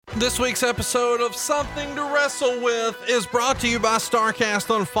This week's episode of Something to Wrestle With is brought to you by StarCast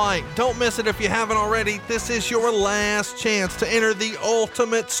on Fight. Don't miss it if you haven't already. This is your last chance to enter the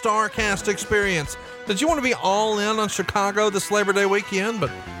ultimate StarCast experience. Did you want to be all in on Chicago this Labor Day weekend, but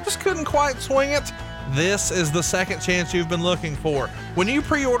just couldn't quite swing it? This is the second chance you've been looking for. When you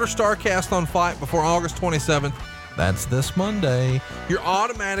pre-order StarCast on Fight before August 27th, that's this Monday, you're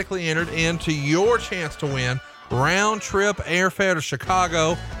automatically entered into your chance to win round trip airfare to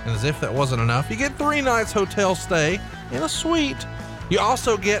Chicago. And as if that wasn't enough, you get 3 nights hotel stay in a suite. You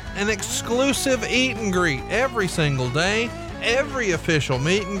also get an exclusive eat and greet every single day, every official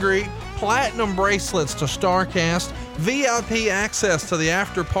meet and greet, platinum bracelets to StarCast, VIP access to the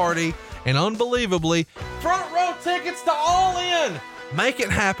after party, and unbelievably, front row tickets to All In. Make it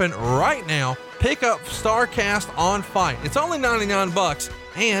happen right now. Pick up StarCast on Fight. It's only $99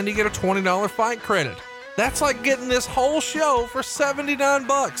 and you get a $20 Fight credit. That's like getting this whole show for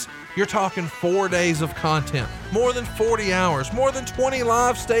 $79. You're talking 4 days of content, more than 40 hours, more than 20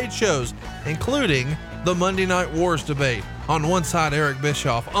 live stage shows, including the Monday Night Wars debate. On one side, Eric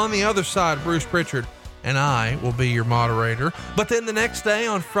Bischoff. On the other side, Bruce Pritchard. And I will be your moderator. But then the next day,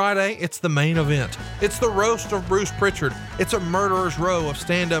 on Friday, it's the main event. It's the roast of Bruce Pritchard. It's a murderer's row of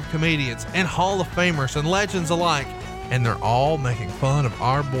stand-up comedians and Hall of Famers and legends alike. And they're all making fun of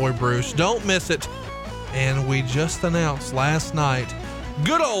our boy Bruce. Don't miss it. And we just announced last night,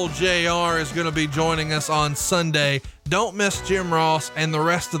 good old JR is going to be joining us on Sunday. Don't miss Jim Ross and the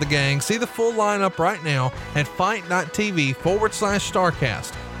rest of the gang. See the full lineup right now at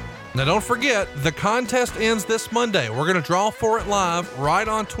fight.tv/StarCast. Now don't forget, the contest ends this Monday. We're going to draw for it live right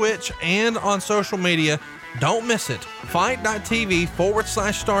on Twitch and on social media. Don't miss it.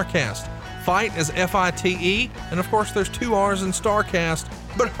 Fight.tv/StarCast. Fight is F-I-T-E. And of course there's 2 R's in StarCast,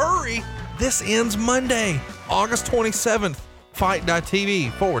 but hurry. This ends Monday, August 27th.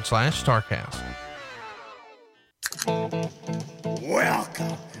 Fight.tv/StarCast.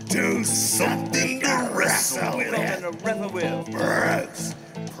 Welcome to Something to Wrestle With. Bruce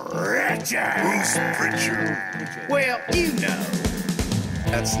Pritchard. Well, you know,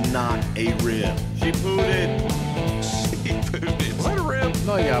 that's not a rib. She pooted. What a rib.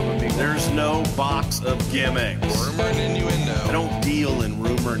 No, there's no box of gimmicks. Rumor and innuendo. I don't deal in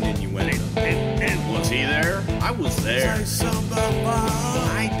rumor and innuendo. And was he there? I was there.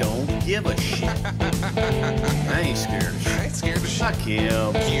 I don't give a shit. I ain't scared of shit. I ain't scared of shit. Fuck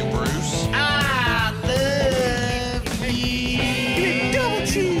him. You, Bruce. I love you. Give me double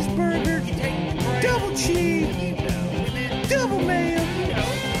cheeseburger. Double cheese. Double mayo.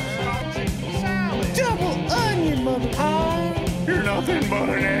 Double onion, motherfucker. You're nothing but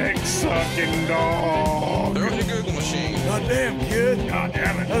an egg-sucking dog. Throw it in your Google machine. Goddamn, kid. God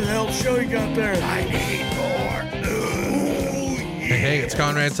damn it. What the hell show you got there? I need more. Ooh, yeah. Hey, it's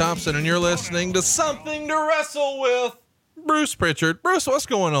Conrad Thompson, and you're listening to Something to Wrestle With Bruce Pritchard. Bruce, what's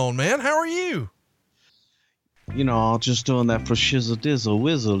going on, man? How are you? You know, just doing that for shizzle dizzle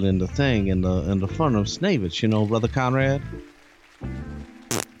whizzle in the thing in the front of Snavitz, you know, Brother Conrad.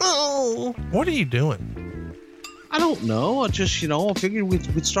 Oh, what are you doing? I don't know. I just, I figured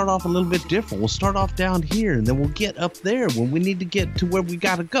we'd start off a little bit different. We'll start off down here and then we'll get up there when we need to get to where we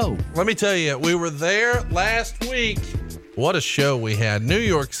got to go. Let me tell you, we were there last week. What a show we had. New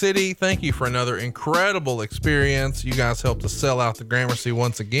York City. Thank you for another incredible experience. You guys helped us sell out the Gramercy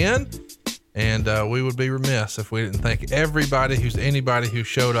once again. And we would be remiss if we didn't thank anybody who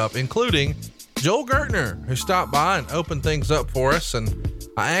showed up, including Joel Gertner, who stopped by and opened things up for us. And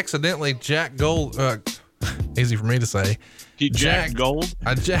I accidentally jacked Gold, easy for me to say. Jack Gold?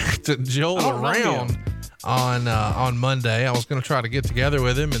 I jacked Joel around on Monday. I was going to try to get together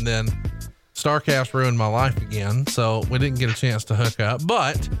with him, and then StarCast ruined my life again. So we didn't get a chance to hook up,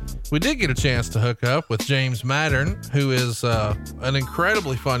 but we did get a chance to hook up with James Mattern, who is an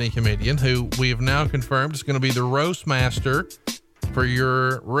incredibly funny comedian who we have now confirmed is going to be the roast master for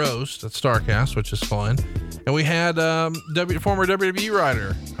your roast at StarCast, which is fun. And we had former WWE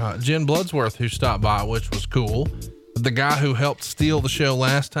writer Jen Bloodsworth, who stopped by, which was cool. The guy who helped steal the show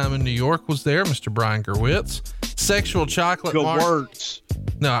last time in New York was there, Mr. Brian Gerwitz. Sexual Chocolate Gerwitz.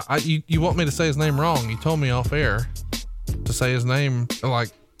 No, you want me to say his name wrong. You told me off air to say his name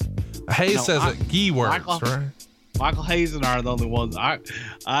like Hayes says it Gewirtz, right? Michael Hayes and I are the only ones.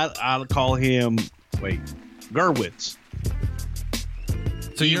 I'll call him Gerwitz.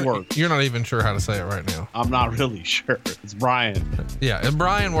 So you're not even sure how to say it right now. I'm not really sure. It's Brian. Yeah, and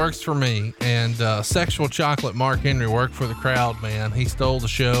Brian works for me. And Sexual Chocolate Mark Henry worked for the crowd, man. He stole the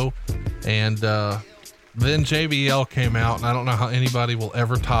show. And then JBL came out, and I don't know how anybody will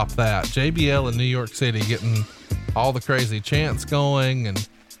ever top that. JBL in New York City getting all the crazy chants going, and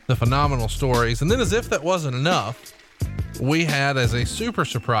the phenomenal stories. And then, as if that wasn't enough, we had, as a super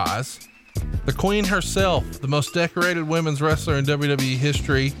surprise, the queen herself, the most decorated women's wrestler in WWE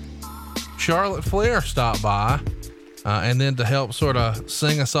history, Charlotte Flair, stopped by. And then to help sort of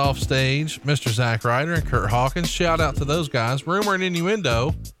sing us off stage, Mr. Zack Ryder and Kurt Hawkins. Shout out to those guys. Rumor and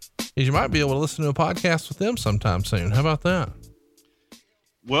Innuendo is you might be able to listen to a podcast with them sometime soon. How about that?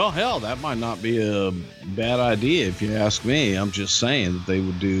 Well, hell, that might not be a bad idea if you ask me. I'm just saying that they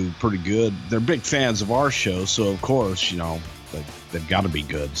would do pretty good. They're big fans of our show, so of course, they've got to be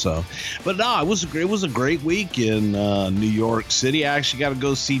good. So, but no, it was a great week in New York City. I actually got to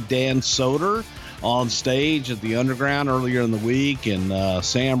go see Dan Soder on stage at the Underground earlier in the week, and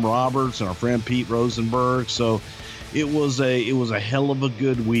Sam Roberts and our friend Pete Rosenberg. So it was a hell of a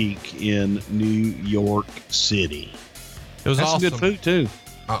good week in New York City. It was awesome. Some good food too.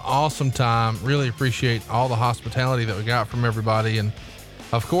 Awesome time. Really appreciate all the hospitality that we got from everybody. And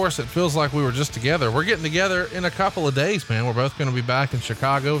of course, it feels like we were just together. We're getting together in a couple of days, man. We're both going to be back in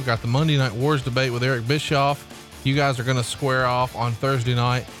Chicago. We've got the Monday Night Wars debate with Eric Bischoff. You guys are going to square off on Thursday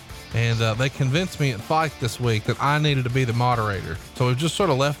night. And they convinced me at Fight this week that I needed to be the moderator. So we've just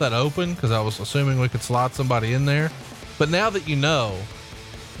sort of left that open because I was assuming we could slot somebody in there. But now that you know,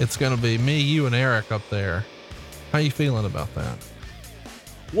 it's going to be me, you, and Eric up there. How you feeling about that?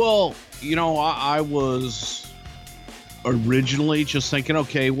 Well, I was originally just thinking,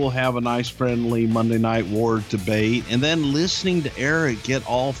 okay, we'll have a nice friendly Monday Night War debate. And then listening to Eric get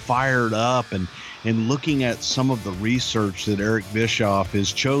all fired up and looking at some of the research that Eric Bischoff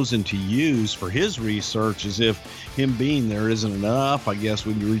has chosen to use for his research, as if him being there isn't enough. I guess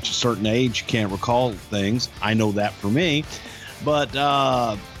when you reach a certain age, you can't recall things. I know that for me. But,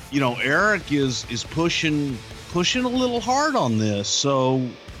 Eric is pushing a little hard on this. So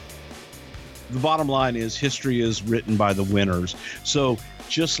the bottom line is history is written by the winners. So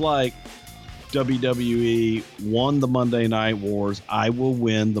just like WWE won the Monday Night Wars, I will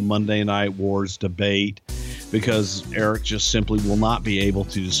win the Monday Night Wars debate, because Eric just simply will not be able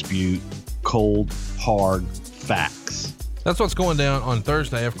to dispute cold, hard facts. That's what's going down on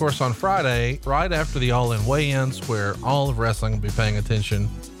Thursday. Of course, on Friday, right after the All-In weigh-ins, where all of wrestling will be paying attention,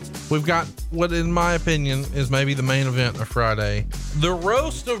 we've got what, in my opinion, is maybe the main event of Friday, the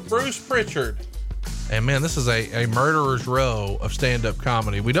roast of Bruce Pritchard. And man, this is a murderer's row of stand-up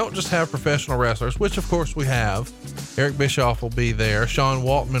comedy. We don't just have professional wrestlers, which of course we have. Eric Bischoff will be there. Sean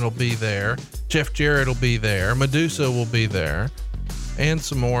Waltman will be there. Jeff Jarrett will be there. Medusa will be there. And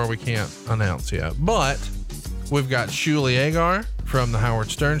some more we can't announce yet. But we've got Shuli Agar from the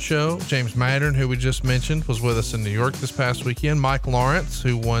Howard Stern Show. James Maddern, who we just mentioned, was with us in New York this past weekend. Mike Lawrence,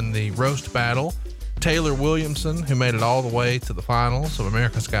 who won the roast battle. Taylor Williamson, who made it all the way to the finals of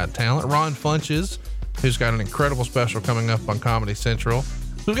America's Got Talent. Ron Funches, who's got an incredible special coming up on Comedy Central.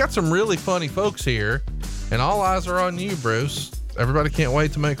 We've got some really funny folks here, and all eyes are on you, Bruce. Everybody can't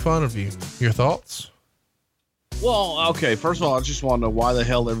wait to make fun of you. Your thoughts? Well, okay, first of all, I just want to know why the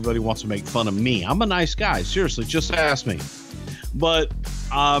hell everybody wants to make fun of me. I'm a nice guy. Seriously, just ask me. But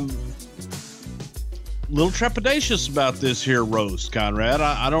I'm a little trepidatious about this here roast, Conrad.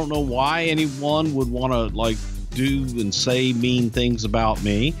 I don't know why anyone would want to, do and say mean things about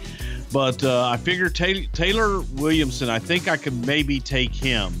me. But I figured Taylor Williamson, I think I could maybe take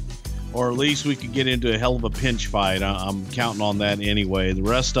him, or at least we could get into a hell of a pinch fight. I'm counting on that anyway. The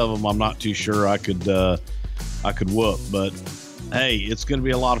rest of them, I'm not too sure I could whoop. But hey, it's going to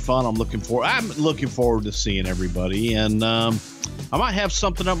be a lot of fun. I'm looking forward to seeing everybody, and I might have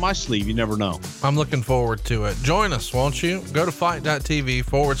something up my sleeve. You never know. I'm looking forward to it. Join us, won't you? Go to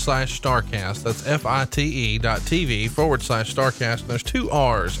fight.tv/StarCast. That's FITE.tv/StarCast. There's 2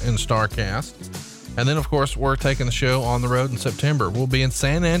 R's in StarCast. And then, of course, we're taking the show on the road in September. We'll be in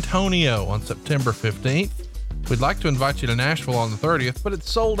San Antonio on September 15th. We'd like to invite you to Nashville on the 30th, but it's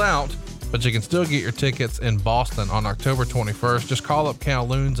sold out. But you can still get your tickets in Boston on October 21st. Just call up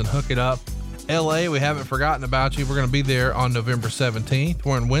Kowloons and hook it up. LA, we haven't forgotten about you. We're going to be there on November 17th.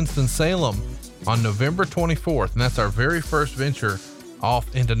 We're in Winston-Salem on November 24th, and that's our very first venture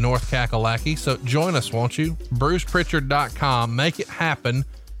off into North Kakalaki. So join us, won't you? BrucePritchard.com. Make it happen.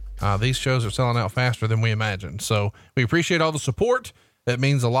 These shows are selling out faster than we imagined. So we appreciate all the support. That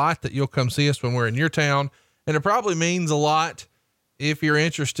means a lot that you'll come see us when we're in your town. And it probably means a lot if you're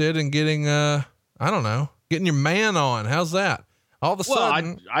interested in getting, getting your man on. How's that? All of a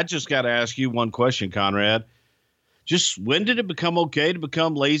sudden. I just got to ask you one question, Conrad. Just when did it become okay to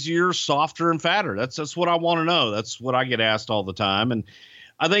become lazier, softer, and fatter? That's what I want to know. That's what I get asked all the time. And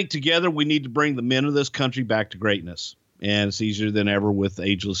I think together we need to bring the men of this country back to greatness. And it's easier than ever with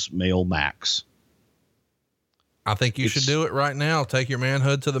ageless male Max. I think you should do it right now. Take your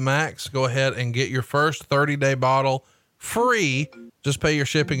manhood to the max. Go ahead and get your first 30-day bottle free. Just pay your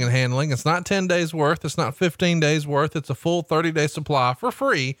shipping and handling. It's not 10 days worth. It's not 15 days worth. It's a full 30-day supply for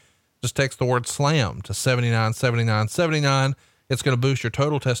free. Just text the word SLAM to 797979. It's going to boost your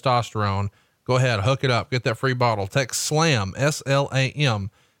total testosterone. Go ahead, hook it up, get that free bottle. Text SLAM, SLAM,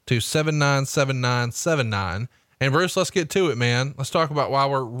 to 797979. And Bruce, let's get to it, man. Let's talk about why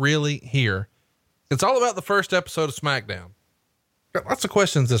we're really here. It's all about the first episode of SmackDown. Got lots of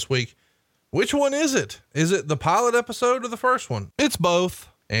questions this week. Which one is it? Is it the pilot episode or the first one? It's both.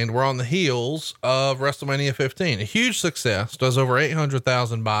 And we're on the heels of WrestleMania 15. A huge success, does over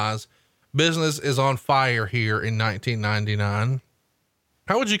 800,000 buys. Business is on fire here in 1999.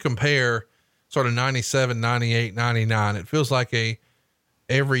 How would you compare sort of 97, 98, 99? It feels like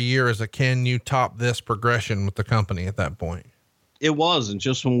every year is a, can you top this progression with the company at that point? It was. And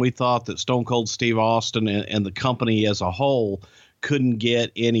just when we thought that Stone Cold Steve Austin and the company as a whole couldn't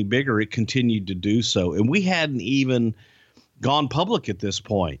get any bigger, it continued to do so. And we hadn't even gone public at this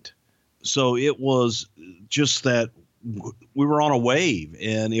point. So it was just that we were on a wave,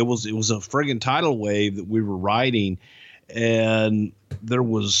 and it was a friggin' tidal wave that we were riding, and there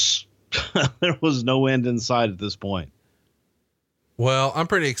was no end in sight at this point. Well, I'm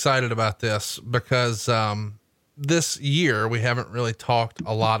pretty excited about this because, this year we haven't really talked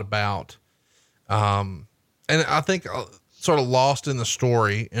a lot about, and I think sort of lost in the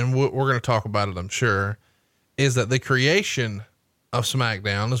story, and we're going to talk about it, I'm sure, is that the creation of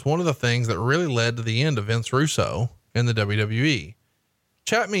SmackDown is one of the things that really led to the end of Vince Russo in the WWE.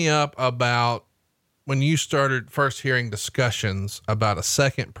 Chat me up about when you started first hearing discussions about a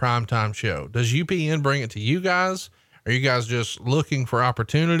second primetime show. Does UPN bring it to you guys? Are you guys just looking for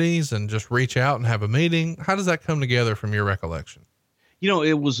opportunities and just reach out and have a meeting? How does that come together from your recollection? You know,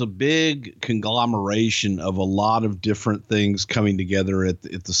 it was a big conglomeration of a lot of different things coming together at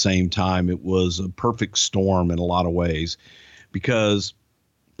the same time. It was a perfect storm in a lot of ways, because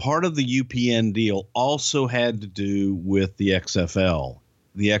part of the UPN deal also had to do with the XFL.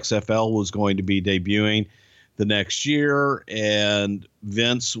 The XFL was going to be debuting the next year, and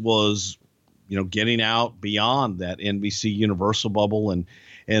Vince was, getting out beyond that NBC Universal bubble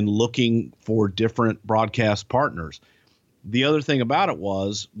and looking for different broadcast partners. The other thing about it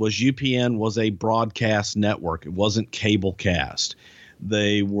was UPN was a broadcast network. It wasn't cablecast.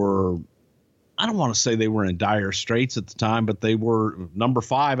 They were, I don't want to say they were in dire straits at the time, but they were number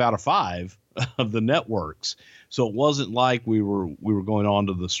 5 out of 5 of the networks. So it wasn't like we were going on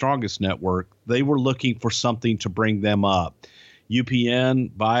to the strongest network. They were looking for something to bring them up.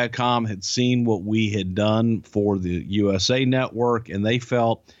 UPN, Viacom had seen what we had done for the USA Network, and they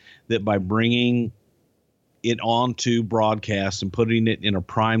felt that by bringing it onto broadcast and putting it in a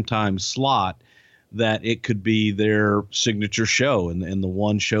primetime slot, that it could be their signature show and the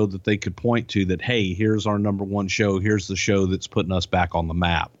one show that they could point to that, hey, here's our number one show. Here's the show that's putting us back on the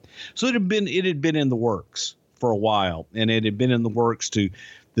map. So it had been in the works for a while, and it had been in the works to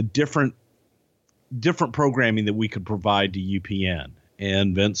the different programming that we could provide to UPN.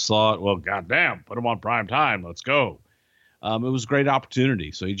 And Vince thought, well, goddamn, put them on prime time. Let's go. It was a great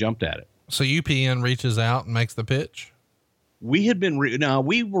opportunity. So he jumped at it. So UPN reaches out and makes the pitch. We had been,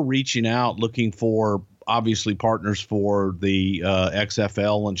 we were reaching out looking for obviously partners for the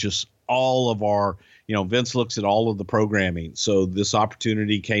XFL and just all of our, Vince looks at all of the programming. So this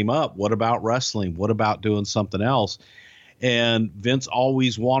opportunity came up. What about wrestling? What about doing something else? And Vince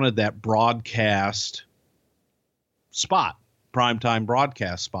always wanted that broadcast spot, primetime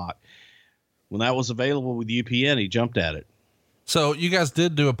broadcast spot. When that was available with UPN, he jumped at it. So you guys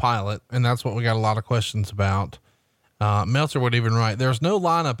did do a pilot, and that's what we got a lot of questions about. Meltzer would even write, there's no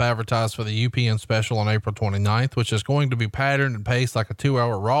lineup advertised for the UPN special on April 29th, which is going to be patterned and paced like a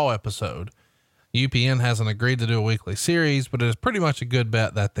 2-hour Raw episode. UPN hasn't agreed to do a weekly series, but it is pretty much a good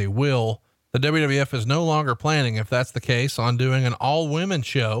bet that they will. The WWF is no longer planning, if that's the case, on doing an all women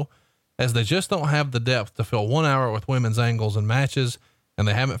show, as they just don't have the depth to fill 1 hour with women's angles and matches, and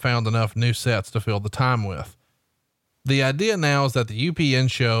they haven't found enough new sets to fill the time with. The idea now is that the UPN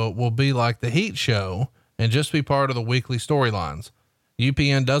show will be like the Heat show and just be part of the weekly storylines.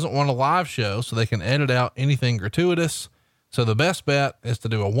 UPN doesn't want a live show, so they can edit out anything gratuitous. So the best bet is to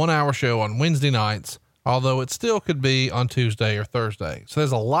do a 1 hour show on Wednesday nights, although it still could be on Tuesday or Thursday. So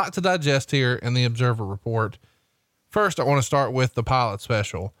there's a lot to digest here in the Observer Report. First, I want to start with the pilot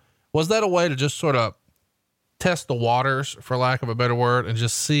special. Was that a way to just sort of test the waters, for lack of a better word, and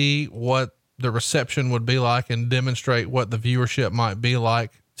just see what the reception would be like and demonstrate what the viewership might be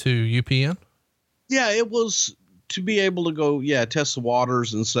like to UPN? Yeah, it was to be able to go, test the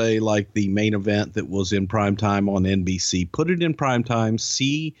waters and say, like, the main event that was in primetime on NBC, put it in primetime,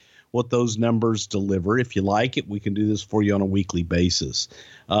 see what those numbers deliver. If you like it, we can do this for you on a weekly basis.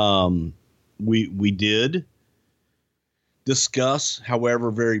 We did discuss, however,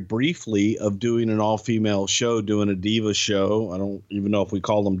 very briefly, of doing an all-female show, doing a diva show. I don't even know if we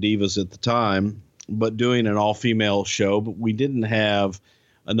called them divas at the time, but doing an all-female show. But we didn't have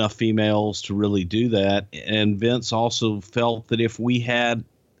enough females to really do that. And Vince also felt that if we had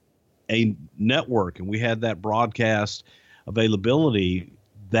a network and we had that broadcast availability,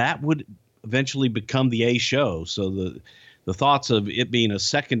 that would eventually become the A show. So the thoughts of it being a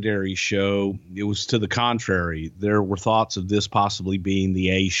secondary show, it was to the contrary. There were thoughts of this possibly being the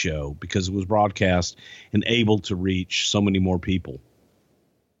A show because it was broadcast and able to reach so many more people.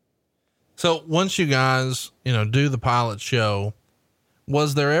 So once you guys, do the pilot show,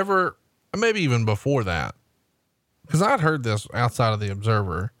 was there ever, maybe even before that, because I'd heard this outside of the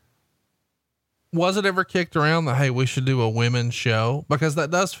Observer, was it ever kicked around that, hey, we should do a women's show? Because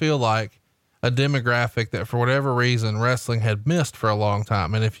that does feel like a demographic that for whatever reason wrestling had missed for a long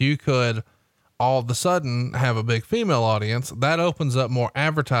time. And if you could all of a sudden have a big female audience, that opens up more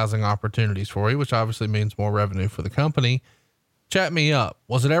advertising opportunities for you, which obviously means more revenue for the company. Chat me up.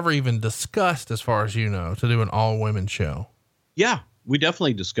 Was it ever even discussed, as far as you know, to do an all women show? Yeah, we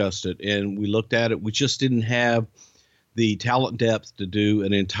definitely discussed it and we looked at it. We just didn't have the talent depth to do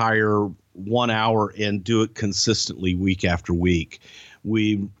an entire 1 hour and do it consistently week after week.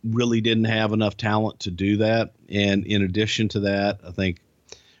 We really didn't have enough talent to do that. And in addition to that, I think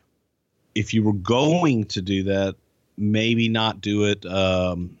if you were going to do that, maybe not do it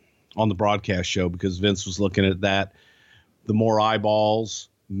on the broadcast show, because Vince was looking at that. The more eyeballs,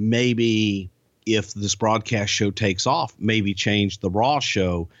 maybe if this broadcast show takes off, maybe change the Raw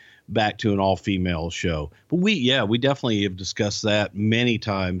show back to an all-female show. But we definitely have discussed that many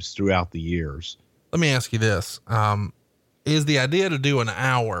times throughout the years. Let me ask you this. Is the idea to do an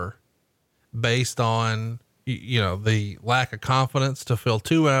hour based on, the lack of confidence to fill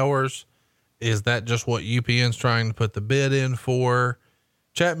 2 hours? Is that just what UPN's trying to put the bid in for?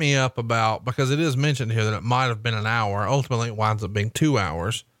 Chat me up about, because it is mentioned here that it might have been an hour. Ultimately it winds up being 2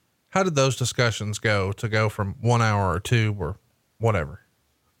 hours. How did those discussions go to go from 1 hour or 2 or whatever?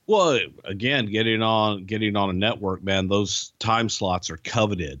 Well, again, getting on a network, man, those time slots are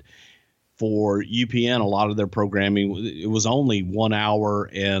coveted. For UPN, a lot of their programming, it was only 1 hour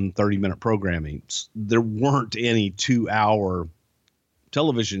and 30-minute programming. There weren't any 2 hour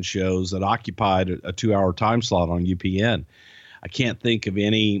television shows that occupied a 2 hour time slot on UPN. I can't think of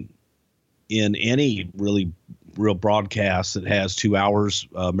any really real broadcast that has 2 hours.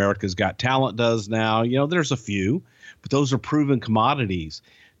 America's Got Talent does now. There's a few, but those are proven commodities.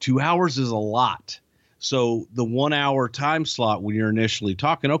 2 hours is a lot. So the 1 hour time slot, when you're initially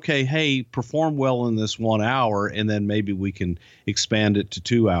talking, okay, hey, perform well in this 1 hour, and then maybe we can expand it to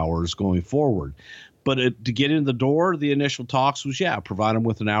 2 hours going forward. But to get in the door, the initial talks was, provide them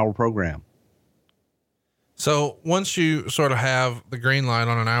with an hour program. So once you sort of have the green light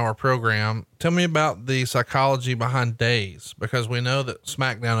on an hour program, tell me about the psychology behind days, because we know that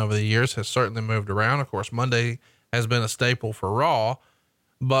SmackDown over the years has certainly moved around. Of course, Monday has been a staple for Raw,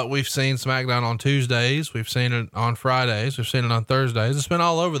 but we've seen SmackDown on Tuesdays. We've seen it on Fridays. We've seen it on Thursdays. It's been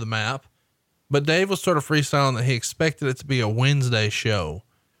all over the map, but Dave was sort of freestyling that he expected it to be a Wednesday show.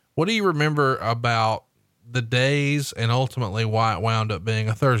 What do you remember about the days and ultimately why it wound up being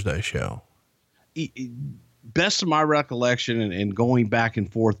a Thursday show? Best of my recollection, and going back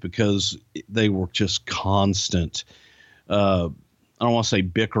and forth because they were just constant, I don't want to say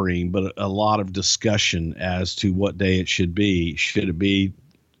bickering, but a lot of discussion as to what day it should be. Should it be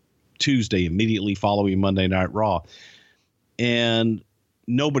Tuesday immediately following Monday Night Raw? And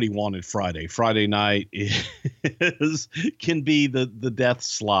nobody wanted Friday. Friday night can be the death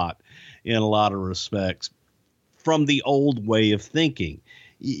slot in a lot of respects from the old way of thinking.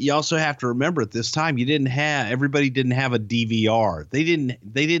 You also have to remember at this time, everybody didn't have a DVR. They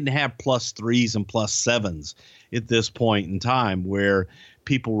didn't have +3s and +7s at this point in time where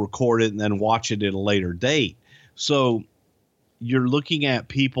people record it and then watch it at a later date. So you're looking at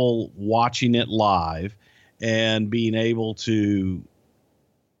people watching it live and being able to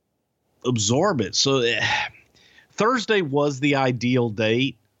absorb it. So Thursday was the ideal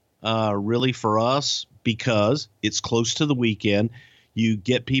date, really for us, because it's close to the weekend. You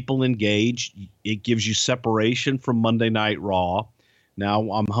get people engaged. It gives you separation from Monday Night Raw. Now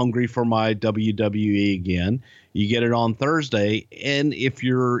I'm hungry for my WWE again. You get it on Thursday. And if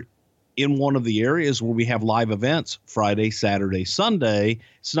you're in one of the areas where we have live events Friday, Saturday, Sunday,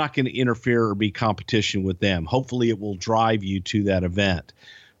 it's not going to interfere or be competition with them. Hopefully it will drive you to that event.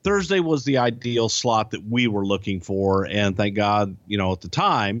 Thursday was the ideal slot that we were looking for. And thank God, at the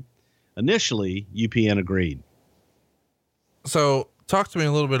time, initially, UPN agreed. So talk to me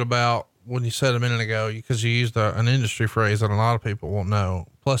a little bit about when you said a minute ago, because you used an industry phrase that a lot of people won't know,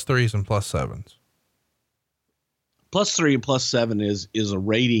 +3s and +7s. +3 and +7 is a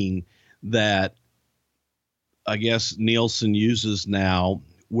rating that I guess Nielsen uses now,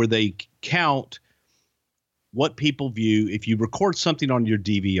 where they count what people view. If you record something on your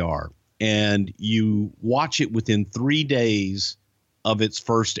DVR and you watch it within 3 days of its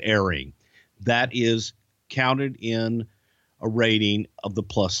first airing, that is counted in a rating of the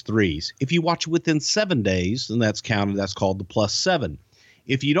 +3s. If you watch it within 7 days, then that's counted. That's called the +7.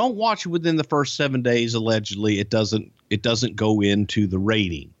 If you don't watch it within the first 7 days, allegedly, it doesn't go into the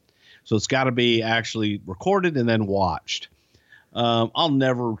rating. So it's got to be actually recorded and then watched. I'll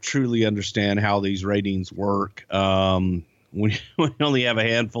never truly understand how these ratings work. When we only have a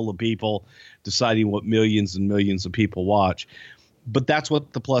handful of people deciding what millions and millions of people watch. But that's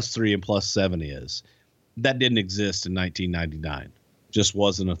what the +3 and +7 is. That didn't exist in 1999. Just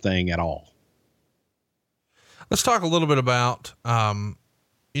wasn't a thing at all. Let's talk a little bit about,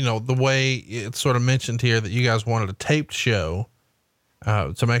 the way it's sort of mentioned here that you guys wanted a taped show,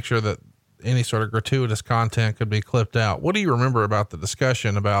 to make sure that any sort of gratuitous content could be clipped out. What do you remember about the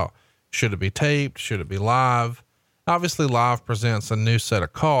discussion about, should it be taped? Should it be live? Obviously live presents a new set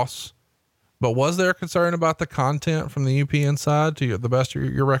of costs, but was there a concern about the content from the UPN side to the best of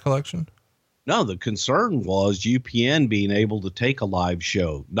your recollection? No, the concern was UPN being able to take a live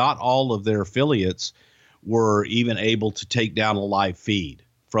show. Not all of their affiliates were even able to take down a live feed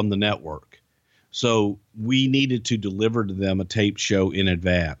from the network. So we needed to deliver to them a tape show in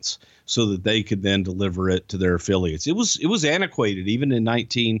advance so that they could then deliver it to their affiliates. It was antiquated even in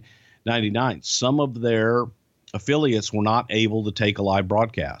 1999. Some of their affiliates were not able to take a live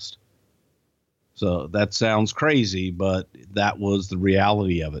broadcast. So that sounds crazy, but that was the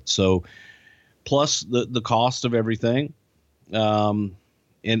reality of it. So plus the cost of everything. In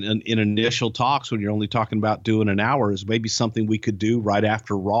initial talks, when you're only talking about doing an hour, is maybe something we could do right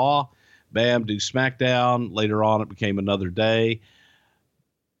after Raw. Bam, do SmackDown. Later on, it became another day.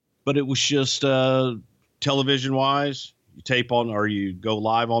 But it was just television wise, you tape on, or you go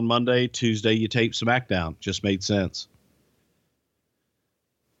live on Monday, Tuesday, you tape SmackDown. Just made sense.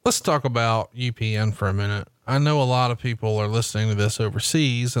 Let's talk about UPN for a minute. I know a lot of people are listening to this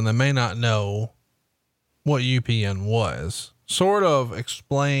overseas and they may not know what UPN was. Sort of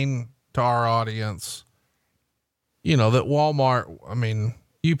explain to our audience, that Walmart,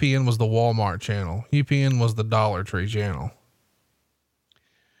 UPN was the Walmart channel. UPN was the Dollar Tree channel.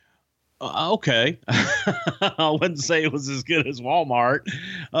 Okay. I wouldn't say it was as good as Walmart,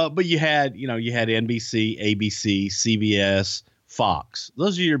 but you had NBC, ABC, CBS, Fox.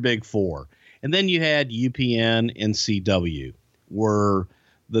 Those are your big four. And then you had UPN and CW were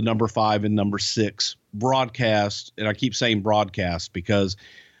the number 5 and number 6 broadcast. And I keep saying broadcast because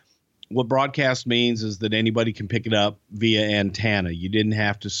what broadcast means is that anybody can pick it up via antenna. You didn't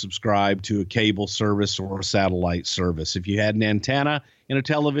have to subscribe to a cable service or a satellite service. If you had an antenna in a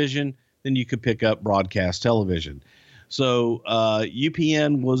television, then you could pick up broadcast television. So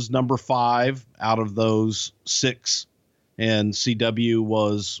UPN was number 5 out of those 6, and CW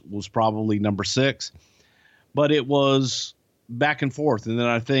was probably number 6. But it was back and forth. And then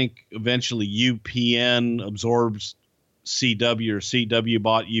I think eventually UPN absorbs CW, or CW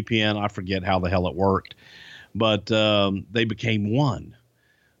bought UPN. I forget how the hell it worked, but they became one.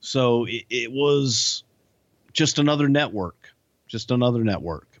 So it was just another network,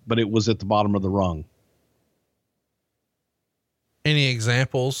 but it was at the bottom of the rung. Any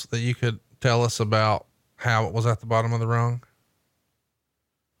examples that you could tell us about how it was at the bottom of the rung?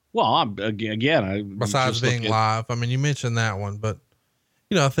 Well, besides being live, you mentioned that one, but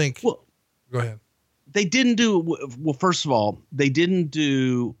I think, go ahead. They didn't do, well, first of all, they didn't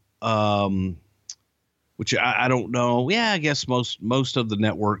do, which I don't know. Yeah, I guess most of the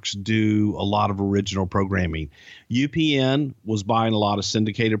networks do a lot of original programming. UPN was buying a lot of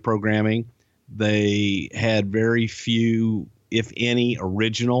syndicated programming. They had very few, if any,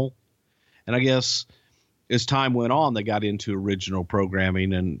 original. And I guess as time went on, they got into original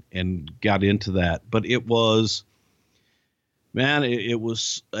programming and got into that. But it was, it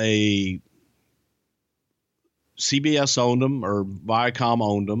was a, CBS owned them, or Viacom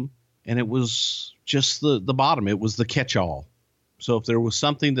owned them, and it was just the bottom. It was the catch-all. So if there was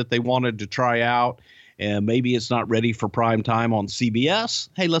something that they wanted to try out and maybe it's not ready for prime time on CBS.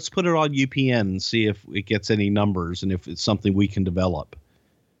 Hey, let's put it on UPN and see if it gets any numbers and if it's something we can develop.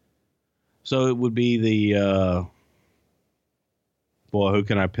 So it would be the, boy, who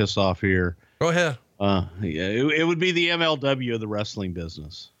can I piss off here? Go ahead. It would be the MLW of the wrestling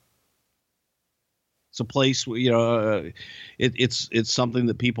business. It's a place where, it's something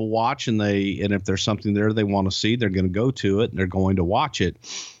that people watch, and if there's something there they want to see, they're going to go to it and they're going to watch it,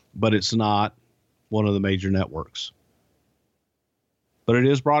 but it's not one of the major networks. But it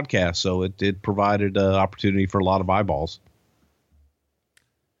is broadcast, so it provided an opportunity for a lot of eyeballs.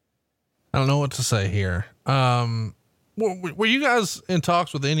 I don't know what to say here. Were you guys in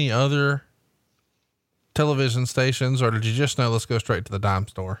talks with any other television stations, or did you just know, let's go straight to the dime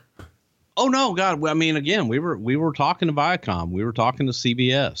store? Oh no, God. I mean, again, we were talking to Viacom, we were talking to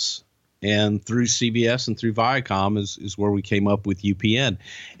CBS, and through CBS and through Viacom is where we came up with UPN.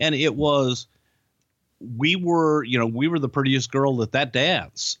 And it was, we were the prettiest girl at that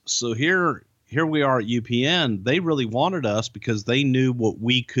dance. So here we are at UPN. They really wanted us because they knew what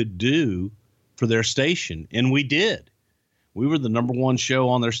we could do for their station. And we did. We were the number one show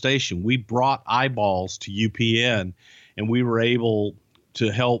on their station. We brought eyeballs to UPN, and we were able to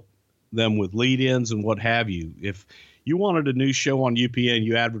help them with lead-ins and what have you. If you wanted a new show on UPN,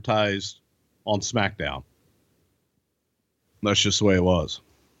 you advertised on SmackDown. That's just the way it was.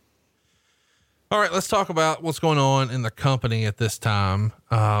 All right, let's talk about what's going on in the company at this time.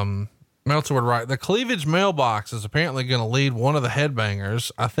 Meltzer would write, the Cleavage mailbox is apparently going to lead one of the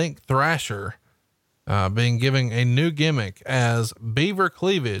headbangers, I think Thrasher, being given a new gimmick as Beaver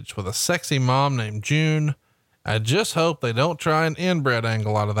Cleavage with a sexy mom named June. I just hope they don't try an inbred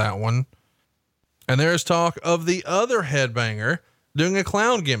angle out of that one. And there's talk of the other headbanger doing a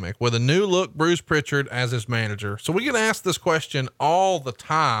clown gimmick with a new look Bruce Pritchard as his manager. So we get asked this question all the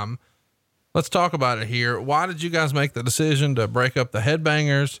time. Let's talk about it here. Why did you guys make the decision to break up the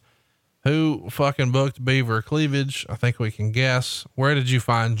headbangers? Who fucking booked Beaver Cleavage? I think we can guess. Where did you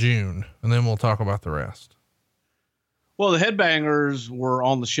find June? And then we'll talk about the rest. Well, the headbangers were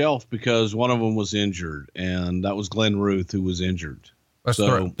on the shelf because one of them was injured, and that was Glenn Ruth, who was injured. That's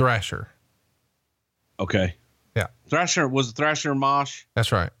Thrasher. Okay. Yeah. Thrasher Mosh.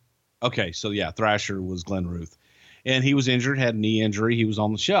 That's right. Okay. So yeah, Thrasher was Glenn Ruth, and he was injured, had a knee injury. He was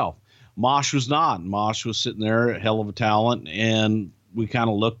on the shelf. Mosh was not. Mosh was sitting there, hell of a talent. And we kind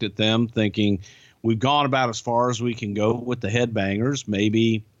of looked at them thinking, we've gone about as far as we can go with the headbangers.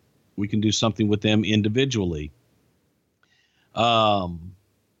 Maybe we can do something with them individually. Chaz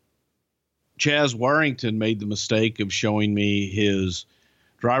Warrington made the mistake of showing me his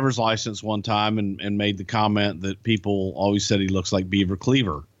driver's license one time and made the comment that people always said he looks like Beaver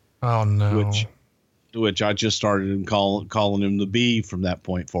Cleaver. Oh no. Which I just started calling him the Beeve from that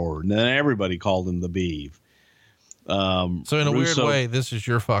point forward. And then everybody called him the Beeve. So in a weird way, this is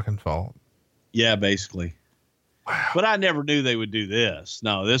your fucking fault. Yeah, basically. Wow. But I never knew they would do this.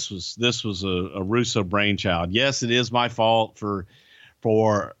 No, this was a Russo brainchild. Yes, it is my fault for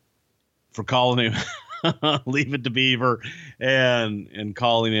calling him Leave It to Beaver and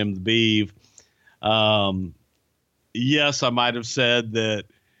calling him the Beeve. Yes, I might have said that,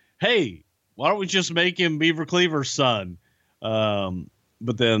 hey, why don't we just make him Beaver Cleaver's son?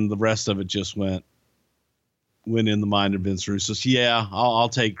 But then the rest of it just went in the mind of Vince Russo. So yeah, I'll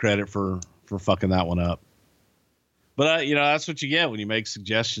take credit for fucking that one up. But that's what you get when you make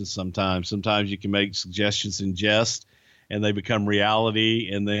suggestions. Sometimes you can make suggestions in jest and they become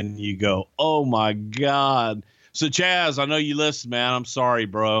reality. And then you go, oh my God. So Chaz, I know you listen, man. I'm sorry,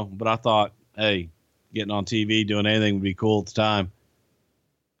 bro. But I thought, hey, getting on TV, doing anything would be cool at the time.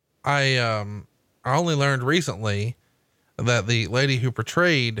 I only learned recently that the lady who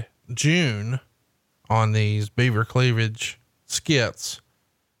portrayed June on these Beaver Cleavage skits,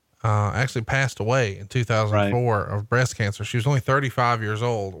 actually passed away in 2004 of breast cancer. She was only 35 years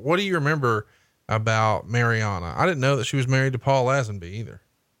old. What do you remember about Mariana? I didn't know that she was married to Paul Lazenby either.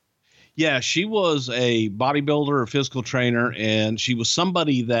 Yeah. She was a bodybuilder, a physical trainer, and she was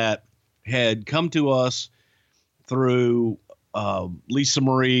somebody that had come to us through, Lisa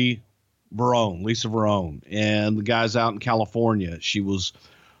Verone, and the guys out in California. She was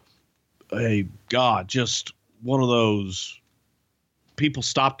just one of those people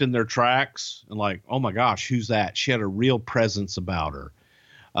stopped in their tracks and like, oh my gosh, who's that? She had a real presence about her.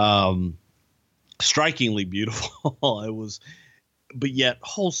 Strikingly beautiful. It was, but yet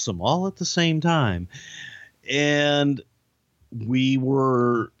wholesome all at the same time. And we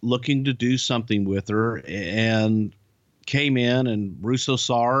were looking to do something with her and came in, and Russo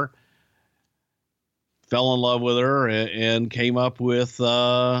saw her, fell in love with her and came up with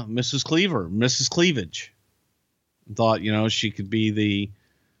Mrs. Cleavage. Thought, she could be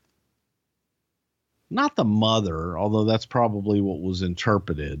not the mother, although that's probably what was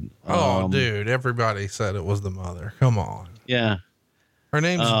interpreted. Oh, dude, everybody said it was the mother. Come on. Yeah. Her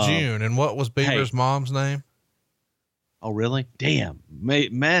name's June. And what was Beaver's mom's name? Oh, really? Damn.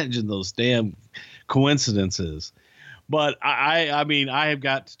 Imagine those damn coincidences. But I mean, I have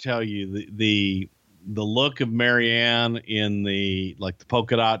got to tell you the look of Marianne in the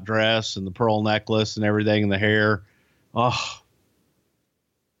polka dot dress and the pearl necklace and everything and the hair. Oh,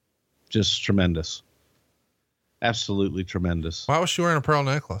 just tremendous. Absolutely tremendous. Why was she wearing a pearl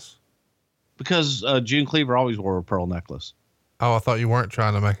necklace? Because June Cleaver always wore a pearl necklace. Oh, I thought you weren't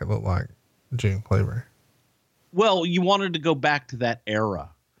trying to make it look like June Cleaver. Well, you wanted to go back to that era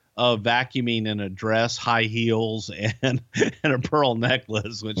of vacuuming in a dress, high heels, and a pearl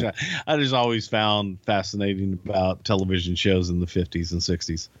necklace, which I just always found fascinating about television shows in the 50s and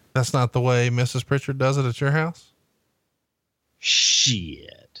 60s. That's not the way Mrs. Pritchard does it at your house?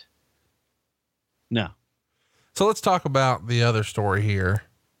 Shit. No. So let's talk about the other story here.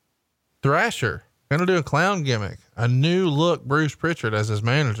 Thrasher, gonna do a clown gimmick, a new look Bruce Pritchard as his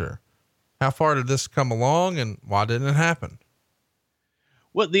manager. How far did this come along and why didn't it happen?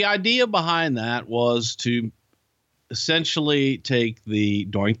 Well, the idea behind that was to essentially take the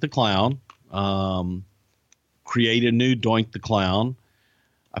Doink the Clown, create a new Doink the Clown.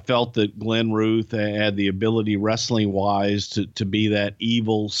 I felt that Glenn Ruth had the ability wrestling wise to be that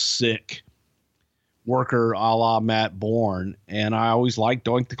evil, sick worker a la Matt Bourne. And I always liked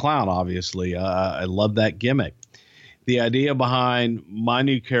Doink the Clown, obviously. I love that gimmick. The idea behind my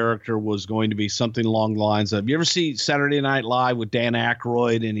new character was going to be something along the lines of, you ever see Saturday Night Live with Dan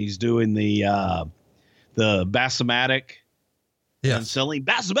Aykroyd and he's doing the Bassomatic? Yes. And selling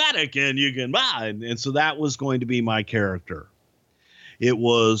Bassomatic and you can buy. And so that was going to be my character. It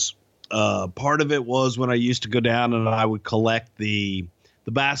was, part of it was when I used to go down and I would collect the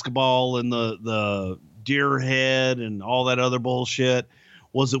basketball and the deer head and all that other bullshit,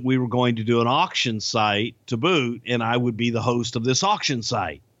 was that we were going to do an auction site to boot, and I would be the host of this auction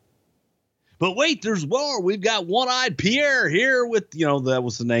site. But wait, there's more. We've got One-Eyed Pierre here with, that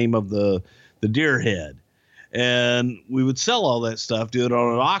was the name of the deer head. And we would sell all that stuff, do it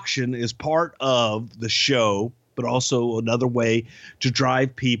on an auction as part of the show, but also another way to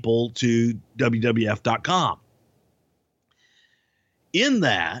drive people to WWF.com. In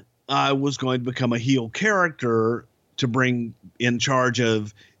that, I was going to become a heel character to bring in charge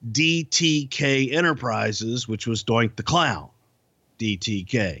of DTK Enterprises, which was Doink the Clown.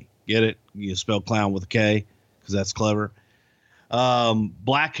 DTK. Get it? You spell clown with a K because that's clever.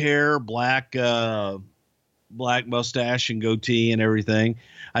 Black hair, black mustache and goatee and everything.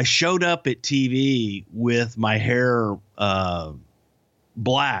 I showed up at TV with my hair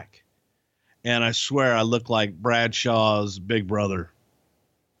black, and I swear I looked like Bradshaw's big brother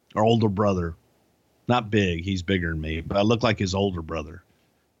or older brother. Not big, he's bigger than me, but I look like his older brother.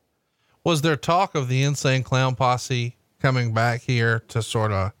 Was there talk of the Insane Clown Posse coming back here to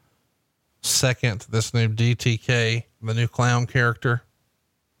sort of second this new DTK, the new clown character?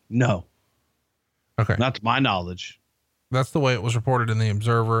 No. Okay. Not to my knowledge. That's the way it was reported in the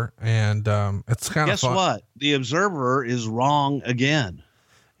Observer. And, it's kind of Guess what? The Observer is wrong again.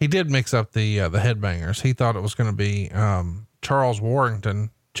 He did mix up the Headbangers. He thought it was going to be, Charles Warrington,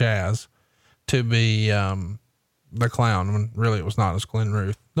 Chaz, to be, the clown, when really it was not. As Glenn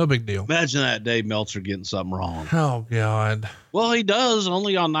Ruth. No big deal. Imagine that Dave Meltzer getting something wrong. Oh God. Well, he does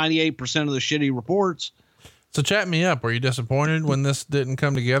only on 98% of the shit he reports. So chat me up. Were you disappointed when this didn't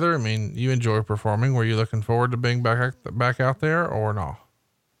come together? I mean, you enjoy performing. Were you looking forward to being back out there or no?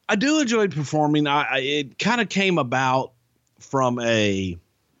 I do enjoy performing. It kind of came about from a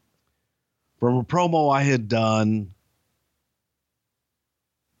promo I had done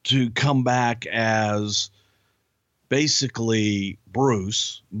to come back as basically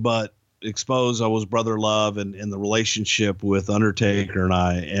Bruce, but expose I was Brother Love and the relationship with Undertaker and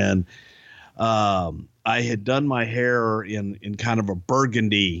I. And I had done my hair in kind of a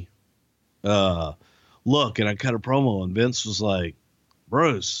burgundy look, and I cut a promo, and Vince was like,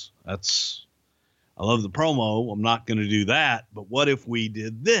 Bruce, I love the promo. I'm not going to do that, but what if we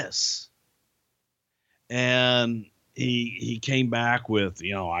did this? And he came back with,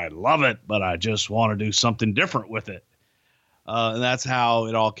 I love it, but I just want to do something different with it. And that's how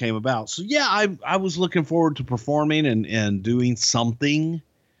it all came about. So yeah, I was looking forward to performing and doing something.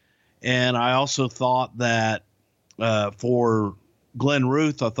 And I also thought that, for Glenn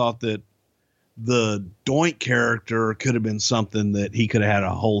Ruth, I thought that the Doink character could have been something that he could have had a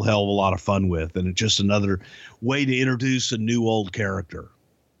whole hell of a lot of fun with. And it's just another way to introduce a new old character.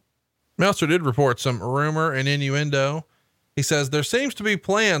 Meltzer did report some rumor and innuendo. He says there seems to be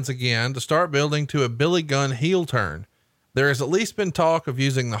plans again to start building to a Billy Gunn heel turn. There has at least been talk of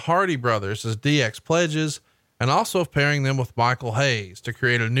using the Hardy brothers as DX pledges and also of pairing them with Michael Hayes to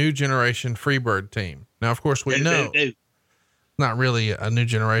create a new generation Freebird team. Now, of course, we know not really a new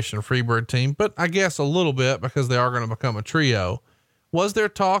generation Freebird team, but I guess a little bit because they are going to become a trio. Was there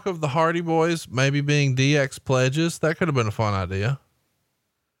talk of the Hardy Boys maybe being DX pledges? That could have been a fun idea.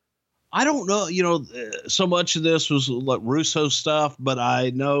 I don't know, so much of this was like Russo stuff, but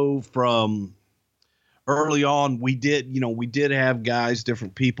I know from early on, we did have guys,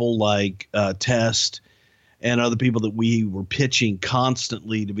 different people like Test and other people that we were pitching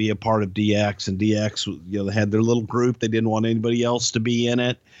constantly to be a part of DX, and DX, they had their little group. They didn't want anybody else to be in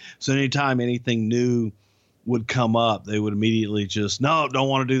it. So anytime anything new would come up, they would immediately just, no, don't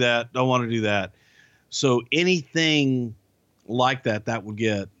want to do that. Don't want to do that. So anything like that would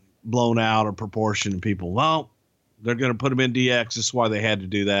get blown out of proportion, and people, well, they're going to put them in DX. This is why they had to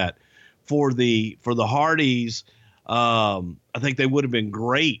do that. For the Hardys, I think they would have been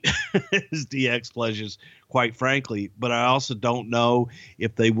great as DX pledges, quite frankly, but I also don't know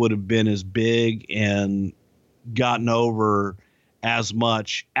if they would have been as big and gotten over as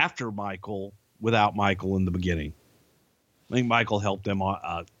much after Michael without Michael in the beginning. I think Michael helped them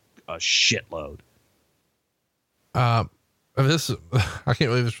a shitload. I can't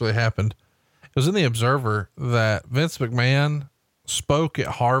believe this really happened. It was in the Observer that Vince McMahon spoke at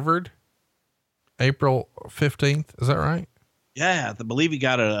Harvard April 15th. Is that right? Yeah. I believe he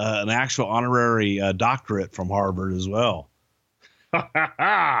got an actual honorary doctorate from Harvard as well.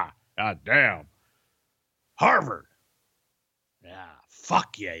 God damn. Harvard. Yeah.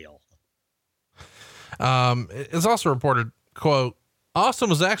 Fuck Yale. It's also reported, quote, Austin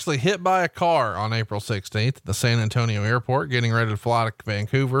was actually hit by a car on April 16th at the San Antonio airport, getting ready to fly to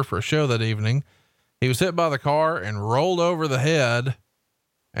Vancouver for a show that evening. He was hit by the car and rolled over the head,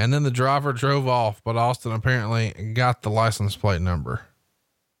 and then the driver drove off, but Austin apparently got the license plate number.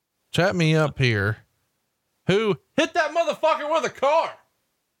 Chat me up here. Who hit that motherfucker with a car?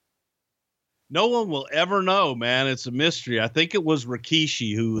 No one will ever know, man. It's a mystery. I think it was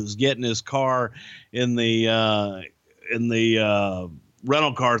Rikishi who was getting his car in the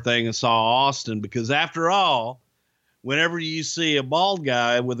rental car thing and saw Austin, because after all, whenever you see a bald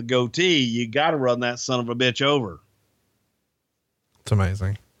guy with a goatee, you got to run that son of a bitch over. It's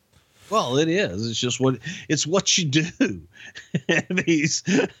amazing. Well, it is. It's just what you do. if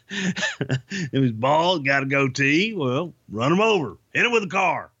he's bald, got a goatee, well, run him over, hit him with a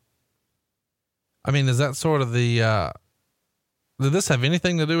car. I mean, is that sort of did this have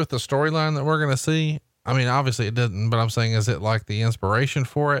anything to do with the storyline that we're going to see? I mean, obviously it didn't, but I'm saying, is it like the inspiration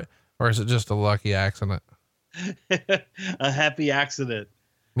for it, or is it just a lucky accident? A happy accident.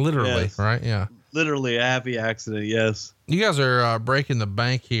 Literally, yes. Right? Yeah. Literally a happy accident. Yes. You guys are breaking the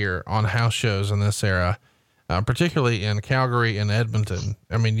bank here on house shows in this era, particularly in Calgary and Edmonton.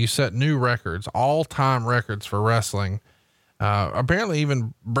 I mean, you set new records, all-time records for wrestling. Apparently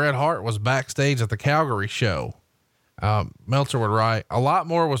even Bret Hart was backstage at the Calgary show. Meltzer would write, a lot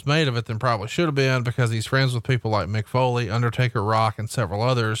more was made of it than probably should have been, because he's friends with people like Mick Foley, Undertaker, Rock, and several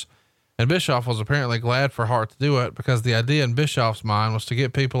others. And Bischoff was apparently glad for Hart to do it, because the idea in Bischoff's mind was to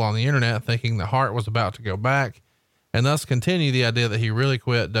get people on the internet thinking that Hart was about to go back, and thus continue the idea that he really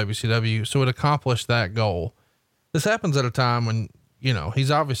quit WCW. So it accomplished that goal. This happens at a time when, he's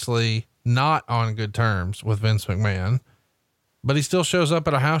obviously not on good terms with Vince McMahon, but he still shows up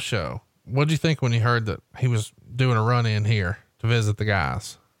at a house show. What did you think when you heard that he was doing a run in here to visit the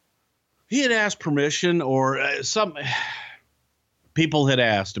guys? He had asked permission, or some people had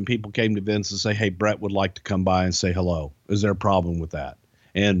asked, and people came to Vince and say, hey, Bret would like to come by and say hello. Is there a problem with that?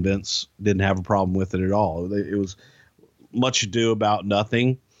 And Vince didn't have a problem with it at all. It was much ado about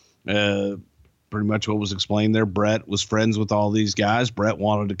nothing. Pretty much what was explained there. Bret was friends with all these guys. Bret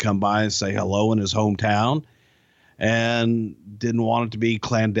wanted to come by and say hello in his hometown, and didn't want it to be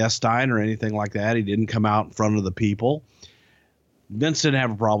clandestine or anything like that. He didn't come out in front of the people. Vince didn't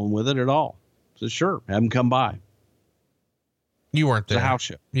have a problem with it at all. So sure, have him come by. You weren't there. It was a house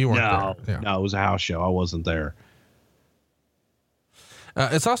show. You weren't there. Yeah. No, it was a house show. I wasn't there.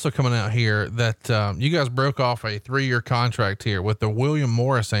 It's also coming out here that you guys broke off a 3-year contract here with the William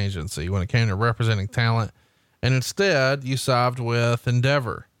Morris Agency when it came to representing talent. And instead you signed with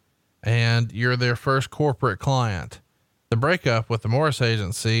Endeavor, and you're their first corporate client. The breakup with the Morris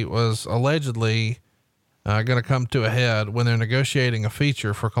Agency was allegedly going to come to a head when they're negotiating a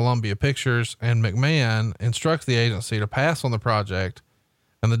feature for Columbia Pictures, and McMahon instructs the agency to pass on the project.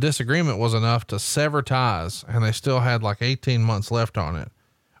 And the disagreement was enough to sever ties, and they still had like 18 months left on it.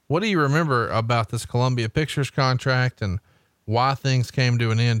 What do you remember about this Columbia Pictures contract and why things came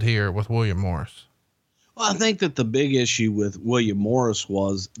to an end here with William Morris? Well, I think that the big issue with William Morris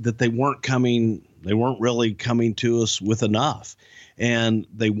was that they weren't really coming to us with enough, and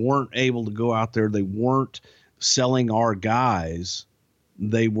they weren't able to go out there. They weren't selling our guys.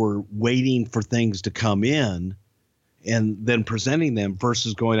 They were waiting for things to come in and then presenting them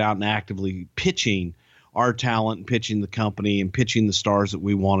versus going out and actively pitching our talent and pitching the company and pitching the stars that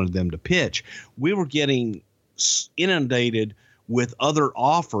we wanted them to pitch. We were getting inundated with other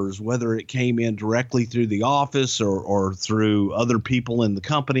offers, whether it came in directly through the office or through other people in the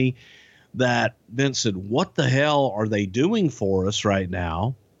company, that Vince said, what the hell are they doing for us right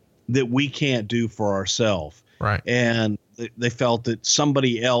now that we can't do for ourselves? Right. And they felt that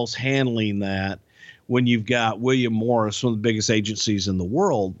somebody else handling that, when you've got William Morris, one of the biggest agencies in the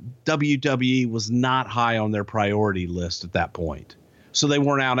world, WWE was not high on their priority list at that point. So they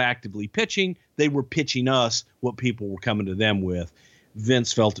weren't out actively pitching. They were pitching us what people were coming to them with.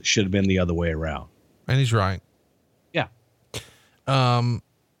 Vince felt it should have been the other way around. And he's right. Yeah.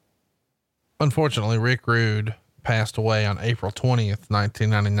 Unfortunately, Rick Rude passed away on April 20th,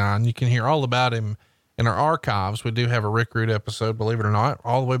 1999. You can hear all about him in our archives. We do have a Rick Rude episode, believe it or not,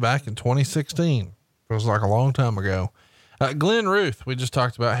 all the way back in 2016. It was like a long time ago. Glenn Ruth, we just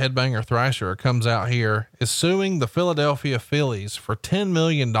talked about, Headbanger Thrasher, comes out here, is suing the Philadelphia Phillies for $10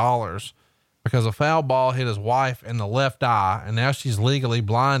 million because a foul ball hit his wife in the left eye, and now she's legally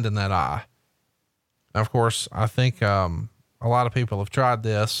blind in that eye. Now, of course, I think a lot of people have tried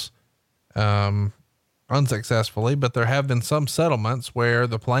this unsuccessfully, but there have been some settlements where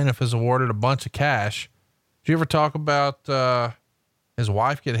the plaintiff is awarded a bunch of cash. Did you ever talk about his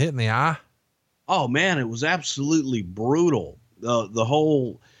wife get hit in the eye? Oh man, it was absolutely brutal. The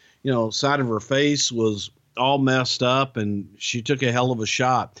whole, side of her face was all messed up, and she took a hell of a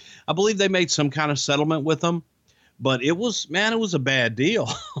shot. I believe they made some kind of settlement with them, but it was a bad deal.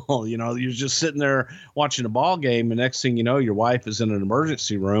 You're just sitting there watching a ball game, and next thing you know, your wife is in an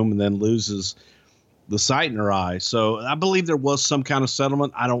emergency room and then loses the sight in her eye. So I believe there was some kind of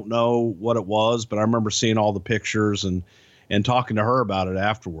settlement. I don't know what it was, but I remember seeing all the pictures and talking to her about it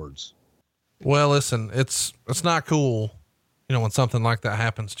afterwards. Well, listen, it's not cool, when something like that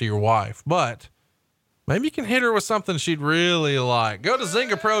happens to your wife, but maybe you can hit her with something she'd really like. Go to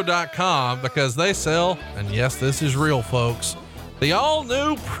zingapro.com because they sell, and yes, this is real, folks, the all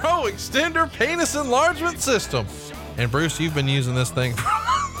new Pro Extender Penis Enlargement System. And Bruce, you've been using this thing.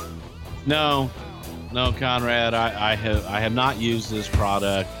 No, Conrad, I have not used this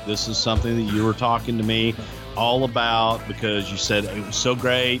product. This is something that you were talking to me all about because you said it was so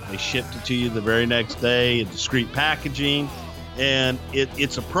great. They shipped it to you the very next day in discreet packaging, and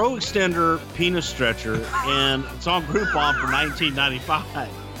it's a Pro Extender penis stretcher, and it's on Groupon for $19.95.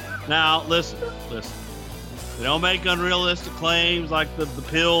 Now listen, they don't make unrealistic claims like the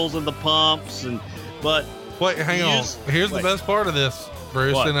pills and the pumps, but wait, hang on. Here's the best part of this,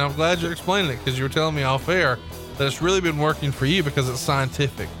 Bruce, and I'm glad you're explaining it because you were telling me off air that it's really been working for you because it's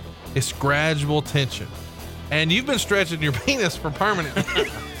scientific. It's gradual tension. And you've been stretching your penis for permanent.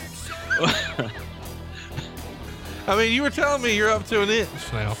 I mean, you were telling me you're up to an inch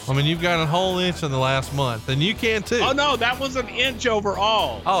now. I mean, you've got a whole inch in the last month, and you can too. Oh no, that was an inch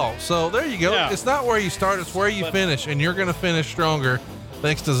overall. Oh, so there you go. Yeah. It's not where you start, it's where you finish, and you're going to finish stronger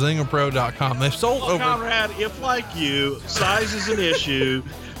thanks to zingapro.com. They've sold over. Conrad, if like you, size is an issue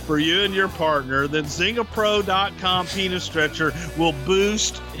for you and your partner, then zingapro.com penis stretcher will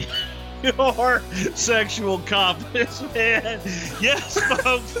boost your sexual confidence, man. Yes,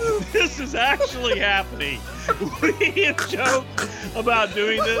 folks, this is actually happening. We have joked about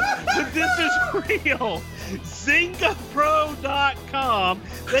doing this, but this is real. Zingapro.com,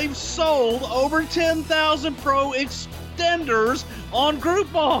 they've sold over 10,000 Pro Extenders on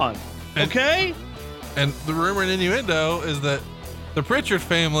Groupon. Okay? And the rumor and innuendo is that the Pritchard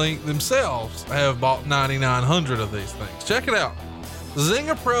family themselves have bought 9,900 of these things. Check it out.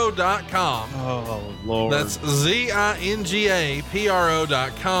 Zingapro.com. Oh, Lord. That's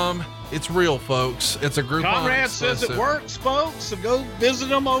ZINGAPRO.com. It's real, folks. It's a Groupon Conrad exclusive. says it works, folks. So go visit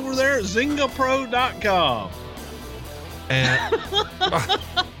them over there at zingapro.com. And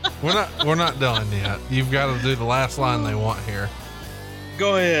we're not done yet. You've got to do the last line they want here.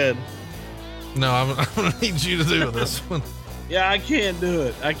 Go ahead. No, I'm going to need you to do this one. Yeah, I can't do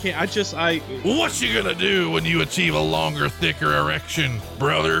it. I can't. What you gonna do when you achieve a longer, thicker erection,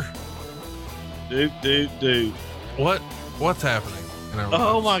 brother? What's happening?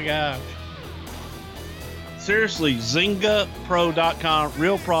 Oh my gosh. Seriously, ZyngaPro.com,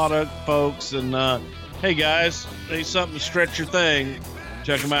 real product, folks. And hey guys, need something to stretch your thing.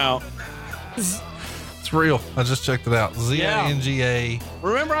 Check them out. It's real. I just checked it out. ZYNGA.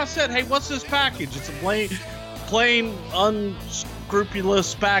 Remember I said, hey, what's this package? It's a plain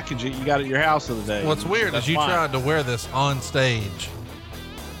unscrupulous package that you got at your house the other day. What's weird is you tried to wear this on stage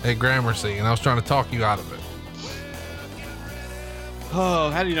at Gramercy, and I was trying to talk you out of it.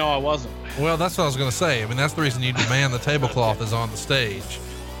 Oh, how do you know I wasn't? Well, that's what I was going to say. I mean, that's the reason you demand the tablecloth is on the stage.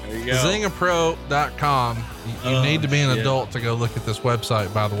 There you go. ZyngaPro.com. You need to be an adult to go look at this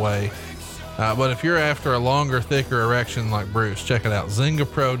website, by the way. But if you're after a longer, thicker erection like Bruce, check it out.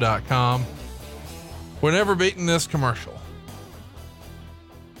 ZyngaPro.com. We're never beating this commercial.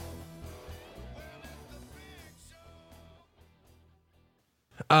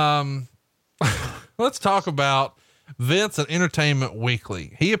 Let's talk about Vince and Entertainment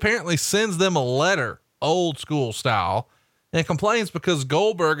Weekly. He apparently sends them a letter, old school style, and complains because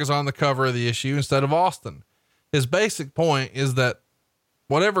Goldberg is on the cover of the issue instead of Austin. His basic point is that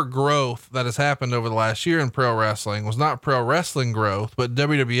whatever growth that has happened over the last year in pro wrestling was not pro wrestling growth, but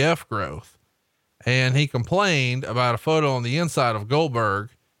WWF growth. And he complained about a photo on the inside of Goldberg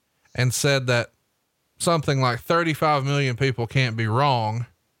and said that something like 35 million people can't be wrong.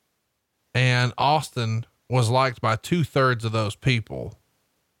 And Austin was liked by 2/3 of those people.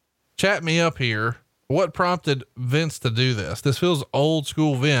 Chat me up here. What prompted Vince to do this? This feels old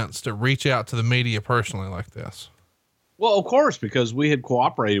school Vince to reach out to the media personally like this. Well, of course, because we had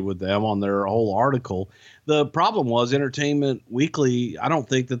cooperated with them on their whole article. The problem was Entertainment Weekly. I don't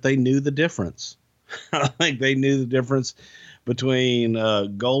think that they knew the difference. I don't think they knew the difference between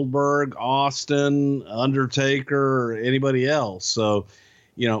Goldberg, Austin, Undertaker, or anybody else. So,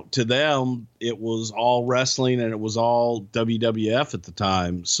 you know, to them, it was all wrestling and it was all WWF at the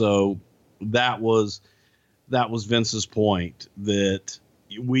time. So that was Vince's point, that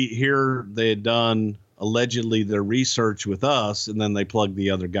they had done allegedly their research with us, and then they plugged the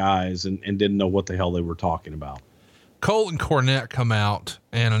other guys and didn't know what the hell they were talking about. Cole and Cornette come out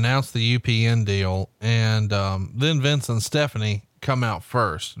and announce the UPN deal. And, then Vince and Stephanie come out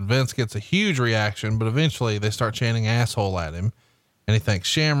first. Vince gets a huge reaction, but eventually they start chanting asshole at him. And he thanks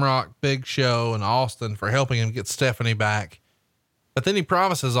Shamrock, Big Show, and Austin for helping him get Stephanie back. But then he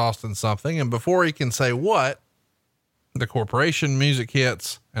promises Austin something. And before he can say what, the corporation music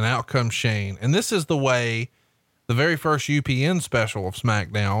hits and out comes Shane. And this is the way the very first UPN special of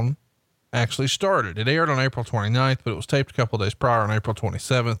SmackDown actually started. It aired on April 29th, but it was taped a couple of days prior on April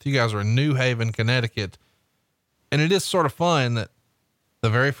 27th. You guys are in New Haven, Connecticut. And it is sort of fun that the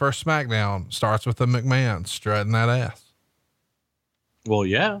very first SmackDown starts with the McMahon strutting that ass. Well,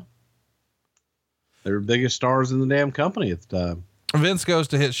 yeah. They were biggest stars in the damn company at the time. Vince goes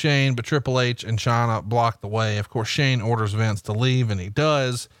to hit Shane, but Triple H and Chyna block the way. Of course, Shane orders Vince to leave, and he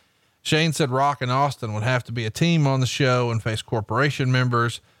does. Shane said Rock and Austin would have to be a team on the show and face corporation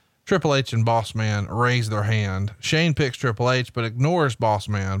members. Triple H and Bossman raise their hand. Shane picks Triple H, but ignores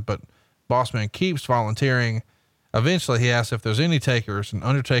Bossman, but Bossman keeps volunteering. Eventually he asks if there's any takers, and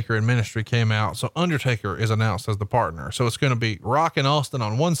Undertaker and Ministry came out. So Undertaker is announced as the partner. So it's going to be Rock and Austin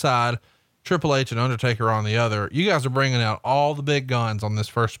on one side, Triple H and Undertaker on the other. You guys are bringing out all the big guns on this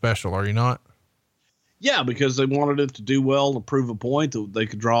first special, are you not? Yeah, because they wanted it to do well to prove a point that they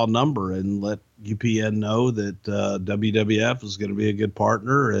could draw a number and let UPN know that WWF is going to be a good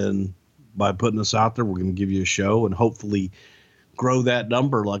partner. And by putting us out there, we're going to give you a show and hopefully grow that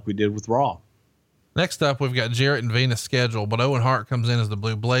number like we did with Raw. Next up, we've got Jarrett and Venus scheduled, but Owen Hart comes in as the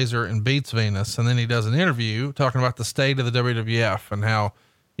Blue Blazer and beats Venus. And then he does an interview talking about the state of the WWF and how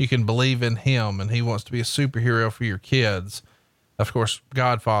you can believe in him and he wants to be a superhero for your kids. Of course,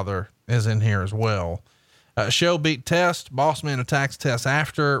 Godfather is in here as well. Show beat Test. Bossman attacks Test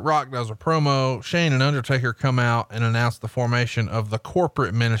after. Rock does a promo. Shane and Undertaker come out and announce the formation of the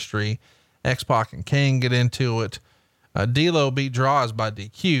corporate ministry. X-Pac and Kane get into it. D'Lo beat Draws by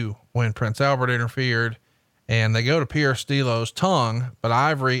DQ when Prince Albert interfered, and they go to pierce D'Lo's tongue, but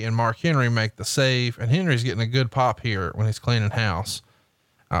Ivory and Mark Henry make the save, and Henry's getting a good pop here when he's cleaning house.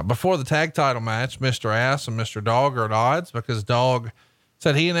 Before the tag title match, Mr. Ass and Mr. Dog are at odds because Dog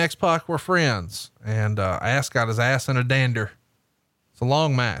said he and X-Pac were friends, and Ass got his ass in a dander. It's a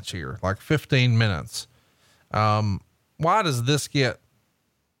long match here, like 15 minutes. Why does this get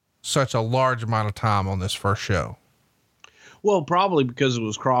such a large amount of time on this first show? Well, probably because it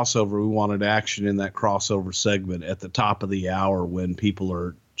was crossover. We wanted action in that crossover segment at the top of the hour when people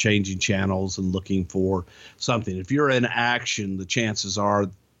are changing channels and looking for something. If you're in action, the chances are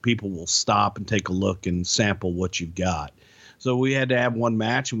people will stop and take a look and sample what you've got. So we had to have one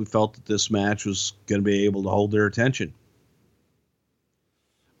match, and we felt that this match was going to be able to hold their attention.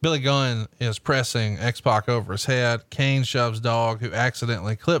 Billy Gunn is pressing X-Pac over his head. Kane shoves Dog, who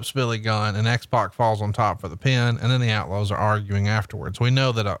accidentally clips Billy Gunn, and X-Pac falls on top for the pin. And then the Outlaws are arguing afterwards. We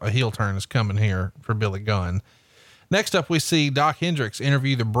know that a heel turn is coming here for Billy Gunn. Next up, we see Doc Hendricks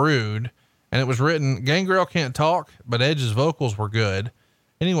interview the Brood, and it was written, Gangrel can't talk, but Edge's vocals were good.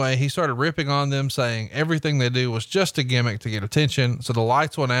 Anyway, he started ripping on them, saying everything they do was just a gimmick to get attention. So the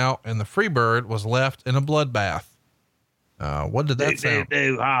lights went out and the Freebird was left in a bloodbath. What did that sound?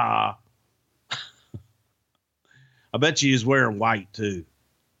 I bet you he's wearing white too.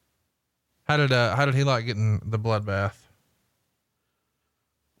 How did he like getting the bloodbath?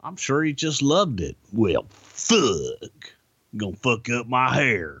 I'm sure he just loved it. Well, fuck. Gonna fuck up my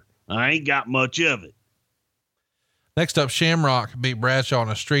hair. I ain't got much of it. Next up, Shamrock beat Bradshaw in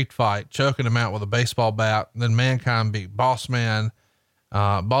a street fight, choking him out with a baseball bat. Then Mankind beat Boss Man.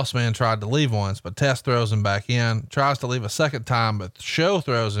 Boss Man tried to leave once, but Test throws him back in, tries to leave a second time, but the Show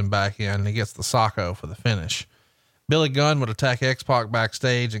throws him back in and he gets the Socko for the finish. Billy Gunn would attack X-Pac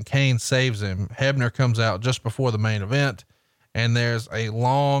backstage and Kane saves him. Hebner comes out just before the main event, and there's a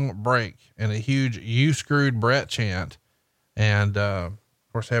long break and a huge "You screwed Brett" chant. And, of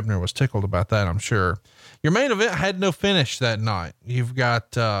course, Hebner was tickled about that, I'm sure. Your main event had no finish that night. You've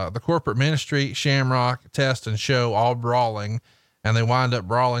got, the Corporate Ministry, Shamrock, Test, and Show all brawling, and they wind up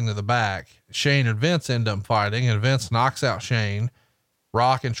brawling to the back. Shane and Vince end up fighting, and Vince knocks out Shane.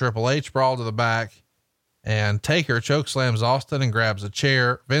 Rock and Triple H brawl to the back, and Taker chokeslams Austin and grabs a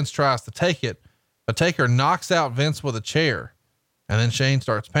chair. Vince tries to take it, but Taker knocks out Vince with a chair. And then Shane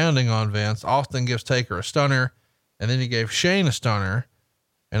starts pounding on Vince. Austin gives Taker a stunner, and then he gave Shane a stunner,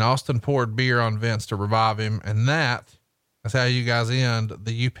 and Austin poured beer on Vince to revive him. And that's how you guys end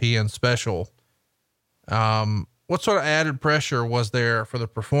the UPN special. What sort of added pressure was there for the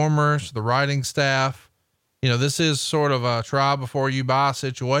performers, the writing staff? You know, this is sort of a try before you buy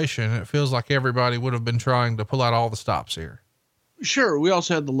situation. It feels like everybody would have been trying to pull out all the stops here. Sure. We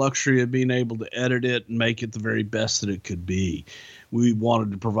also had the luxury of being able to edit it and make it the very best that it could be. We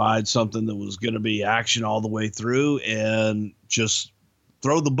wanted to provide something that was going to be action all the way through and just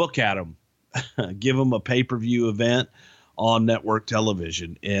throw the book at them, give them a pay-per-view event on network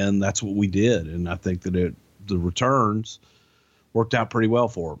television. And that's what we did. And I think that the returns worked out pretty well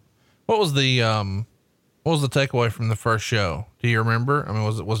for them. What was the takeaway from the first show? Do you remember? I mean,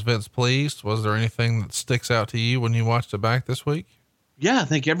 was Vince pleased? Was there anything that sticks out to you when you watched it back this week? Yeah, I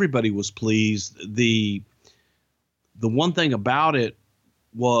think everybody was pleased. The one thing about it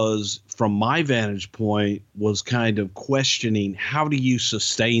was, from my vantage point, was kind of questioning, how do you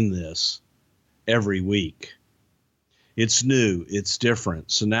sustain this every week? It's new, it's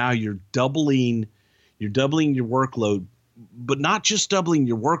different. So now you're doubling your workload, but not just doubling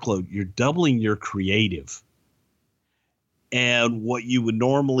your workload, you're doubling your creative. And what you would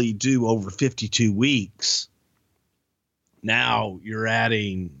normally do over 52 weeks, now you're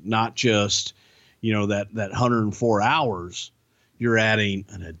adding not just, that 104 hours, you're adding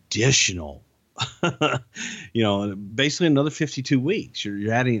an additional, basically another 52 weeks.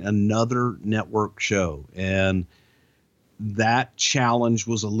 You're adding another network show. And that challenge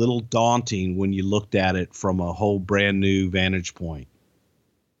was a little daunting when you looked at it from a whole brand new vantage point.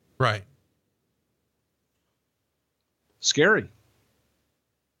 Right. Scary.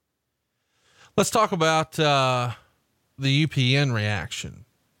 Let's talk about, the UPN reaction.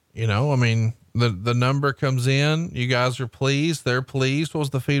 The number comes in, you guys are pleased. They're pleased. What was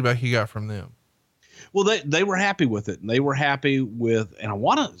the feedback you got from them? Well, they were happy with it, and they were happy with, and I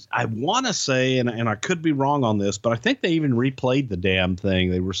want to say, and I could be wrong on this, but I think they even replayed the damn thing.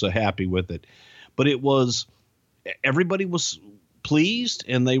 They were so happy with it, but everybody was pleased,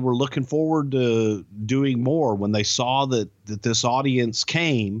 and they were looking forward to doing more when they saw that this audience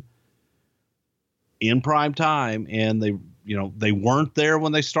came in prime time, and they weren't there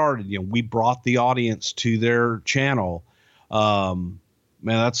when they started. We brought the audience to their channel. Man,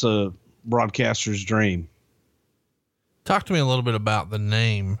 that's a broadcaster's dream. Talk to me a little bit about the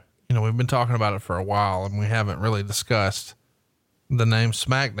name. We've been talking about it for a while, and we haven't really discussed the name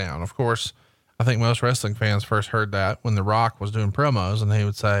SmackDown. Of course, I think most wrestling fans first heard that when The Rock was doing promos, and he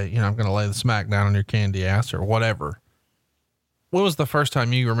would say, I'm going to lay the SmackDown on your candy ass or whatever. When was the first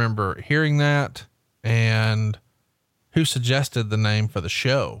time you remember hearing that, and who suggested the name for the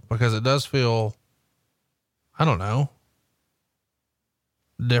show? Because it does feel, I don't know,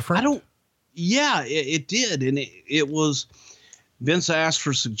 different. Yeah, it did. And it was, Vince asked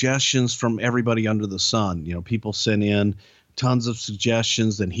for suggestions from everybody under the sun. People sent in tons of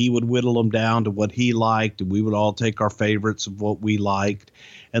suggestions, then he would whittle them down to what he liked, and we would all take our favorites of what we liked.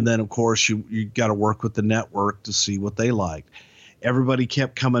 And then, of course, you got to work with the network to see what they liked. Everybody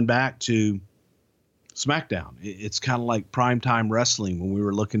kept coming back to SmackDown. It's kind of like primetime wrestling when we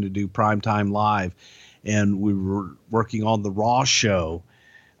were looking to do primetime live, and we were working on the Raw show.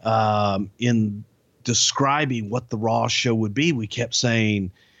 In describing what the Raw show would be, we kept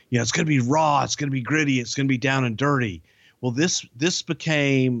saying, it's going to be raw, it's going to be gritty, it's going to be down and dirty. Well, this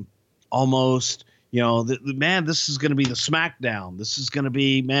became almost, man, this is going to be the SmackDown. This is going to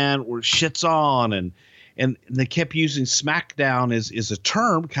be, man, where shit's on. And they kept using SmackDown as a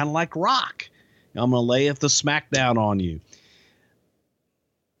term, kind of like rock. I'm going to lay the SmackDown on you.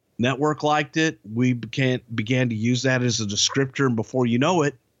 Network liked it. We began to use that as a descriptor. And before you know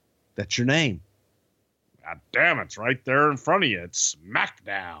it, that's your name. God damn, it's right there in front of you. It's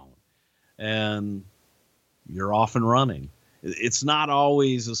SmackDown. And you're off and running. It's not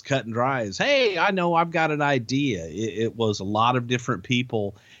always as cut and dry as, hey, I know I've got an idea. It was a lot of different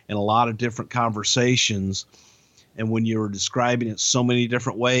people and a lot of different conversations. And when you were describing it so many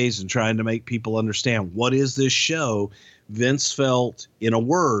different ways and trying to make people understand what is this show, Vince felt, in a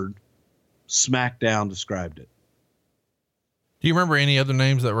word, SmackDown described it. Do you remember any other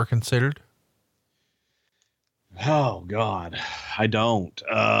names that were considered? Oh God, I don't.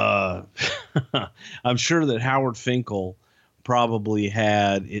 I'm sure that Howard Finkel probably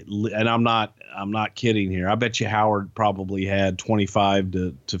had it, and I'm not kidding here. I bet you Howard probably had 25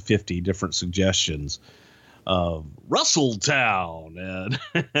 to 50 different suggestions of Russelltown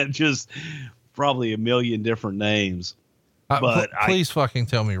and just probably a million different names. But please fucking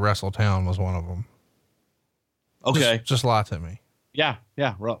tell me Russelltown was one of them. Okay. Just lie to me. Yeah.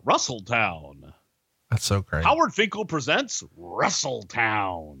 Russelltown. That's so great. Howard Finkel presents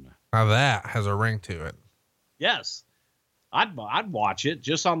Russelltown. Now that has a ring to it. Yes. I'd watch it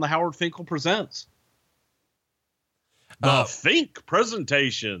just on the Howard Finkel Presents. The Fink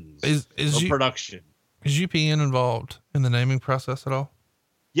presentations is production. Is UPN involved in the naming process at all?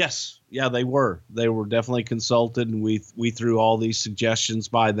 Yes. Yeah, they were. They were definitely consulted, and we threw all these suggestions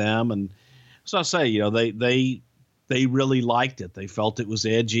by them. And so I say, they really liked it. They felt it was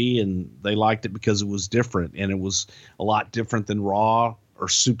edgy, and they liked it because it was different, and it was a lot different than Raw or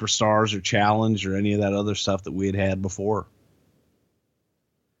Superstars or Challenge or any of that other stuff that we had before.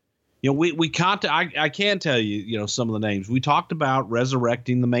 I can tell you, some of the names. We talked about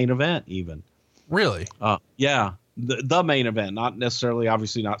resurrecting the main event even. Really? Yeah. The main event, not necessarily,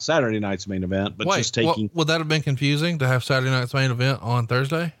 obviously not Saturday night's main event, but just taking. Would that have been confusing to have Saturday night's main event on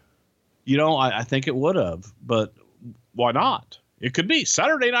Thursday? I think it would have, but why not? It could be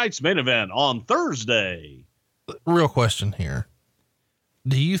Saturday night's main event on Thursday. Real question here.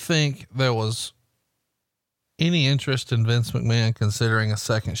 Do you think there was any interest in Vince McMahon considering a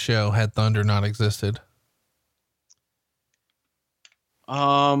second show had Thunder not existed?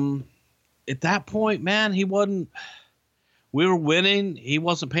 At that point, man, we were winning. He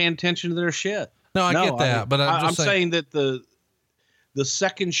wasn't paying attention to their shit. No, I get that, but I'm saying that the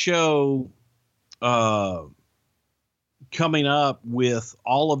second show, coming up with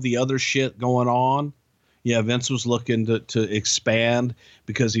all of the other shit going on. Yeah. Vince was looking to expand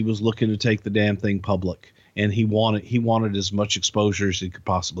because he was looking to take the damn thing public, and he wanted as much exposure as he could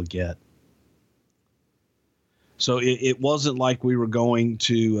possibly get. So it wasn't like we were going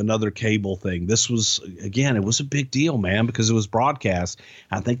to another cable thing. This was, again, it was a big deal, man, because it was broadcast.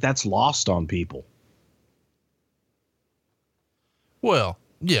 I think that's lost on people. Well,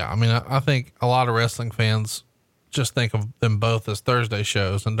 yeah. I mean, I think a lot of wrestling fans just think of them both as Thursday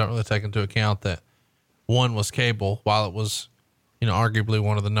shows and don't really take into account that one was cable while it was, arguably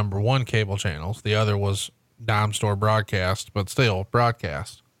one of the number one cable channels. The other was dime store broadcast, but still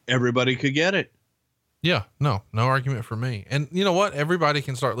broadcast. Everybody could get it. Yeah, no argument for me. And you know what? Everybody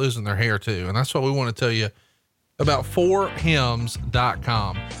can start losing their hair too. And that's what we want to tell you about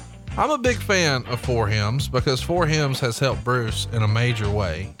 4Hymns.com. I'm a big fan of 4Hymns because 4Hymns has helped Bruce in a major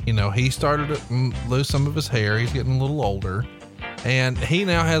way. He started to lose some of his hair. He's getting a little older, and he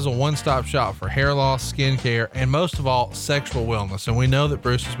now has a one-stop shop for hair loss, skincare, and most of all, sexual wellness. And we know that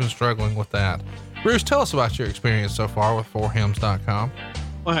Bruce has been struggling with that. Bruce, tell us about your experience so far with 4Hymns.com.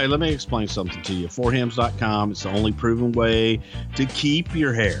 Well, hey, let me explain something to you. 4Hymns.com is the only proven way to keep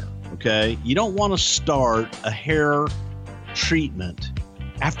your hair. Okay. You don't want to start a hair treatment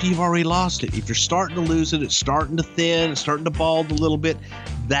after you've already lost it. If you're starting to lose it, it's starting to thin, it's starting to bald a little bit.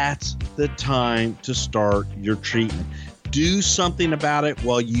 That's the time to start your treatment. Do something about it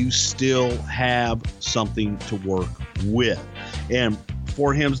while you still have something to work with. And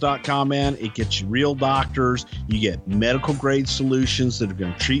 4hims.com, man. It gets you real doctors. You get medical grade solutions that are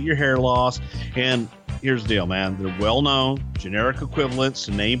going to treat your hair loss. And here's the deal, man. They're well-known, generic equivalents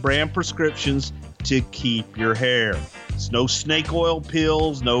to name brand prescriptions to keep your hair. It's no snake oil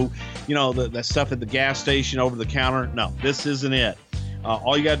pills, no, that stuff at the gas station over the counter. No, this isn't it.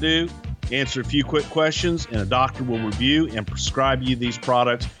 All you got to do, answer a few quick questions, and a doctor will review and prescribe you these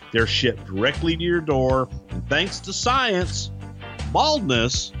products. They're shipped directly to your door. And thanks to science,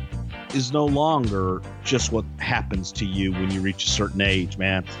 baldness is no longer just what happens to you when you reach a certain age,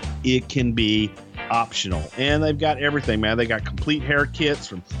 man. It can be optional. And they've got everything, man. They got complete hair kits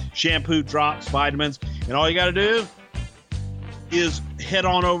from shampoo, drops, vitamins. And all you got to do is head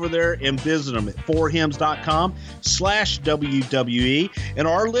on over there and visit them at 4hims.com/WWE. And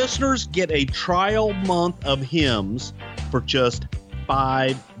our listeners get a trial month of Hims for just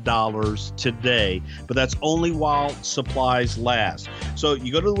 $5 today, but that's only while supplies last. So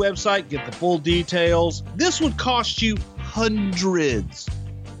you go to the website, get the full details. This would cost you hundreds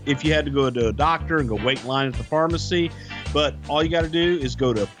if you had to go to a doctor and go wait in line at the pharmacy. But all you got to do is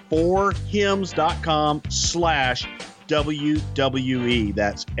go to 4hims.com/WWE.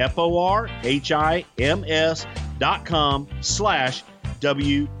 That's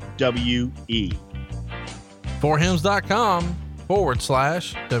FORHIMS.com/WWE.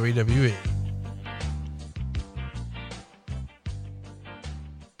 4hims.com/WWE.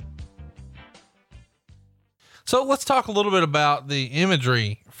 So let's talk a little bit about the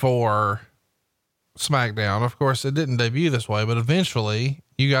imagery for SmackDown. Of course, it didn't debut this way, but eventually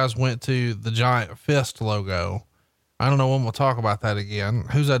you guys went to the giant fist logo. I don't know when we'll talk about that again.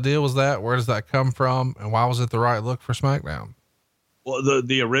 Whose idea was that? Where does that come from? And why was it the right look for SmackDown? Well,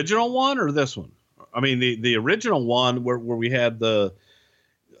 the original one or this one? I mean, the original one where we had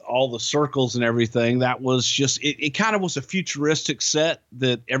all the circles and everything, that was just, it kind of was a futuristic set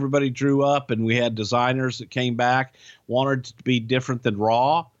that everybody drew up, and we had designers that came back, wanted to be different than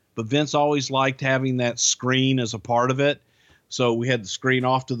Raw, but Vince always liked having that screen as a part of it. So we had the screen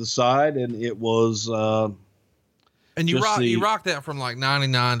off to the side, and it was, and you rock that from like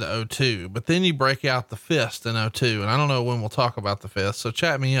 99 to 02, but then you break out the fist in 02. And I don't know when we'll talk about the fist. So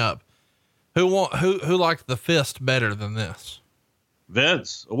chat me up. Who liked the fist better than this?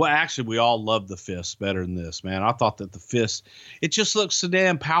 Vince. Well, actually, we all loved the fist better than this, man. I thought that the fist, it just looks so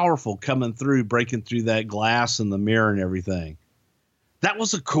damn powerful coming through, breaking through that glass in the mirror and everything. That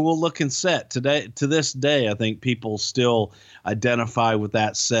was a cool looking set. Today, to this day, I think people still identify with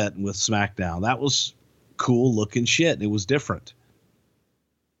that set and with SmackDown. That was cool looking shit. And it was different.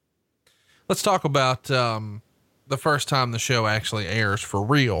 Let's talk about, the first time the show actually airs for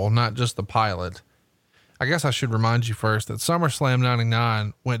real, not just the pilot. I guess I should remind you first that SummerSlam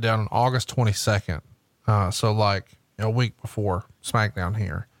 99 went down on August 22nd. So like a week before SmackDown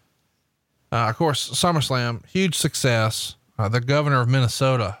here. Of course, SummerSlam, huge success. The governor of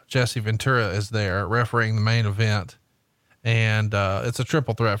Minnesota, Jesse Ventura, is there refereeing the main event. And, it's a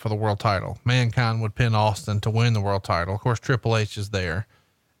triple threat for the world title. Mankind would pin Austin to win the world title. Of course, Triple H is there.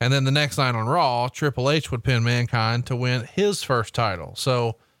 And then the next night on Raw, Triple H would pin Mankind to win his first title.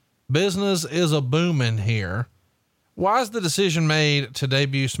 So business is a booming here. Why is the decision made to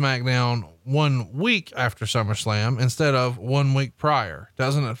debut SmackDown 1 week after SummerSlam instead of 1 week prior?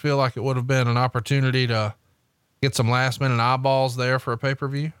 Doesn't it feel like it would have been an opportunity to get some last minute eyeballs there for a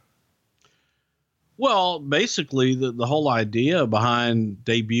pay-per-view? Well, basically the whole idea behind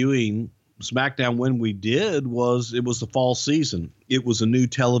debuting SmackDown when we did was it was the fall season. It was a new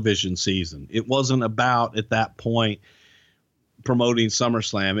television season. It wasn't about, at that point, promoting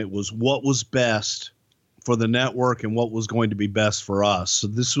SummerSlam. It was what was best for the network and what was going to be best for us. So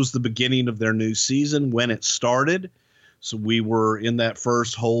this was the beginning of their new season when it started. So we were in that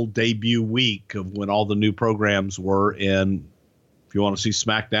first whole debut week of when all the new programs were. And if you want to see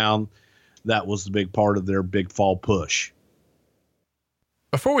SmackDown, that was the big part of their big fall push.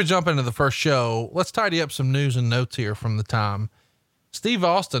 Before we jump into the first show, let's tidy up some news and notes here from the time. Steve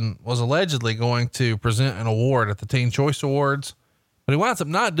Austin was allegedly going to present an award at the Teen Choice Awards, but he winds up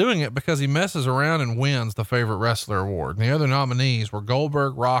not doing it because he messes around and wins the favorite wrestler award. And the other nominees were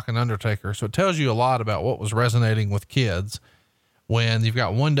Goldberg, Rock, and Undertaker. So it tells you a lot about what was resonating with kids when you've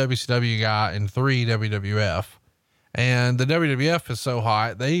got 1 WCW guy and 3 WWF. And the WWF is so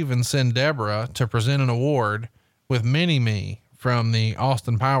hot, they even send Deborah to present an award with Mini-Me from the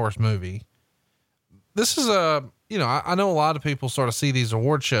Austin Powers movie. This is I know a lot of people sort of see these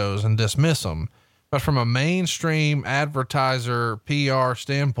award shows and dismiss them, but from a mainstream advertiser PR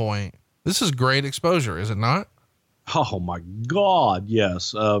standpoint, this is great exposure, is it not? Oh my God.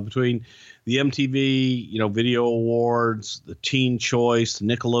 Yes. Between the MTV, Video Awards, the Teen Choice, the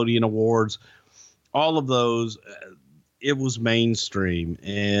Nickelodeon Awards, all of those, it was mainstream,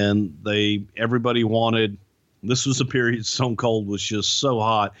 and everybody wanted, this was a period Stone Cold was just so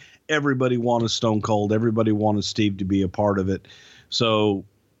hot. Everybody wanted Stone Cold. Everybody wanted Steve to be a part of it. So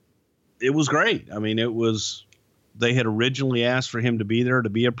it was great. I mean, they had originally asked for him to be there to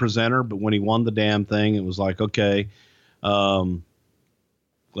be a presenter, but when he won the damn thing, it was like, okay, glad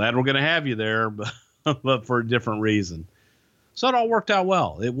we're going to have you there, but for a different reason. So it all worked out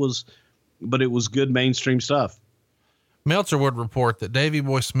well. It was good mainstream stuff. Meltzer would report that Davey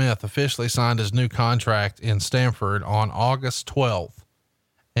Boy Smith officially signed his new contract in Stamford on August 12th.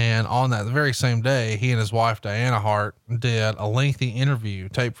 And on that very same day, he and his wife, Diana Hart, did a lengthy interview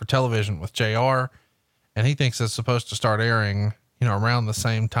taped for television with JR. And he thinks it's supposed to start airing, around the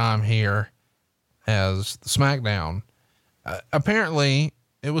same time here as the SmackDown. Apparently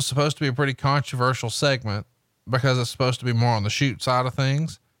it was supposed to be a pretty controversial segment because it's supposed to be more on the shoot side of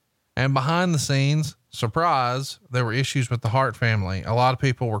things. And behind the scenes, surprise, there were issues with the Hart family. A lot of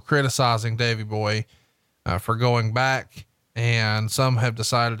people were criticizing Davey Boy for going back, and some have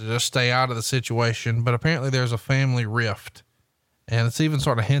decided to just stay out of the situation. But apparently there's a family rift, and it's even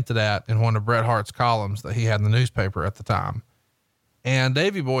sort of hinted at in one of Bret Hart's columns that he had in the newspaper at the time. And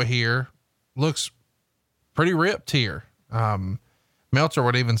Davey Boy here looks pretty ripped here. Meltzer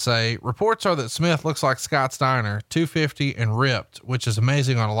would even say reports are that Smith looks like Scott Steiner, 250 and ripped, which is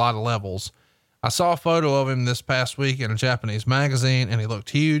amazing on a lot of levels. I saw a photo of him this past week in a Japanese magazine, and he looked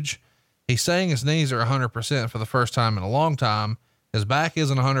huge. He's saying his knees are 100% for the first time in a long time. His back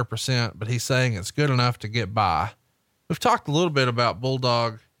isn't 100%, but he's saying it's good enough to get by. We've talked a little bit about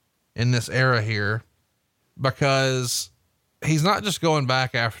Bulldog in this era here because he's not just going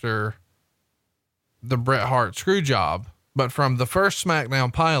back after the Bret Hart screw job, but from the first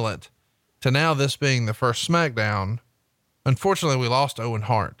SmackDown pilot to now this being the first SmackDown, unfortunately we lost Owen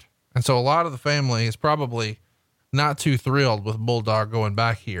Hart. And so a lot of the family is probably not too thrilled with Bulldog going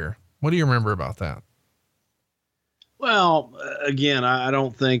back here. What do you remember about that? Well, again, I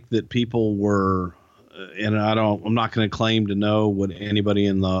don't think that people were, and I'm not going to claim to know what anybody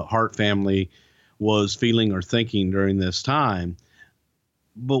in the Hart family was feeling or thinking during this time.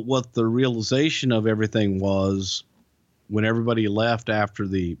 But what the realization of everything was when everybody left after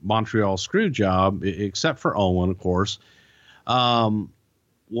the Montreal screw job, except for Owen, of course,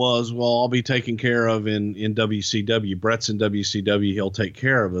 was, well, I'll be taken care of in WCW. Bret's in WCW. He'll take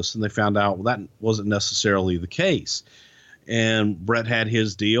care of us. And they found out, well, that wasn't necessarily the case. And Bret had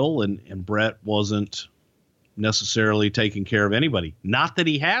his deal, and Bret wasn't necessarily taking care of anybody. Not that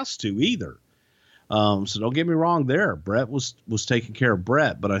he has to either. So don't get me wrong there. Bret was taking care of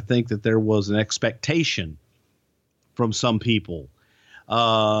Bret, but I think that there was an expectation from some people.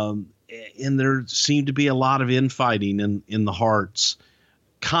 And there seemed to be a lot of infighting in the Harts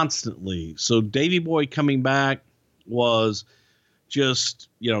constantly. So Davey Boy coming back was just,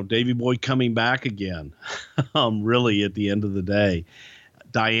 Davey Boy coming back again, really at the end of the day.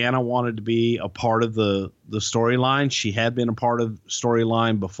 Diana wanted to be a part of the storyline. She had been a part of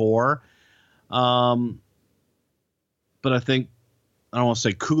storyline before. But I think, I don't want to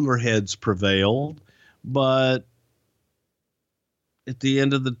say cooler heads prevailed, but at the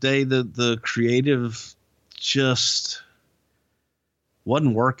end of the day, the creative just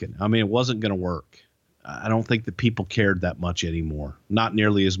wasn't working. I mean, it wasn't going to work. I don't think that people cared that much anymore. Not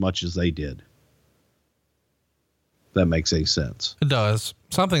nearly as much as they did. If that makes any sense. It does.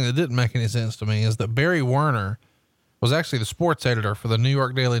 Something that didn't make any sense to me is that Barry Werner was actually the sports editor for the New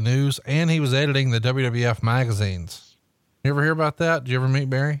York Daily News, and he was editing the WWF magazines. You ever hear about that? Did you ever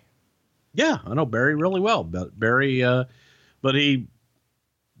meet Barry? Yeah, I know Barry really well. But Barry, but he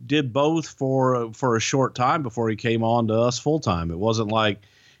did both for a short time before he came on to us full time. It wasn't like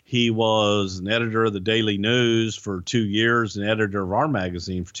he was an editor of the Daily News for 2 years, an editor of our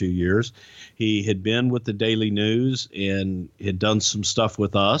magazine for 2 years. He had been with the Daily News and had done some stuff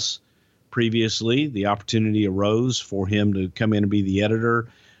with us previously. The opportunity arose for him to come in and be the editor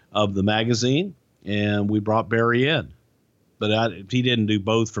of the magazine, and we brought Barry in. But he didn't do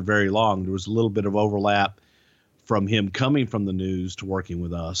both for very long. There was a little bit of overlap from him coming from the news to working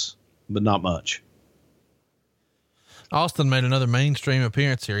with us, but not much. Austin made another mainstream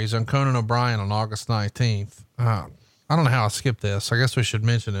appearance here. He's on Conan O'Brien on August 19th. I don't know how I skipped this. I guess we should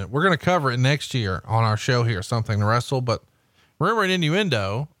mention it. We're going to cover it next year on our show here, Something to Wrestle. But rumor and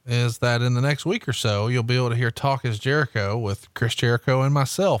innuendo is that in the next week or so, you'll be able to hear Talk is Jericho with Chris Jericho and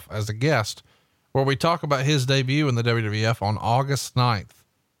myself as a guest, where we talk about his debut in the WWF on August 9th.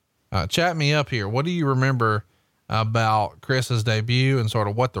 Chat me up here. What do you remember about Chris's debut and sort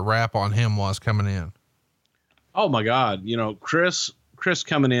of what the rap on him was coming in? Oh my God. You know, Chris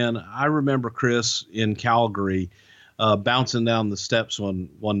coming in. I remember Chris in Calgary, bouncing down the steps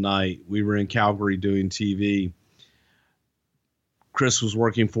one night. We were in Calgary doing TV. Chris was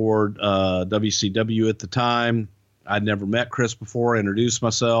working for WCW at the time. I'd never met Chris before. I introduced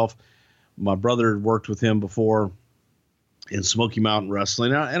myself. My brother had worked with him before in Smoky Mountain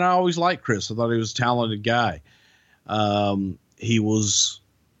Wrestling. And I always liked Chris. I thought he was a talented guy. He was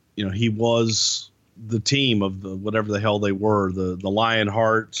the team of the, whatever the hell they were, the Lion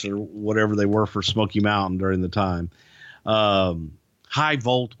Hearts or whatever they were for Smoky Mountain during the time. High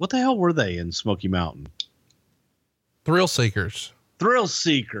Volt. What the hell were they in Smoky Mountain? Thrill Seekers. Thrill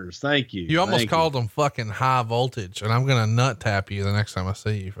Seekers. Thank you. You almost called them fucking High Voltage, and I'm going to nut tap you the next time I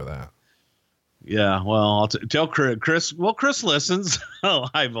see you for that. Yeah. Well, I'll tell Chris. Well, Chris listens. Oh,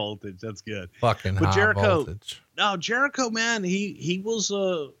 High Voltage. That's good. Fucking but High Jericho, Voltage. No, Jericho, man, he was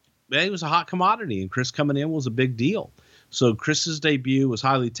a hot commodity, and Chris coming in was a big deal. So Chris's debut was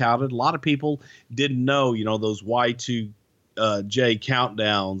highly touted. A lot of people didn't know, those Y2J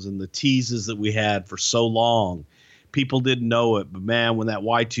countdowns and the teases that we had for so long. People didn't know it, but man, when that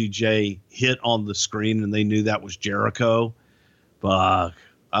Y2J hit on the screen and they knew that was Jericho, fuck,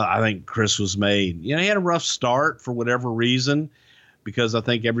 I think Chris was made. He had a rough start for whatever reason, because I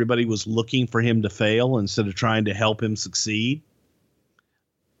think everybody was looking for him to fail instead of trying to help him succeed.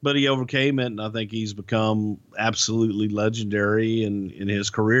 But he overcame it, and I think he's become absolutely legendary in his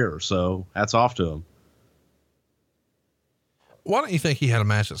career. So hats off to him. Why don't you think he had a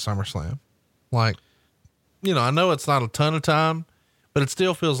match at SummerSlam? Like, I know it's not a ton of time, but it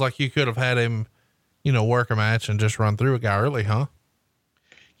still feels like you could have had him, work a match and just run through a guy early, huh?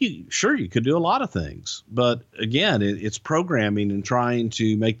 You could do a lot of things, but again, it's programming and trying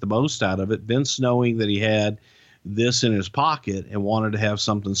to make the most out of it. Vince, knowing that he had this in his pocket and wanted to have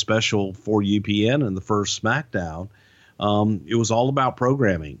something special for UPN in the first SmackDown, it was all about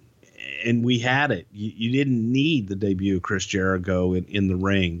programming, and we had it. You didn't need the debut of Chris Jericho in the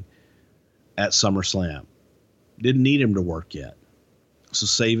ring at SummerSlam. Didn't need him to work yet. So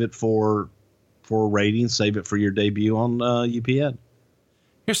save it for ratings, save it for your debut on UPN.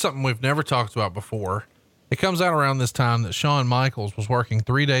 Here's something we've never talked about before. It comes out around this time that Shawn Michaels was working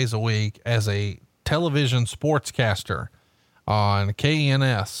 3 days a week as a television sportscaster on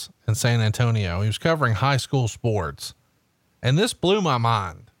KENS in San Antonio. He was covering high school sports, and this blew my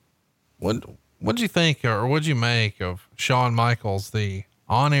mind. What'd you think, or what'd you make of Shawn Michaels, the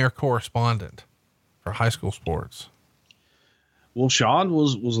on-air correspondent for high school sports? Well, Shawn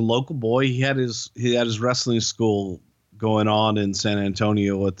was a local boy. He had his wrestling school going on in San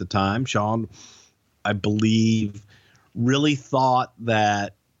Antonio at the time. Shawn, I believe, really thought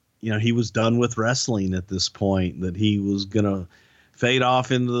that, he was done with wrestling at this point, that he was going to fade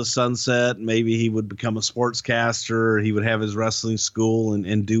off into the sunset. Maybe he would become a sportscaster. He would have his wrestling school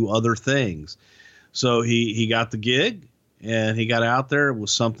and do other things. So he got the gig and he got out there. It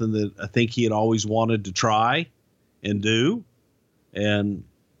was something that I think he had always wanted to try and do. And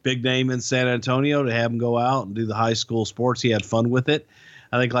big name in San Antonio to have him go out and do the high school sports. He had fun with it.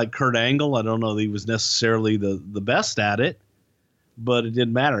 I think like Kurt Angle, I don't know that he was necessarily the best at it, but it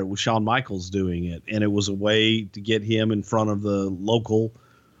didn't matter. It was Shawn Michaels doing it. And it was a way to get him in front of the local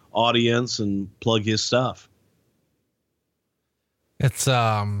audience and plug his stuff.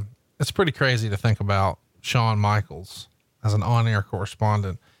 It's pretty crazy to think about Shawn Michaels as an on-air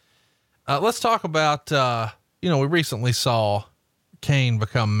correspondent. Let's talk about, we recently saw Kane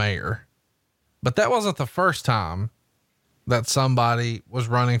become mayor, but that wasn't the first time that somebody was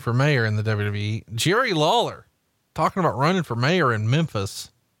running for mayor in the WWE. Jerry Lawler talking about running for mayor in Memphis.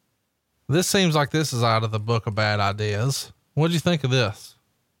 This seems like this is out of the book of bad ideas. What'd you think of this?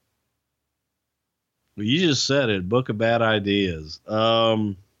 Well, you just said it, book of bad ideas.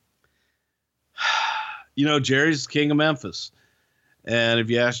 Jerry's the king of Memphis. And if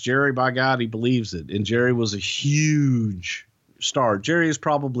you ask Jerry, by God, he believes it. And Jerry was a huge star. Jerry is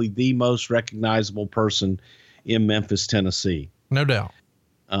probably the most recognizable person in Memphis, Tennessee. No doubt.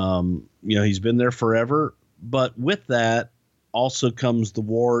 He's been there forever, but with that also comes the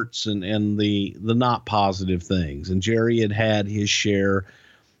warts and the not positive things. And Jerry had his share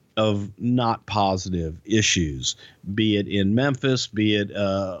of not positive issues, be it in Memphis, be it,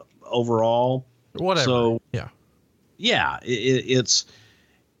 overall. Whatever. So yeah, it's,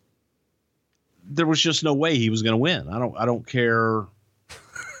 there was just no way he was going to win. I don't care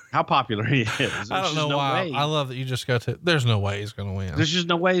how popular he is. I don't know why. I love that you just got to, there's no way he's going to win. There's just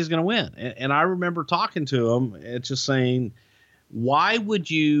no way he's going to win. And I remember talking to him and just saying, why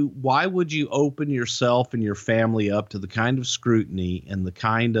would you open yourself and your family up to the kind of scrutiny and the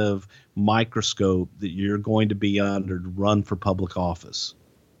kind of microscope that you're going to be under to run for public office?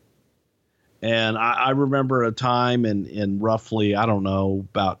 And I remember a time in roughly, I don't know,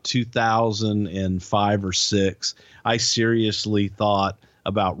 about 2005 or 6, I seriously thought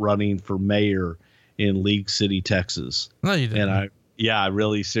about running for mayor in League City, Texas. No, you didn't. And I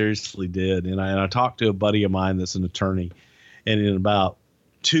really seriously did. And I talked to a buddy of mine that's an attorney. And in about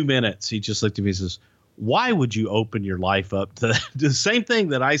 2 minutes, he just looked at me and says, why would you open your life up to that? The same thing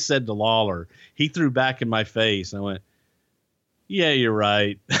that I said to Lawler, he threw back in my face. And I went, yeah, you're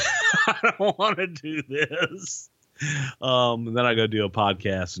right. I don't want to do this. And then I go do a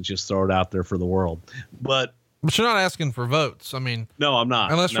podcast and just throw it out there for the world. But you're not asking for votes. I mean, no, I'm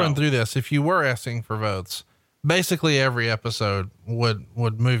not. And let's run through this. If you were asking for votes, basically every episode would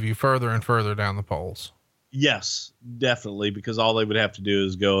move you further and further down the polls. Yes, definitely. Because all they would have to do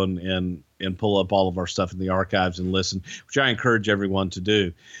is go and pull up all of our stuff in the archives and listen, which I encourage everyone to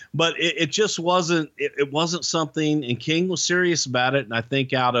do. But it just wasn't, it wasn't something, and King was serious about it. And I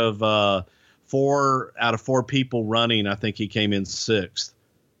think out of 4 people running, I think he came in 6th.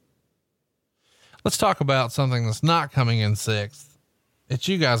 Let's talk about something that's not coming in 6th. It's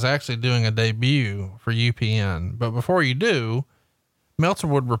you guys actually doing a debut for UPN. But before you do, Meltzer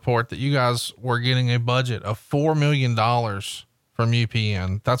would report that you guys were getting a budget of $4 million from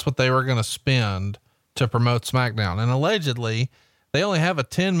UPN. That's what they were going to spend to promote SmackDown. And allegedly they only have a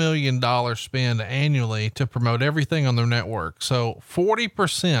 $10 million spend annually to promote everything on their network. So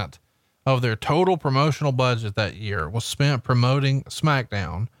 40% of their total promotional budget that year was spent promoting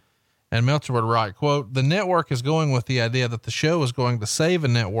SmackDown. And Meltzer would write, quote, the network is going with the idea that the show is going to save a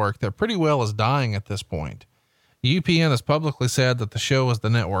network that pretty well is dying at this point. UPN has publicly said that the show is the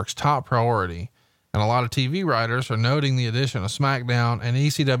network's top priority, and a lot of TV writers are noting the addition of SmackDown and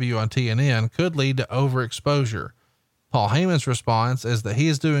ECW on TNN could lead to overexposure. Paul Heyman's response is that he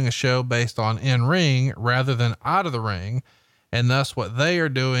is doing a show based on in-ring rather than out of the ring, and thus what they are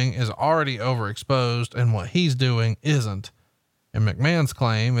doing is already overexposed and what he's doing isn't. And McMahon's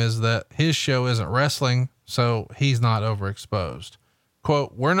claim is that his show isn't wrestling, so he's not overexposed.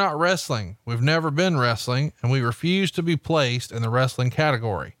 Quote, we're not wrestling. We've never been wrestling, and we refuse to be placed in the wrestling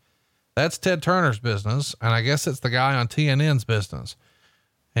category. That's Ted Turner's business. And I guess it's the guy on TNN's business.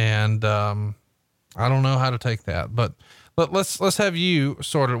 And, I don't know how to take that, but let's have you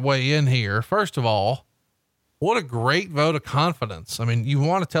sort of weigh in here. First of all, what a great vote of confidence. I mean, you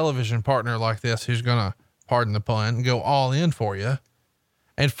want a television partner like this, who's going to, pardon the pun, go all in for you,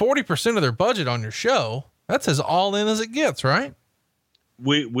 and 40% of their budget on your show. That's as all in as it gets, right?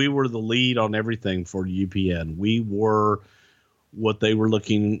 We were the lead on everything for UPN. We were what they were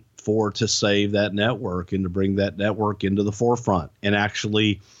looking for to save that network and to bring that network into the forefront and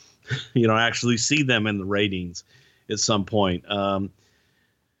actually see them in the ratings at some point. So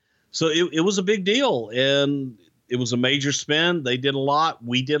it was a big deal, and it was a major spend. They did a lot.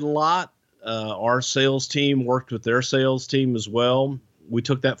 We did a lot. Our sales team worked with their sales team as well. We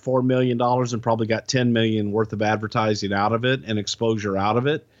took that $4 million and probably got $10 million worth of advertising out of it and exposure out of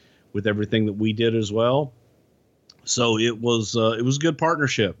it with everything that we did as well. So it was a good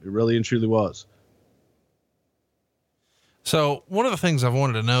partnership. It really and truly was. So one of the things I've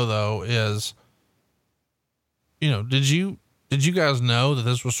wanted to know though is, did you guys know that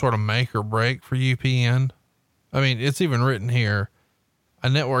this was sort of make or break for UPN? I mean, it's even written here, a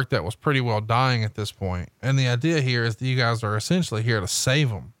network that was pretty well dying at this point. And the idea here is that you guys are essentially here to save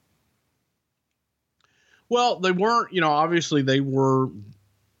them. Well, they weren't, obviously they were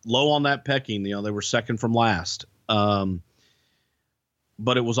low on that pecking, they were second from last. But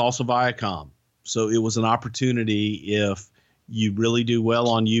it was also Viacom. So it was an opportunity. If you really do well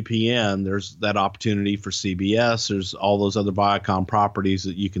on UPN, there's that opportunity for CBS. There's all those other Viacom properties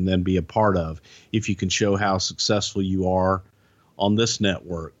that you can then be a part of. If you can show how successful you are on this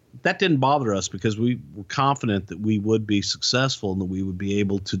network. That didn't bother us because we were confident that we would be successful and that we would be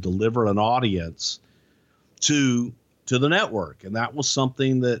able to deliver an audience to the network. And that was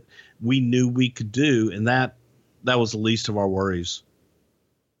something that we knew we could do. And that was the least of our worries.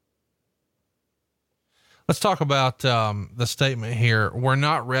 Let's talk about, the statement here. We're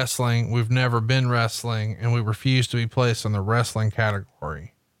not wrestling. We've never been wrestling, and we refuse to be placed in the wrestling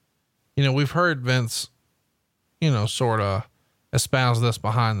category. We've heard Vince, sort of espouse this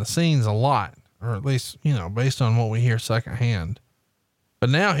behind the scenes a lot, or at least, based on what we hear secondhand. But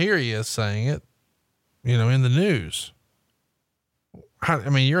now here he is saying it, in the news.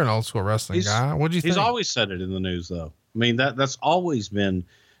 You're an old school wrestling guy. What do you think? He's always said it in the news though. I mean, that's always been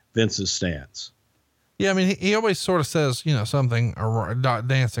Vince's stance. Yeah. I mean, he always sort of says, you know, something or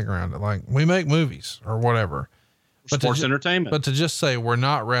dancing around it. Like we make movies or whatever, Sports entertainment. But to just say we're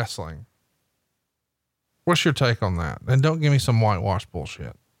not wrestling. What's your take on that? And don't give me some whitewash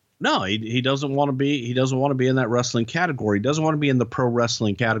bullshit. No, he doesn't want to be, he doesn't want to be in that wrestling category. He doesn't want to be in the pro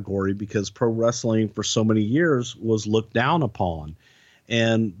wrestling category because pro wrestling for so many years was looked down upon.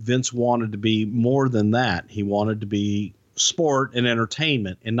 And Vince wanted to be more than that. He wanted to be sport and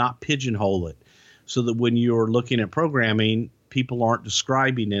entertainment and not pigeonhole it, so that when you're looking at programming, people aren't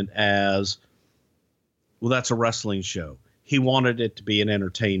describing it as, well, that's a wrestling show. He wanted it to be an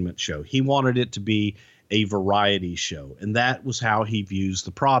entertainment show. He wanted it to be a variety show. And that was how he views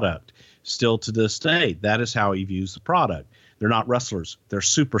the product. Still to this day, that is how he views the product. They're not wrestlers. They're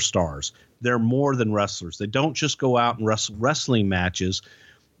superstars. They're more than wrestlers. They don't just go out and wrestle wrestling matches.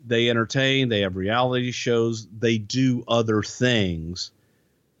 They entertain. They have reality shows. They do other things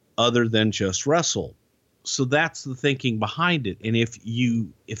other than just wrestle. So that's the thinking behind it. And if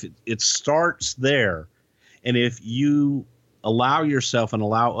it starts there, and if you allow yourself and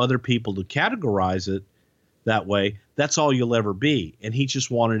allow other people to categorize it that way, that's all you'll ever be. And he just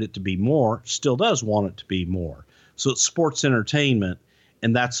wanted it to be more, still does want it to be more. So it's sports entertainment,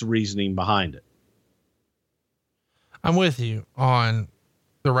 and that's the reasoning behind it. I'm with you on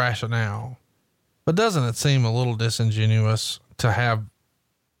the rationale, but doesn't it seem a little disingenuous to have,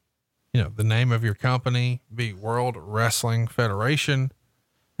 you know, the name of your company be World Wrestling Federation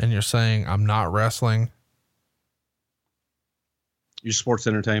and you're saying I'm not wrestling? You're sports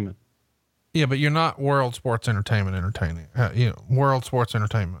entertainment. Yeah, but you're not World Sports Entertainment entertaining, World Sports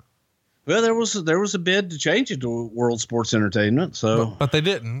Entertainment. Well, there was a bid to change it to World Sports Entertainment. So, but they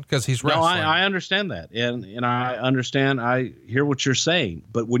didn't, because he's wrestling. No, I understand that. And I understand, I hear what you're saying,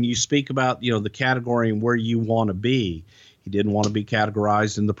 but when you speak about, you know, the category and where you want to be, he didn't want to be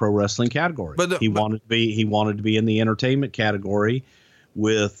categorized in the pro wrestling category. He wanted to be in the entertainment category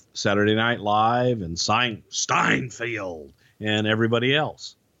with Saturday Night Live and Steinfeld and everybody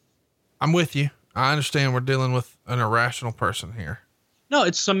else. I'm with you. I understand we're dealing with an irrational person here. No,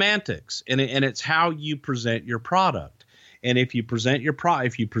 it's semantics, and it's how you present your product. And if you present your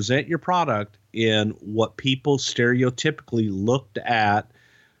product in what people stereotypically looked at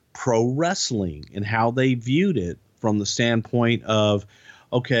pro wrestling and how they viewed it from the standpoint of,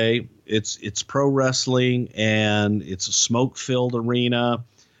 okay, it's pro wrestling and it's a smoke-filled arena.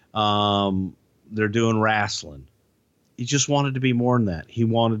 They're doing wrestling. He just wanted to be more than that. He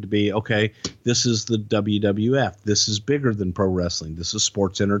wanted to be, okay, this is the WWF. This is bigger than pro wrestling. This is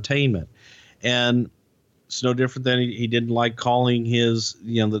sports entertainment. And it's no different than he didn't like calling his,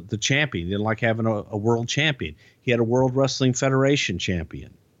 you know, the champion. He didn't like having a world champion. He had a World Wrestling Federation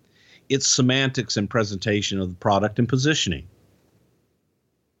champion. It's semantics and presentation of the product and positioning.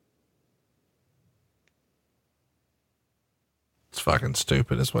 It's fucking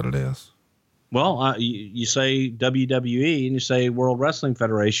stupid is what it is. Well, you say WWE and you say World Wrestling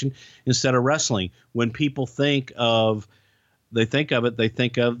Federation instead of wrestling. When people think of the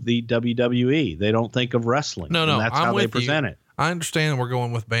WWE. They don't think of wrestling. No, that's I'm how with they present you. it. I understand we're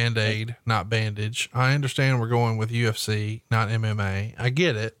going with Band-Aid, not bandage. I understand we're going with UFC, not MMA. I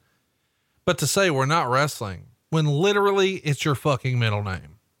get it. But to say we're not wrestling when literally it's your fucking middle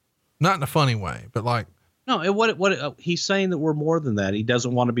name, not in a funny way, but like, no, he's saying that we're more than that. He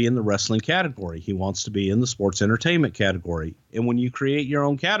doesn't want to be in the wrestling category. He wants to be in the sports entertainment category. And when you create your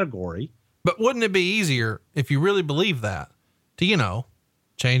own category. But wouldn't it be easier if you really believe that to, you know,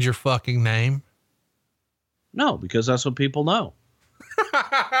 change your fucking name? No, because that's what people know.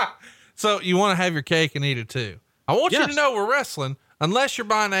 So you want to have your cake and eat it too. I want you to know we're wrestling unless you're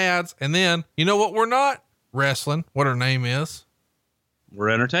buying ads. And then you know what? We're not wrestling. What our name is. We're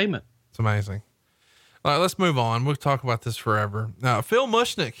entertainment. It's amazing. All right, let's move on. We'll talk about this forever. Now, Phil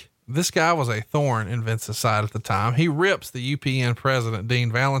Mushnick, this guy was a thorn in Vince's side at the time. He rips the UPN president,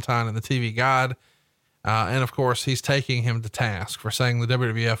 Dean Valentine, in the TV Guide. And of course, he's taking him to task for saying the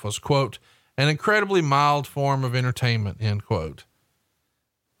WWF was, quote, an incredibly mild form of entertainment, end quote.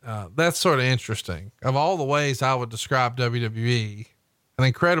 That's sort of interesting. Of all the ways I would describe WWE, an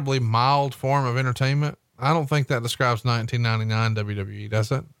incredibly mild form of entertainment, I don't think that describes 1999 WWE,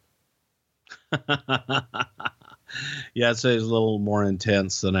 does it? Yeah, I'd say it's a little more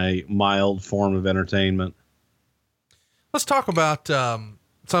intense than a mild form of entertainment. Let's talk about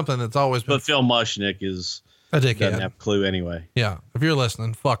something that's always been. But Phil Mushnick is a dickhead. Doesn't have a clue anyway. Yeah, if you're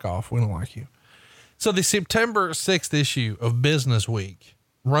listening, fuck off. We don't like you. So the September 6th issue of Business Week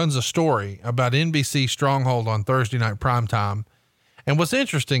runs a story about NBC Stronghold on Thursday night primetime. And what's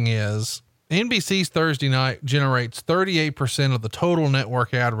interesting is NBC's Thursday night generates 38% of the total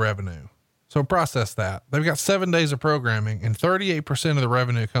network ad revenue. So process that. They've got 7 days of programming, and 38% of the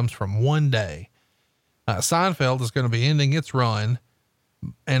revenue comes from one day. Seinfeld is going to be ending its run,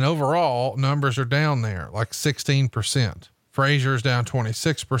 and overall numbers are down there, like 16%. Frasier's down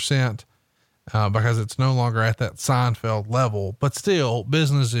 26%, because it's no longer at that Seinfeld level, but still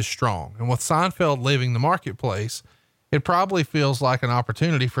business is strong. And with Seinfeld leaving the marketplace, it probably feels like an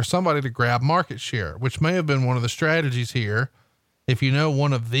opportunity for somebody to grab market share, which may have been one of the strategies here. If you know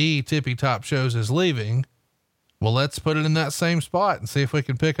one of the tippy top shows is leaving, well, let's put it in that same spot and see if we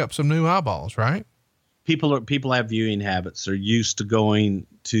can pick up some new eyeballs, right? People have viewing habits. They're used to going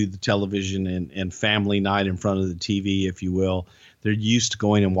to the television and family night in front of the TV, if you will. They're used to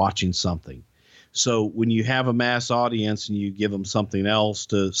going and watching something. So when you have a mass audience and you give them something else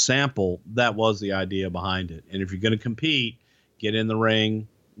to sample, that was the idea behind it. And if you're going to compete, get in the ring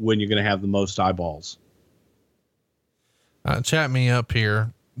when you're going to have the most eyeballs. Chat me up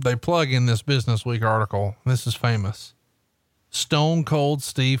here. They plug in this Business Week article. This is famous. Stone Cold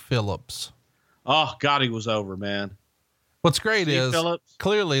Steve Phillips. Oh God, he was over, man. What's great Steve is Phillips.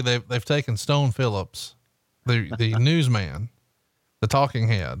 Clearly they've taken Stone Phillips, the newsman, the talking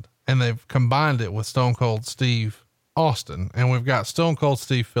head, and they've combined it with Stone Cold Steve Austin. And we've got Stone Cold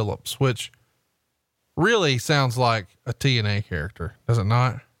Steve Phillips, which really sounds like a TNA character. Does it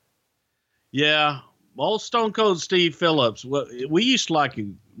not? Yeah. Old Stone Cold Steve Phillips. Well, we used to like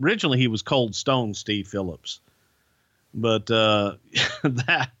him. Originally he was Cold Stone Steve Phillips, but,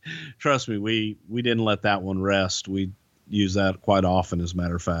 that, trust me, we didn't let that one rest. We use that quite often. As a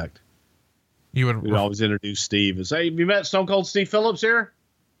matter of fact, we'd always introduce Steve as, hey, have you met Stone Cold Steve Phillips here?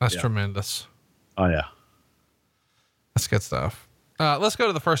 That's tremendous. Oh yeah. That's good stuff. Let's go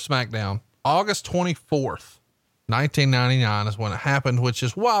to the first SmackDown. August 24th, 1999 is when it happened, which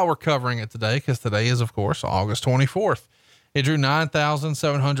is why we're covering it today, because today is, of course, August 24th. It drew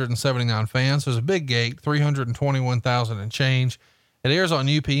 9,779 fans. There's a big gate, 321,000 and change. It airs on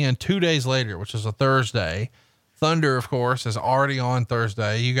UPN 2 days later, which is a Thursday. Thunder, of course, is already on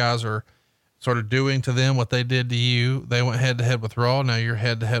Thursday. You guys are sort of doing to them what they did to you. They went head to head with Raw. Now you're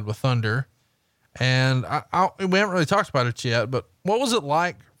head to head with Thunder. And we haven't really talked about it yet, but what was it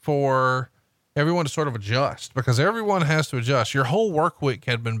like for everyone to sort of adjust? Because everyone has to adjust. Your whole work week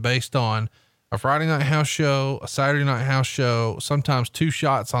had been based on a Friday night house show, a Saturday night house show, sometimes 2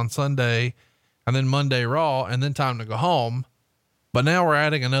 shots on Sunday, and then Monday Raw, and then time to go home. But now we're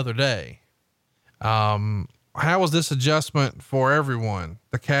adding another day. How was this adjustment for everyone?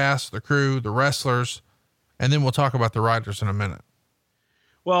 The cast, the crew, the wrestlers, and then we'll talk about the writers in a minute.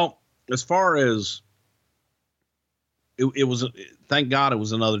 Well, as far as it was, thank God it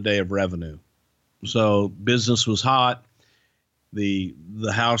was another day of revenue. So business was hot. The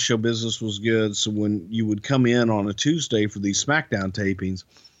house show business was good. So when you would come in on a Tuesday for these SmackDown tapings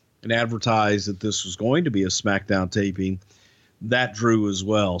and advertise that this was going to be a SmackDown taping, that drew as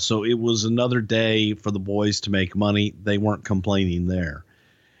well. So it was another day for the boys to make money. They weren't complaining there.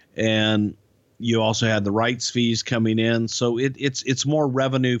 And you also had the rights fees coming in. So it's more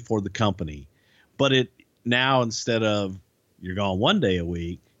revenue for the company, but it now, instead of you're gone 1 day a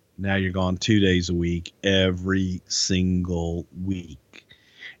week, now you're gone 2 days a week, every single week.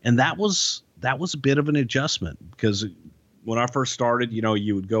 And that was a bit of an adjustment, because when I first started,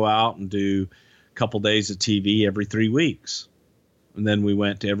 you would go out and do a couple days of TV every 3 weeks. And then we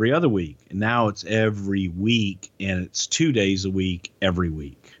went to every other week, and now it's every week, and it's 2 days a week, every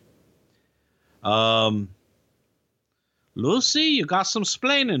week. Lucy, you got some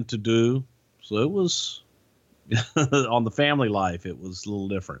splaining to do. So it was on the family life. It was a little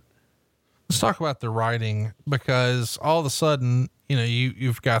different. Let's talk about the writing, because all of a sudden,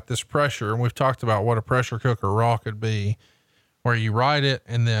 you've got this pressure, and we've talked about what a pressure cooker Raw could be, where you write it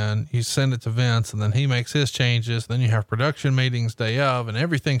and then you send it to Vince and then he makes his changes. Then you have production meetings day of, and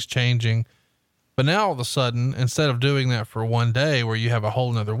everything's changing. But now all of a sudden, instead of doing that for 1 day where you have a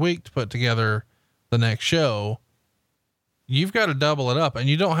whole nother week to put together the next show, you've got to double it up, and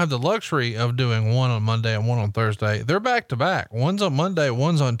you don't have the luxury of doing one on Monday and one on Thursday. They're back to back. One's on Monday,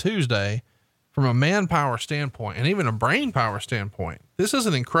 one's on Tuesday. From a manpower standpoint and even a brain power standpoint, this is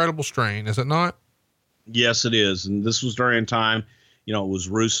an incredible strain, is it not? Yes, it is. And this was during a time, it was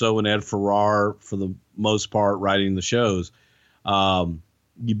Russo and Ed Ferrar for the most part writing the shows.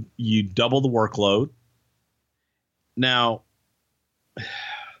 You double the workload. Now,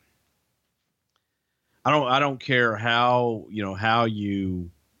 I don't care how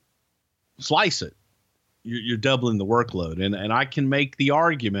you slice it. You're doubling the workload. And I can make the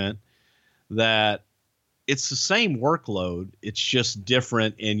argument that it's the same workload. It's just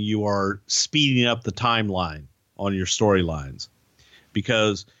different, and you are speeding up the timeline on your storylines,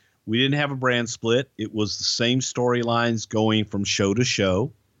 because We didn't have a brand split. It was the same storylines going from show to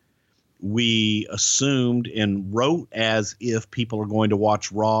show. We assumed and wrote as if people are going to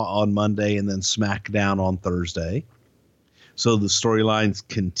watch Raw on Monday and then SmackDown on Thursday. So the storylines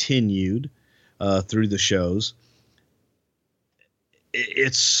continued through the shows.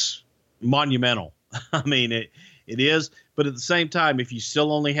 It's monumental. I mean, it is. But at the same time, if you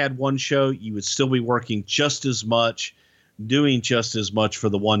still only had one show, you would still be working just as much, doing just as much for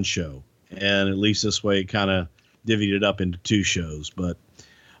the one show. And at least this way, it kind of divvied it up into two shows. But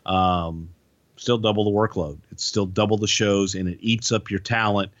still double the workload. It's still double the shows, and it eats up your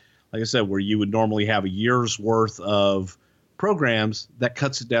talent. Like I said, where you would normally have a year's worth of programs, that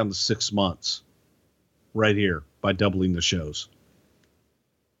cuts it down to 6 months right here by doubling the shows.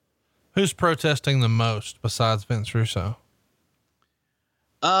 Who's protesting the most besides Vince Russo?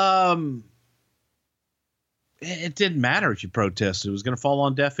 It didn't matter if you protested. It was going to fall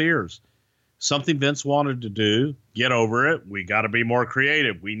on deaf ears. Something Vince wanted to do, get over it. We got to be more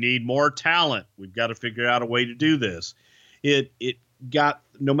creative. We need more talent. We've got to figure out a way to do this. It got,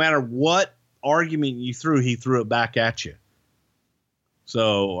 no matter what argument you threw, he threw it back at you.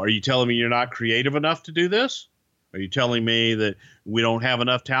 So are you telling me you're not creative enough to do this? Are you telling me that we don't have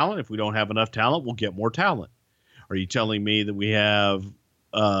enough talent? If we don't have enough talent, we'll get more talent. Are you telling me that we have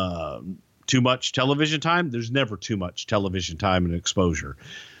too much television time? There's never too much television time and exposure.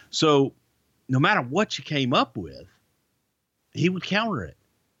 So no matter what you came up with, he would counter it.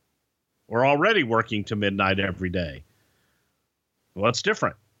 We're already working to midnight every day. Well, that's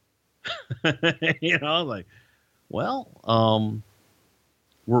different. Like, well,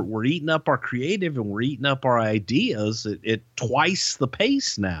 we're eating up our creative and we're eating up our ideas at twice the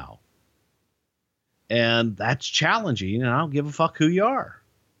pace now. And that's challenging, and I don't give a fuck who you are.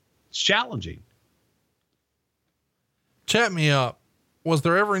 It's challenging. Chat me up. Was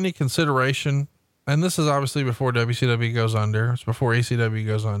there ever any consideration, and this is obviously before WCW goes under, it's before ECW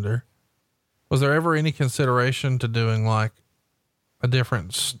goes under. Was there ever any consideration to doing like a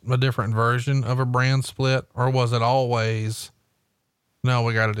different version of a brand split, or was it always, no,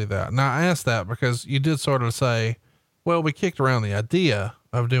 we got to do that? Now I asked that because you did sort of say, well, we kicked around the idea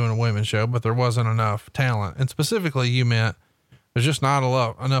of doing a women's show, but there wasn't enough talent. And specifically you meant there's just not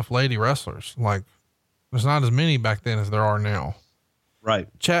enough lady wrestlers. Like there's not as many back then as there are now. Right.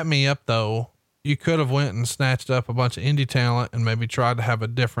 Chat me up though. You could have went and snatched up a bunch of indie talent and maybe tried to have a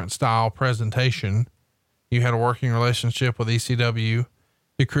different style presentation. You had a working relationship with ECW.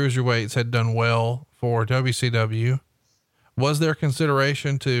 The cruiserweights had done well for WCW. Was there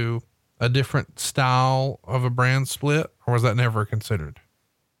consideration to a different style of a brand split, or was that never considered?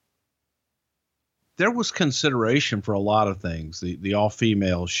 There was consideration for a lot of things. The all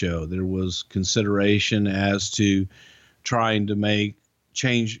female show, there was consideration as to trying to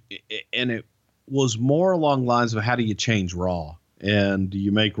change. And it was more along the lines of how do you change Raw? And do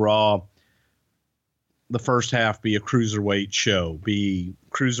you make Raw the first half be a cruiserweight show, be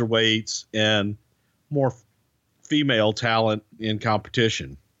cruiserweights and more female talent in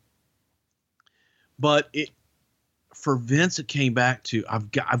competition? But for Vince, it came back to,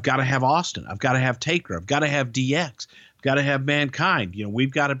 I've got to have Austin. I've got to have Taker. I've got to have DX. I've got to have Mankind.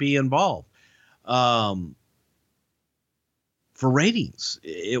 We've got to be involved. For ratings,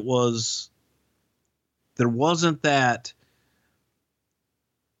 there wasn't that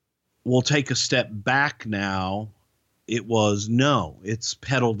we'll take a step back now. It was, no, it's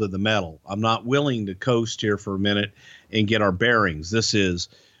pedal to the metal. I'm not willing to coast here for a minute and get our bearings. This is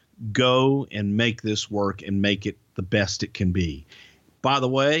go and make this work and make it the best it can be. By the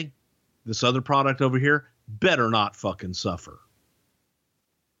way, this other product over here better not fucking suffer.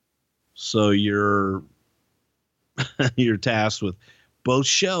 So you're tasked with both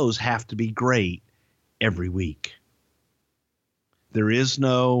shows have to be great every week. There was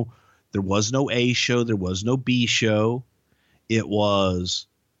no A show. There was no B show. It was,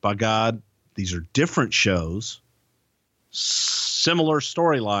 by God, these are different shows, similar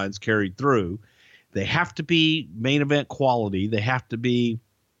storylines carried through. They have to be main event quality. They have to be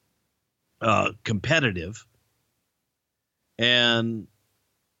competitive and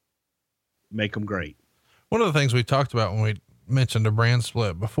make them great. One of the things we talked about when we mentioned a brand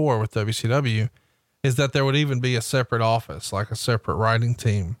split before with WCW is that there would even be a separate office, like a separate writing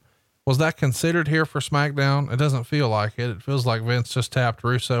team. Was that considered here for SmackDown? It doesn't feel like it. It feels like Vince just tapped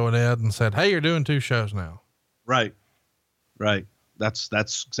Russo and Ed and said, hey, you're doing 2 shows now. Right. Right. That's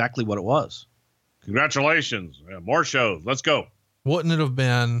exactly what it was. Congratulations. More shows. Let's go. Wouldn't it have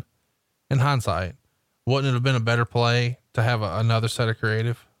been, in hindsight, wouldn't it have been a better play to have another set of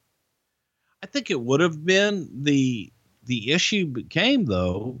creative? I think it would have been. The the issue became,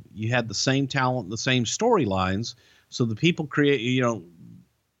 though, you had the same talent, the same storylines. So the people create,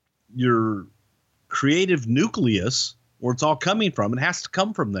 your creative nucleus, where it's all coming from, it has to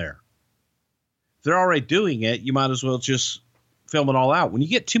come from there. If they're already doing it, you might as well just film it all out. When you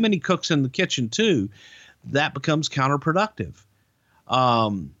get too many cooks in the kitchen too, that becomes counterproductive.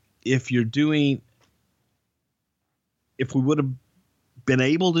 If we would have been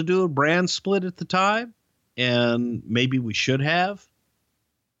able to do a brand split at the time, and maybe we should have,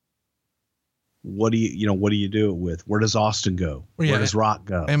 what do you do it with? Where does Austin go? Well, yeah, where does Rock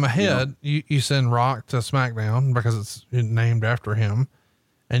go? In my head, you send Rock to SmackDown because it's named after him,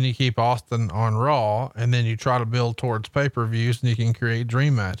 and you keep Austin on Raw, and then you try to build towards pay-per-views and you can create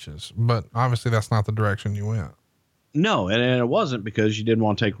dream matches. But obviously that's not the direction you went. No. And it wasn't, because you didn't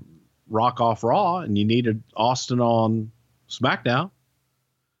want to take Rock off Raw and you needed Austin on SmackDown.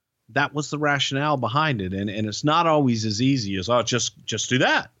 That was the rationale behind it. And it's not always as easy as, just do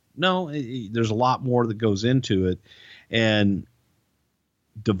that. No, there's a lot more that goes into it, and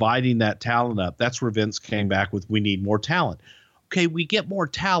dividing that talent up. That's where Vince came back with, we need more talent. Okay, we get more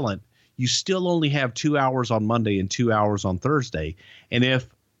talent. You still only have 2 hours on Monday and 2 hours on Thursday. And if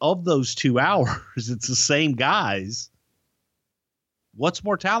of those 2 hours, it's the same guys, what's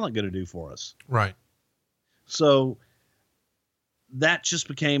more talent going to do for us? Right. So that just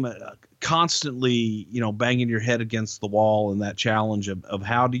became a constantly, banging your head against the wall, and that challenge of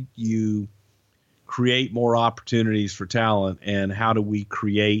how do you create more opportunities for talent, and how do we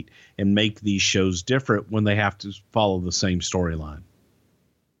create and make these shows different when they have to follow the same storyline.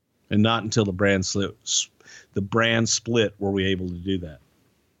 And not until the brand split were we able to do that.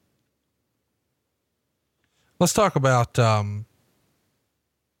 Let's talk about, I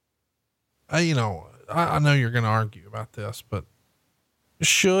know you're going to argue about this, but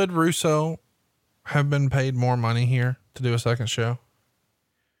should Russo have been paid more money here to do a second show?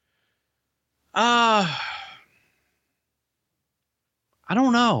 I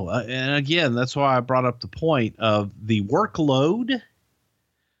don't know. And again, that's why I brought up the point of the workload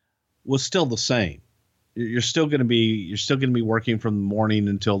was still the same. You're still going to be working from the morning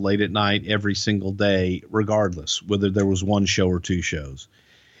until late at night every single day, regardless whether there was one show or two shows.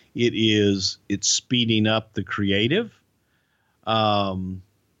 It's speeding up the creative. I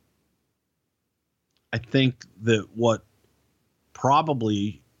think that what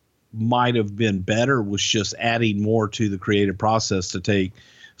probably might have been better was just adding more to the creative process to take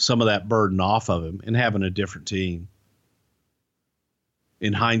some of that burden off of him and having a different team.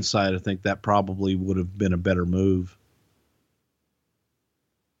 In hindsight, I think that probably would have been a better move.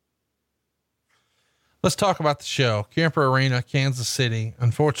 Let's talk about the show. Kemper Arena, Kansas City.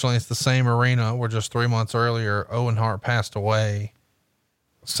 Unfortunately, it's the same arena where just 3 months earlier, Owen Hart passed away.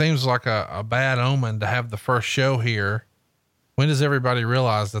 Seems like a bad omen to have the first show here. When does everybody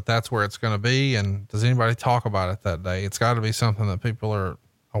realize that that's where it's going to be? And does anybody talk about it that day? It's got to be something that people are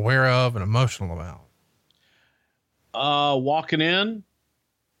aware of and emotional about. Walking in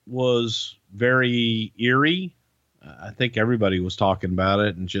was very eerie. I think everybody was talking about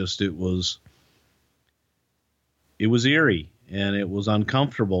it, and just, it was eerie and it was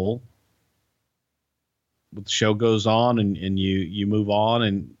uncomfortable. But the show goes on and you move on,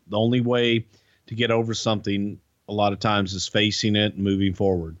 and the only way to get over something a lot of times is facing it and moving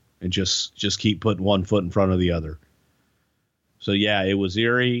forward, and just keep putting one foot in front of the other. So yeah, it was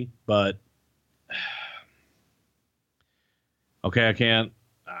eerie, but okay, I can't,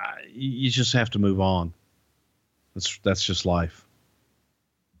 you just have to move on. That's just life.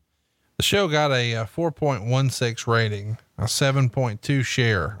 The show got a 4.16 rating, a 7.2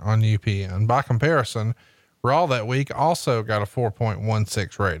 share on UPN. By comparison, Raw that week also got a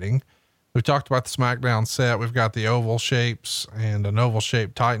 4.16 rating. We talked about the SmackDown set. We've got the oval shapes and an oval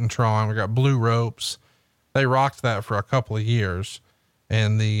shaped Titantron. We got blue ropes. They rocked that for a couple of years.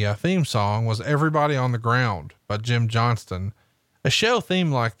 And the theme song was Everybody on the Ground by Jim Johnston. A show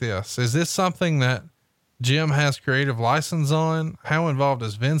theme like this, is this something that Jim has creative license on? How involved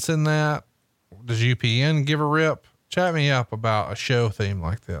is Vince in that? Does UPN give a rip? Chat me up about a show theme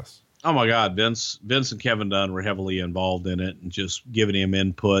like this. Oh my God. Vince and Kevin Dunn were heavily involved in it, and just giving him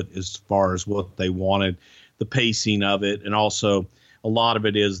input as far as what they wanted, the pacing of it. And also a lot of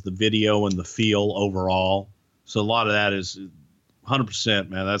it is the video and the feel overall. So a lot of that is 100%,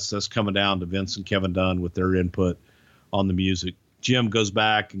 man. That's coming down to Vince and Kevin Dunn with their input on the music. Jim goes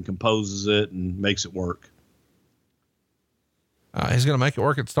back and composes it and makes it work. He's going to make it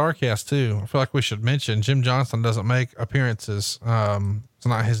work at StarCast too. I feel like we should mention Jim Johnston doesn't make appearances. It's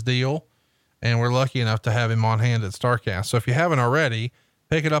not his deal, and we're lucky enough to have him on hand at StarCast. So if you haven't already,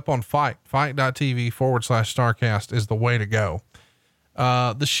 pick it up on fight.tv/StarCast is the way to go.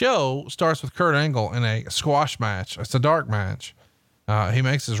 The show starts with Kurt Angle in a squash match. It's a dark match. He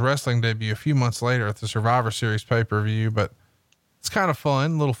makes his wrestling debut a few months later at the Survivor Series pay-per-view, but it's kind of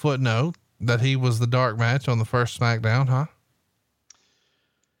fun. Little footnote that he was the dark match on the first SmackDown, huh?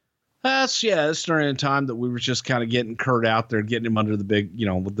 It's during a time that we were just kind of getting Kurt out there, getting him under the big,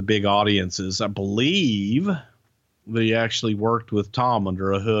 with the big audiences. I believe that he actually worked with Tom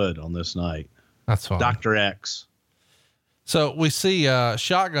under a hood on this night. That's fine. Dr. X. So we see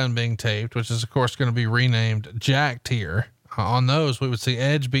Shotgun being taped, which is of course going to be renamed Jack Tier. On those, we would see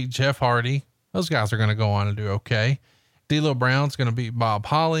Edge beat Jeff Hardy. Those guys are going to go on and do okay. D'Lo Brown's going to beat Bob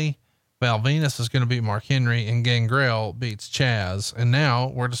Holly. Val Venus is going to beat Mark Henry, and Gangrel beats Chaz. And now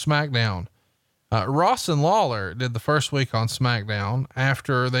we're to SmackDown. Ross and Lawler did the first week on SmackDown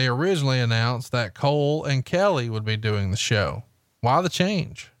after they originally announced that Cole and Kelly would be doing the show. Why the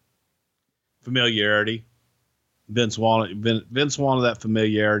change? Familiarity. Vince wanted that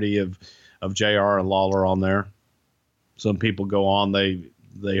familiarity of JR and Lawler on there. Some people go on, they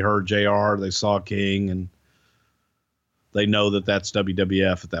heard JR, they saw King, and they know that that's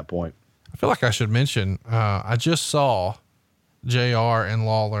WWF at that point. I feel like I should mention, I just saw JR and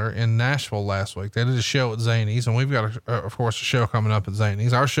Lawler in Nashville last week. They did a show at Zany's, and we've got of course a show coming up at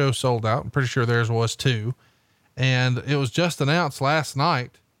Zany's. Our show sold out. I'm pretty sure theirs was too. And it was just announced last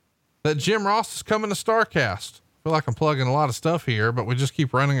night that Jim Ross is coming to StarCast. I feel like I'm plugging a lot of stuff here, but we just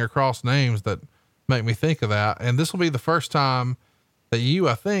keep running across names that make me think of that. And this will be the first time that you,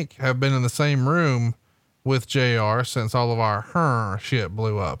 I think, have been in the same room with JR since all of our shit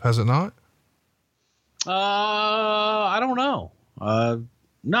blew up. Has it not? I don't know.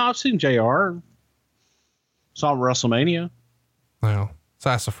 No, I've seen JR. Saw WrestleMania. Well,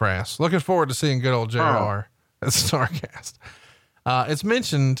 sassafras. Looking forward to seeing good old JR at StarCast. It's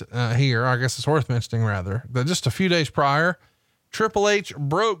mentioned here, I guess it's worth mentioning rather, that just a few days prior, Triple H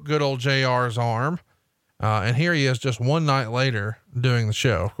broke good old JR's arm. And here he is just one night later doing the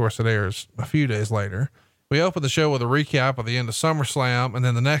show. Of course, it airs a few days later. We open the show with a recap of the end of SummerSlam, and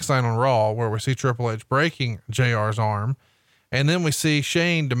then the next night on Raw, where we see Triple H breaking JR's arm. And then we see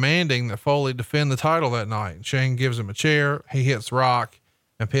Shane demanding that Foley defend the title that night. Shane gives him a chair. He hits Rock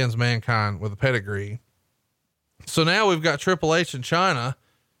and pins Mankind with a pedigree. So now we've got Triple H in China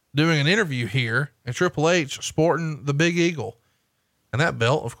doing an interview here, and Triple H sporting the Big Eagle. And that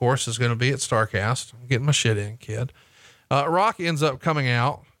belt, of course, is going to be at StarCast. I'm getting my shit in, kid. Rock ends up coming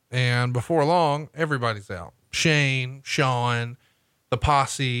out, and before long, everybody's out. Shane, Shawn, the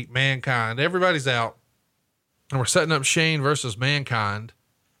posse, Mankind, everybody's out. And we're setting up Shane versus Mankind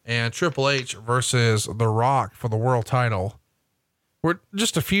and Triple H versus The Rock for the world title. We're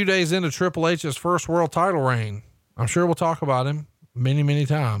just a few days into Triple H's first world title reign. I'm sure we'll talk about him many, many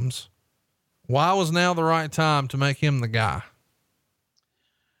times. Why was now the right time to make him the guy?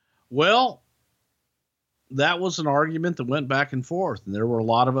 Well, that was an argument that went back and forth, and there were a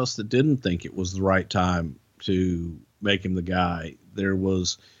lot of us that didn't think it was the right time to make him the guy. There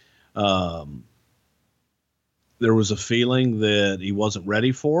was a feeling that he wasn't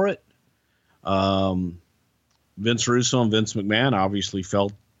ready for it. Vince Russo and Vince McMahon obviously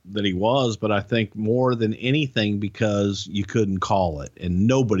felt that he was, but I think more than anything because you couldn't call it, and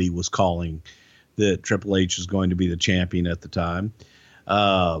nobody was calling that Triple H was going to be the champion at the time.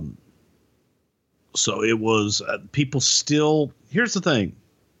 So it was people still, here's the thing,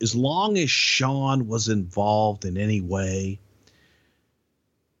 as long as Shawn was involved in any way,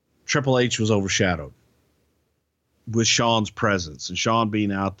 Triple H was overshadowed with Shawn's presence and Shawn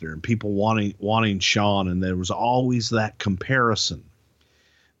being out there and people wanting Shawn. And there was always that comparison.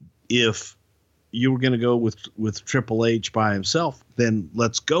 If you were going to go with Triple H by himself, then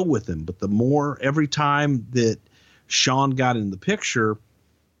let's go with him. But every time that Shawn got in the picture,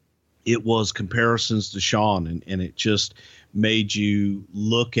 it was comparisons to Shawn, and it just made you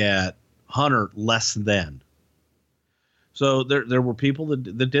look at Hunter less than. So there were people that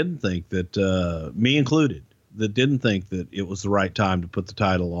didn't think that, me included, that didn't think that it was the right time to put the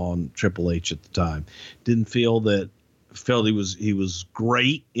title on Triple H at the time. Felt he was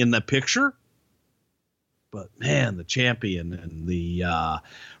great in the picture, but man, the champion and the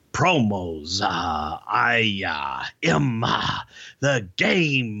promos, I am the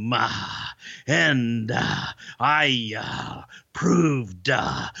game, and I proved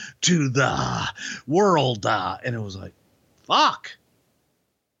to the world, and it was like, fuck,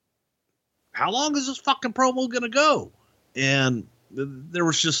 how long is this fucking promo gonna go? And there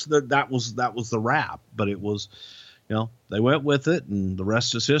was just that was the wrap, but it was, they went with it, and the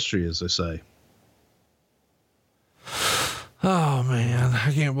rest is history, as they say. Oh man,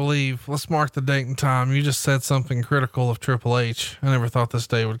 I can't believe. Let's mark the date and time. You just said something critical of Triple H. I never thought this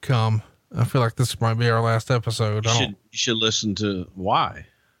day would come. I feel like this might be our last episode. You should listen to why.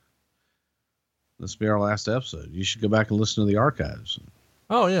 This will be our last episode. You should go back and listen to the archives.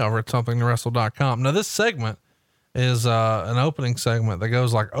 Oh yeah, over at somethingtowrestle.com. Now this segment is an opening segment that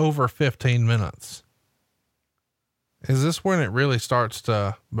goes like over 15 minutes. Is this when it really starts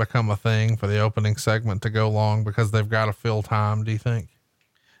to become a thing for the opening segment to go long because they've got to fill time? Do you think?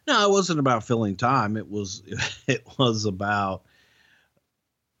 No, it wasn't about filling time. It was about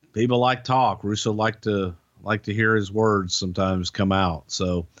people like talk. Russo liked to hear his words sometimes come out.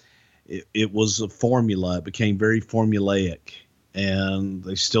 So it was a formula. It became very formulaic, and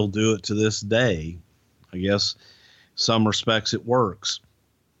they still do it to this day. I guess some respects it works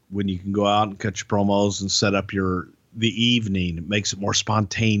when you can go out and cut your promos and set up the evening. It makes it more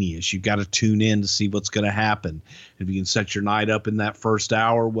spontaneous. You've got to tune in to see what's going to happen. If you can set your night up in that first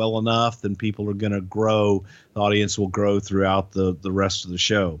hour well enough, then people are going to grow. The audience will grow throughout the rest of the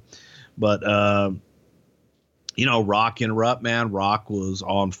show. But, Rock interrupt, man. Rock was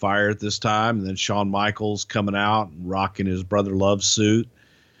on fire at this time. And then Shawn Michaels coming out and rocking his Brother Love suit,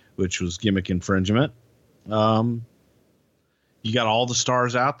 which was gimmick infringement. You got all the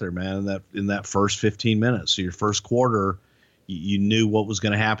stars out there, man, in that first 15 minutes. So your first quarter, you knew what was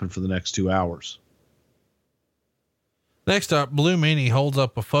going to happen for the next 2 hours. Next up, Blue Meanie holds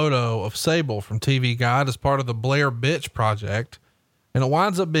up a photo of Sable from TV Guide as part of the Blair Bitch project, and it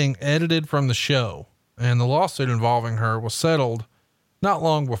winds up being edited from the show. And the lawsuit involving her was settled not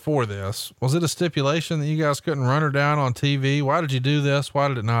long before this. Was it a stipulation that you guys couldn't run her down on TV? Why did you do this? Why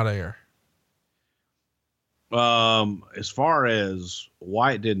did it not air? As far as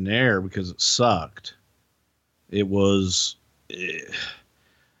why it didn't air, because it sucked. It was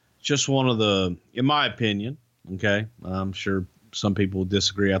just one of the, in my opinion, okay, I'm sure some people would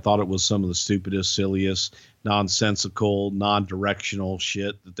disagree. I thought it was some of the stupidest, silliest, nonsensical, non-directional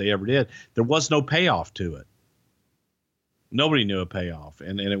shit that they ever did. There was no payoff to it. Nobody knew a payoff.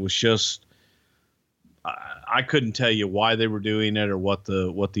 And it was just, I couldn't tell you why they were doing it or what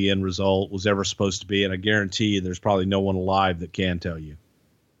the end result was ever supposed to be. And I guarantee you there's probably no one alive that can tell you.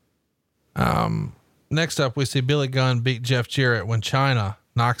 Next up, we see Billy Gunn beat Jeff Jarrett when Chyna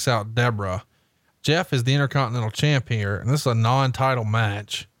knocks out Deborah. Jeff is the Intercontinental Champ here, and this is a non-title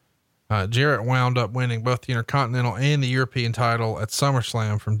match. Jarrett wound up winning both the Intercontinental and the European title at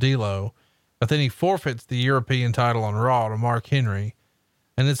SummerSlam from D'Lo, but then he forfeits the European title on Raw to Mark Henry.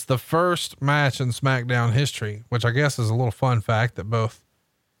 And it's the first match in SmackDown history, which I guess is a little fun fact that both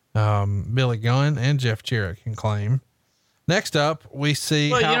Billy Gunn and Jeff Jarrett can claim. Next up, we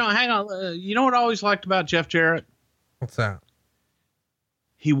see. Well, hang on. You know what I always liked about Jeff Jarrett? What's that?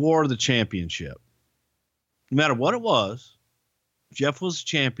 He wore the championship. No matter what it was, Jeff was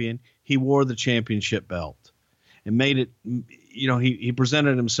champion. He wore the championship belt and made it, he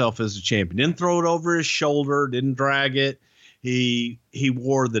presented himself as a champion. Didn't throw it over his shoulder, didn't drag it. He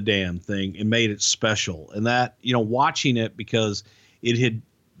wore the damn thing and made it special. And that, watching it, because it had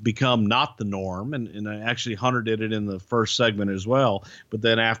become not the norm. And actually Hunter did it in the first segment as well. But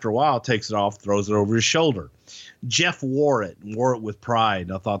then after a while, takes it off, throws it over his shoulder. Jeff wore it with pride.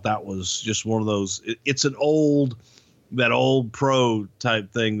 And I thought that was just one of those, it's that old pro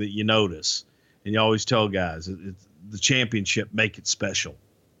type thing that you notice. And you always tell guys it's the championship, make it special.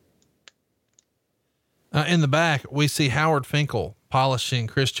 In the back, we see Howard Finkel polishing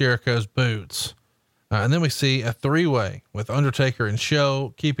Chris Jericho's boots. And then we see a 3-way with Undertaker and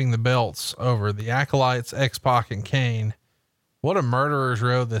Show keeping the belts over the Acolytes, X-Pac, and Kane. What a murderer's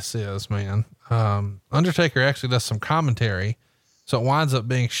row this is, man. Undertaker actually does some commentary. So it winds up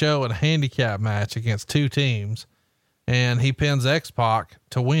being Show in a handicap match against two teams. And he pins X-Pac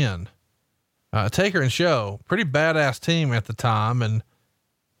to win. Taker and Show, pretty badass team at the time. And,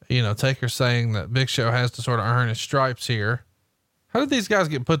 Taker saying that Big Show has to sort of earn his stripes here. How did these guys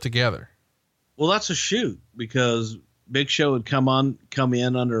get put together? Well, that's a shoot, because Big Show had come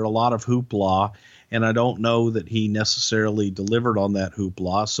in under a lot of hoopla, and I don't know that he necessarily delivered on that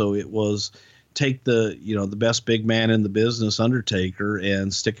hoopla. So it was take the best big man in the business, Undertaker,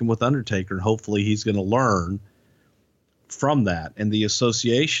 and stick him with Undertaker. And hopefully he's going to learn from that. And the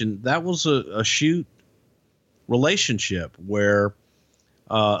association, that was a shoot relationship where,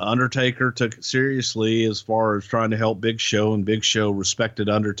 Undertaker took it seriously as far as trying to help Big Show, and Big Show respected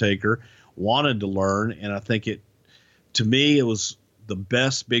Undertaker, wanted to learn. And I think to me, it was the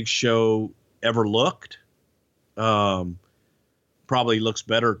best Big Show ever looked. Probably looks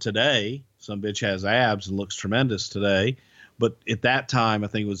better today. Some bitch has abs and looks tremendous today, but at that time, I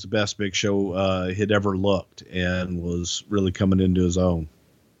think it was the best Big Show had ever looked and was really coming into his own.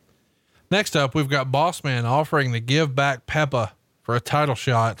 Next up, we've got Bossman offering to give back Peppa for a title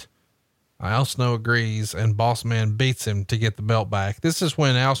shot. Al Snow agrees, and Bossman beats him to get the belt back. This is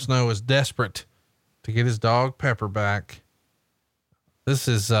when Al Snow is desperate to get his dog Pepper back. This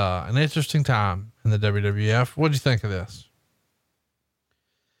is an interesting time in the WWF. What'd you think of this?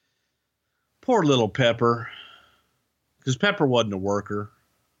 Poor little Pepper, because Pepper wasn't a worker.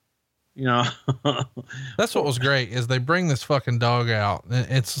 You know, that's what was great is they bring this fucking dog out.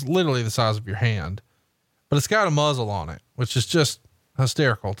 It's literally the size of your hand, but it's got a muzzle on it, which is just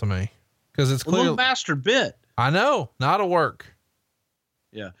hysterical to me because it's clearly a little bastard bit. I know, not a work.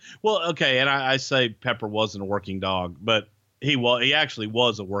 Yeah. Well, okay. And I say Pepper wasn't a working dog, but he actually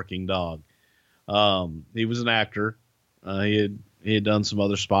was a working dog. He was an actor. He had done some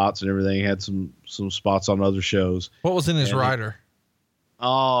other spots and everything. He had some spots on other shows. What was in his rider?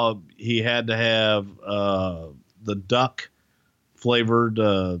 He had to have, the duck flavored,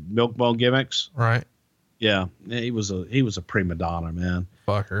 milk bone gimmicks. Right. Yeah. He was a prima donna, man.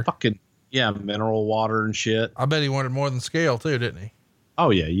 Fucker. Fucking, yeah. Mineral water and shit. I bet he wanted more than scale too, didn't he? Oh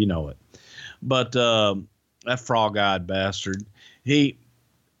yeah. You know it. But, that frog-eyed bastard,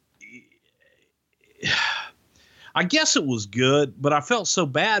 I guess it was good, but I felt so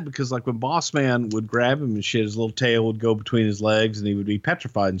bad because like when Bossman would grab him and shit, his little tail would go between his legs and he would be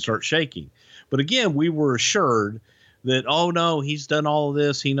petrified and start shaking. But again, we were assured that, oh no, he's done all of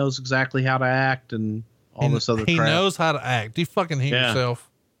this. He knows exactly how to act and all this other crap. He knows how to act. Do you fucking hear yourself?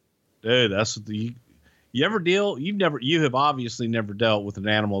 Dude, that's you have obviously never dealt with an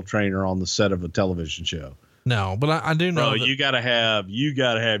animal trainer on the set of a television show. No, but I do know. Bro, you gotta have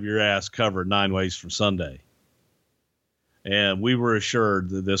your ass covered 9 ways from Sunday. And we were assured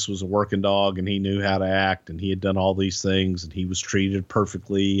that this was a working dog and he knew how to act and he had done all these things and he was treated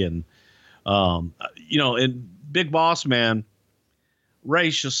perfectly. And, and Big Boss Man,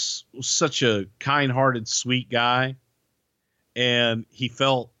 Ray just was such a kind-hearted, sweet guy. And he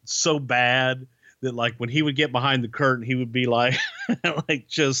felt so bad that like when he would get behind the curtain, he would be like, like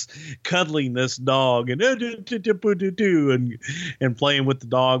just cuddling this dog and playing with the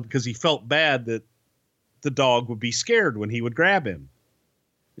dog because he felt bad that the dog would be scared when he would grab him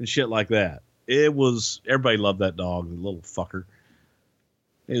and shit like that. Everybody loved that dog, the little fucker.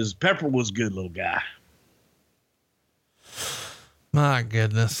 Pepper was a good little guy. My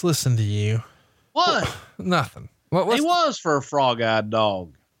goodness. Listen to you. What? Nothing. Well, he was for a frog-eyed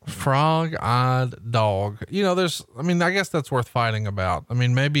dog. Frog-eyed dog. I guess that's worth fighting about.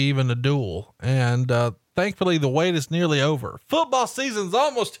 Maybe even a duel. And, thankfully the wait is nearly over. Football season's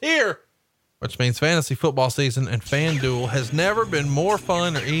almost here, which means fantasy football season and FanDuel has never been more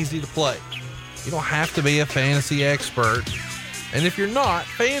fun or easy to play. You don't have to be a fantasy expert. And if you're not,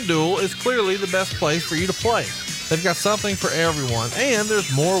 FanDuel is clearly the best place for you to play. They've got something for everyone, and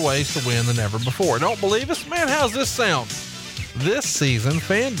there's more ways to win than ever before. Don't believe us? Man, how's this sound? This season,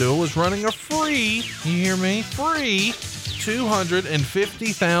 FanDuel is running a free, you hear me? Free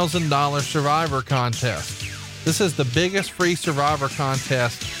 $250,000 Survivor contest. This is the biggest free Survivor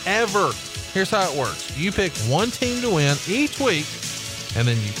contest ever. Here's how it works. You pick one team to win each week, and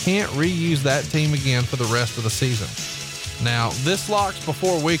then you can't reuse that team again for the rest of the season. Now, this locks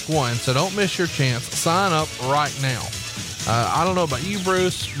before week 1, so don't miss your chance. Sign up right now. I don't know about you,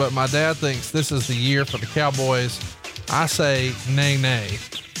 Bruce, but my dad thinks this is the year for the Cowboys. I say nay.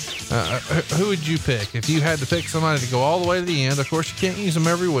 Who would you pick? If you had to pick somebody to go all the way to the end, of course you can't use them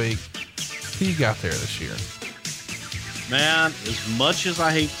every week. Who you got there this year? Man, as much as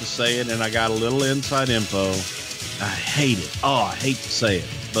I hate to say it, and I got a little inside info, I hate it. Oh, I hate to say it,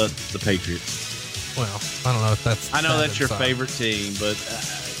 but the Patriots. Well, I don't know if that's... I know that's your favorite team, but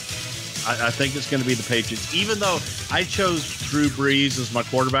I think it's going to be the Patriots. Even though I chose Drew Brees as my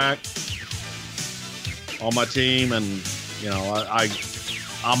quarterback on my team, and,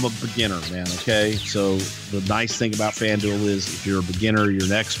 I'm a beginner, man, okay? So the nice thing about FanDuel is if you're a beginner, you're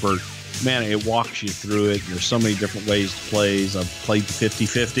an expert, man, it walks you through it. There's so many different ways to play. I've played the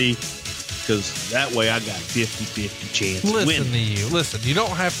 50-50 because that way I got 50-50 chance to win. Listen, you don't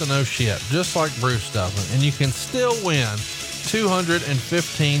have to know shit, just like Bruce doesn't, and you can still win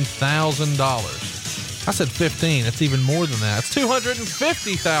 $215,000. I said 15. It's even more than that. It's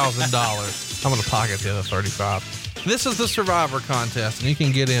 $250,000. I'm going to pocket the other 35. This is the Survivor contest, and you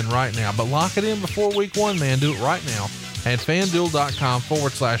can get in right now, but lock it in before week 1, man. Do it right now at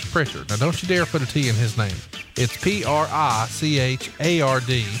FanDuel.com/Pritchard. Now, don't you dare put a T in his name. It's PRICHARD.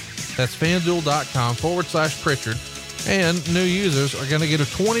 That's FanDuel.com/Pritchard. And new users are going to get a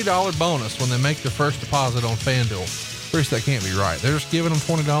 $20 bonus when they make their first deposit on FanDuel. Bruce, that can't be right. They're just giving them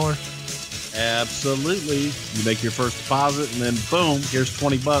 $20. Absolutely. You make your first deposit and then boom, here's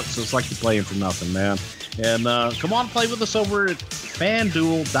 $20. It's like you're playing for nothing, man. And come on, play with us over at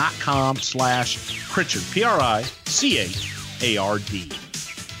FanDuel.com/Pritchard, PRICHARD.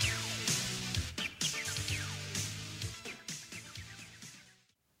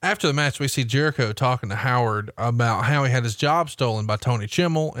 After the match, we see Jericho talking to Howard about how he had his job stolen by Tony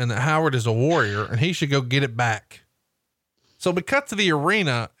Chimel and that Howard is a warrior and he should go get it back. So we cut to the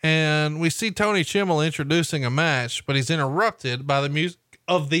arena and we see Tony Chimel introducing a match, but he's interrupted by the music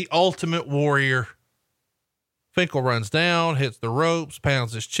of the Ultimate Warrior. Finkel runs down, hits the ropes,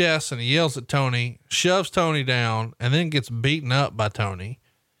 pounds his chest, and he yells at Tony, shoves Tony down, and then gets beaten up by Tony.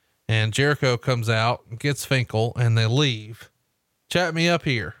 And Jericho comes out and gets Finkel and they leave. Chat me up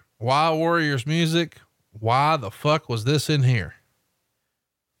here. Why Warriors music? Why the fuck was this in here?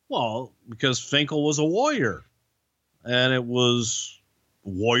 Well, because Finkel was a warrior and it was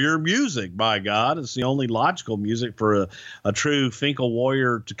warrior music, by God. It's the only logical music for a true Finkel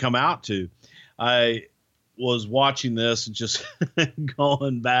warrior to come out to. I was watching this and just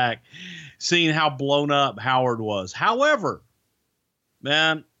going back, seeing how blown up Howard was. However,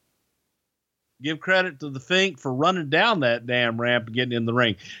 man, give credit to the Fink for running down that damn ramp and getting in the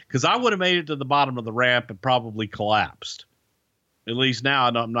ring. Cause I would have made it to the bottom of the ramp and probably collapsed. At least now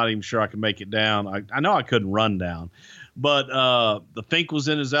I'm not even sure I can make it down. I know I couldn't run down, but the Fink was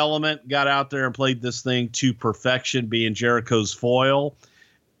in his element, got out there and played this thing to perfection, being Jericho's foil.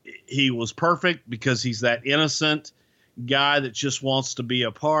 He was perfect because he's that innocent guy that just wants to be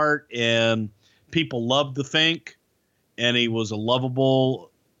a part, and people loved the Fink, and he was a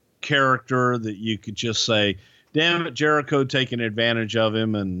lovable character that you could just say, damn it, Jericho taking advantage of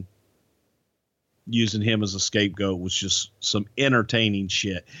him and using him as a scapegoat was just some entertaining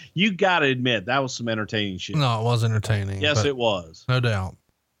shit. You got to admit that was some entertaining shit. No, it was entertaining. Yes, it was. No doubt.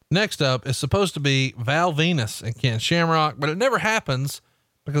 Next up is supposed to be Val Venus and Ken Shamrock, but it never happens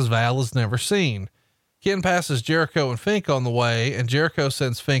because Val is never seen. Ken passes Jericho and Fink on the way, and Jericho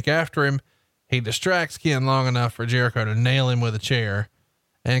sends Fink after him. He distracts Ken long enough for Jericho to nail him with a chair.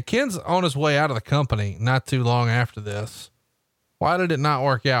 And Ken's on his way out of the company not too long after this. Why did it not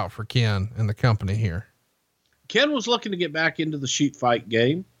work out for Ken and the company here? Ken was looking to get back into the shoot fight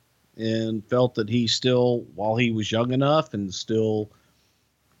game and felt that he still, while he was young enough and still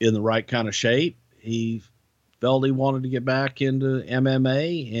in the right kind of shape, he felt he wanted to get back into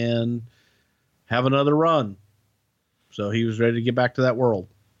MMA and have another run. So he was ready to get back to that world.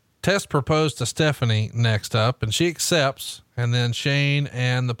 Test proposed to Stephanie next up, and she accepts. And then Shane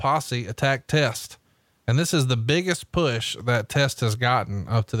and the posse attack Test. And this is the biggest push that Test has gotten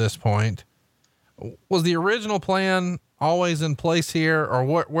up to this point. Was the original plan always in place here, or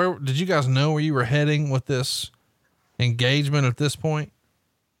where did you guys know where you were heading with this engagement at this point?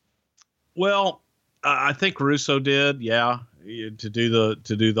 Well, I think Russo did. Yeah. To do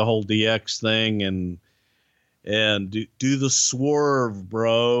the whole DX thing and do the swerve,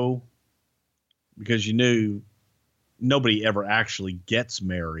 bro, because you knew nobody ever actually gets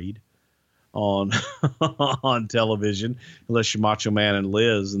married on on television unless you're Macho Man and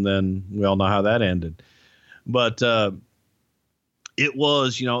Liz, and then we all know how that ended. But it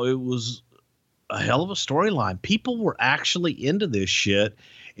was a hell of a storyline. People were actually into this shit,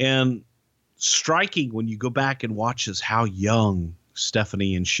 and striking when you go back and watch is how young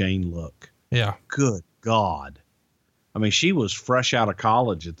Stephanie and Shane look. Yeah. Good God. I mean, she was fresh out of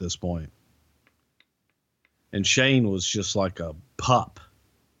college at this point. And Shane was just like a pup.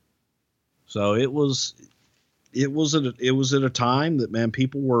 So it was at a time that, man,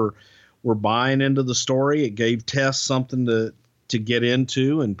 people were buying into the story. It gave Tess something to get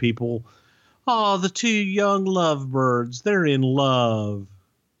into, and people, oh, the two young lovebirds, they're in love.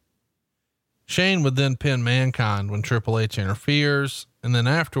 Shane would then pin Mankind when Triple H interferes. And then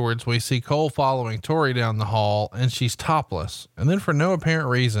afterwards we see Cole following Tori down the hall, and she's topless. And then for no apparent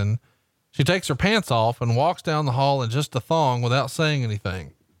reason, she takes her pants off and walks down the hall in just a thong without saying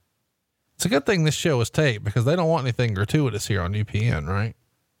anything. It's a good thing this show is taped because they don't want anything gratuitous here on UPN, right?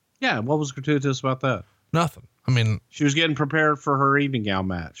 Yeah. What was gratuitous about that? Nothing. I mean, she was getting prepared for her evening gown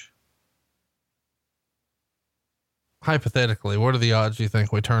match. Hypothetically, what are the odds you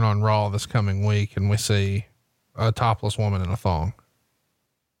think we turn on Raw this coming week and we see a topless woman in a thong?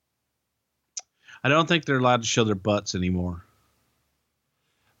 I don't think they're allowed to show their butts anymore.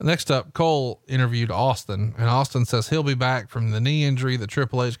 Next up, Cole interviewed Austin, and Austin says he'll be back from the knee injury that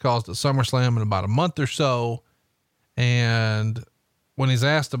Triple H caused at SummerSlam in about a month or so. And when he's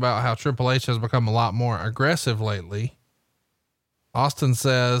asked about how Triple H has become a lot more aggressive lately, Austin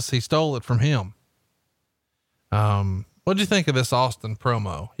says he stole it from him. What'd you think of this Austin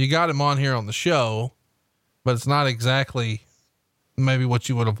promo? You got him on here on the show, but it's not exactly maybe what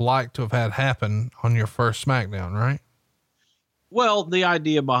you would have liked to have had happen on your first SmackDown, right? Well, the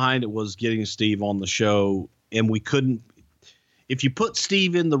idea behind it was getting Steve on the show, and we couldn't. If you put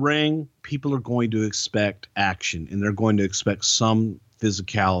Steve in the ring, people are going to expect action and they're going to expect some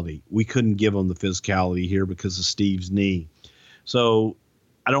physicality. We couldn't give them the physicality here because of Steve's knee. So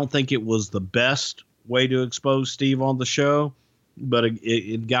I don't think it was the best way to expose Steve on the show, but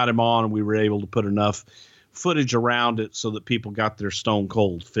it got him on and we were able to put enough footage around it so that people got their Stone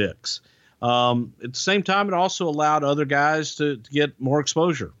Cold fix. At the same time, it also allowed other guys to get more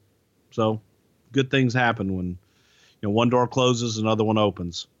exposure. So good things happen when, one door closes, another one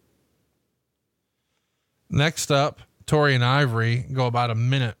opens. Next up, Tori and Ivory go about a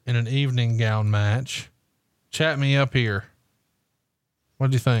minute in an evening gown match. Chat me up here. What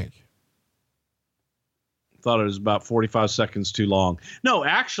do you think? Thought it was about 45 seconds too long. No,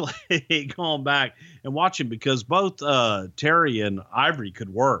 actually, going back and watching because both Terry and Ivory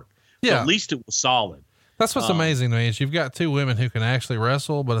could work. Yeah. So at least it was solid. That's what's amazing to me is you've got two women who can actually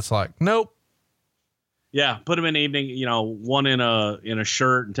wrestle, but it's like, nope. Yeah, put them in the evening, one in a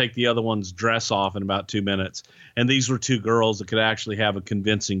shirt and take the other one's dress off in about 2 minutes. And these were two girls that could actually have a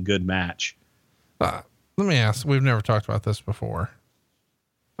convincing good match. Let me ask, we've never talked about this before.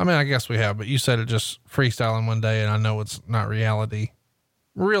 I mean, I guess we have, but you said it just freestyling one day and I know it's not reality.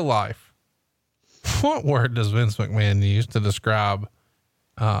 Real life. What word does Vince McMahon use to describe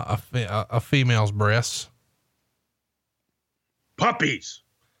a female's breasts? Puppies.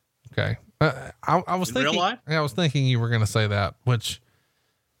 Okay. I was thinking, real life? I was thinking you were going to say that, which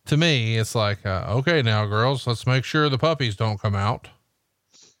to me, it's like, okay, now girls, let's make sure the puppies don't come out.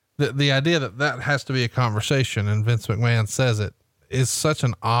 The idea that has to be a conversation and Vince McMahon says it is such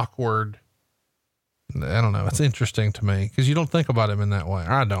an awkward, I don't know. It's interesting to me because you don't think about him in that way.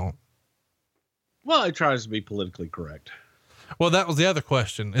 I don't. Well, he tries to be politically correct. Well, that was the other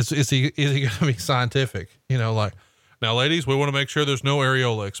question. Is he going to be scientific? Like, now ladies, we want to make sure there's no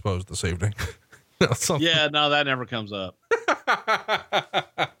areola exposed this evening. Yeah, no, that never comes up.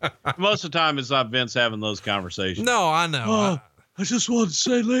 Most of the time it's not Vince having those conversations. No, I know. I just wanted to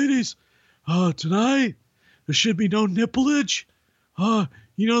say, ladies, tonight there should be no nipplage.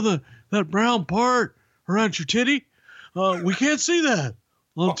 That brown part around your titty, we can't see that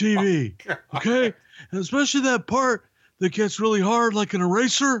on TV. Okay. And especially that part that gets really hard, like an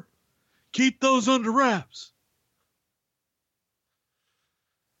eraser. Keep those under wraps.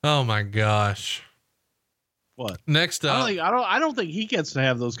 Oh my gosh. What? Next up. I don't think he gets to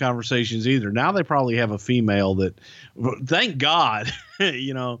have those conversations either. Now they probably have a female that, thank God,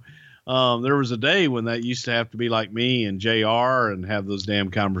 there was a day when that used to have to be like me and JR and have those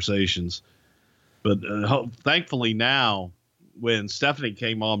damn conversations. But thankfully now when Stephanie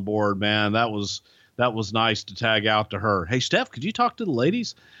came on board, man, that was nice to tag out to her. Hey, Steph, could you talk to the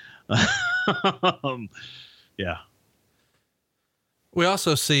ladies? Yeah. We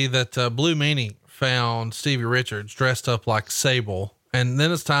also see that Blue Meanie found Stevie Richards dressed up like Sable. And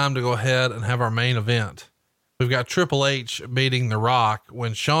then it's time to go ahead and have our main event. We've got Triple H beating The Rock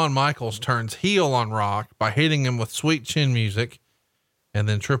when Shawn Michaels turns heel on Rock by hitting him with sweet chin music. And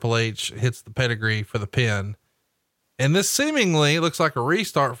then Triple H hits the pedigree for the pin. And this seemingly looks like a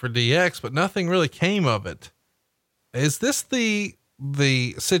restart for DX, but nothing really came of it. Is this the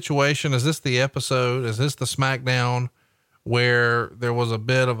situation? Is this the episode? Is this the SmackDown where there was a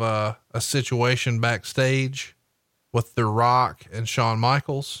bit of a situation backstage with The Rock and Shawn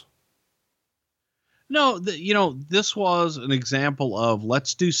Michaels? No, this was an example of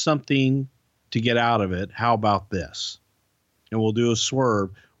let's do something to get out of it. How about this? And we'll do a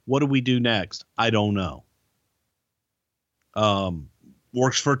swerve. What do we do next? I don't know.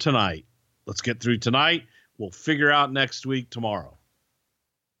 Works for tonight. Let's get through tonight. We'll figure out next week tomorrow.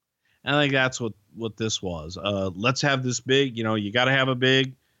 And I think that's what this was. Let's have this big, you got to have a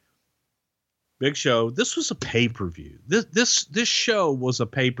big show. This was a pay-per-view. This show was a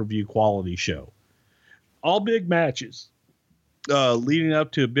pay-per-view quality show. All big matches, leading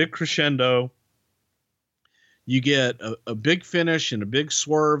up to a big crescendo. You get a big finish and a big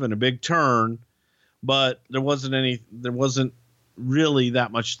swerve and a big turn, but there wasn't really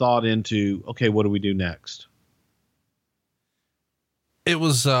that much thought into, okay, what do we do next? It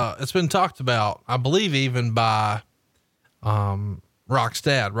was, it's been talked about, I believe even by, Rock's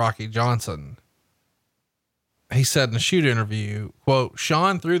dad, Rocky Johnson. He said in a shoot interview, quote,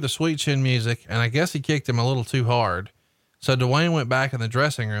 Shawn threw the sweet chin music and I guess he kicked him a little too hard. So Dwayne went back in the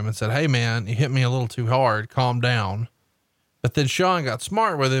dressing room and said, hey man, you hit me a little too hard. Calm down. But then Sean got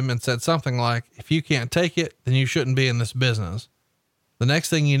smart with him and said something like, if you can't take it, then you shouldn't be in this business. The next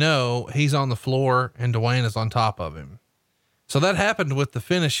thing you know, he's on the floor and Dwayne is on top of him. So that happened with the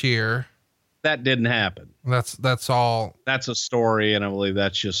finish here. That didn't happen. That's all. That's a story. And I believe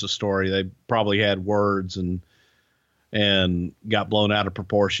that's just a story. They probably had words and got blown out of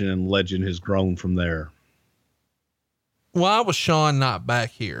proportion, and legend has grown from there. Why was Sean not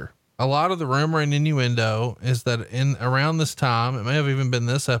back here? A lot of the rumor and innuendo is that in around this time, it may have even been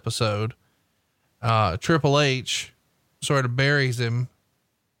this episode, Triple H sort of buries him,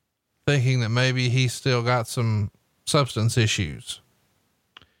 thinking that maybe he's still got some substance issues.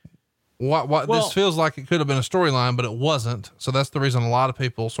 Well, this feels like it could have been a storyline, but it wasn't. So that's the reason a lot of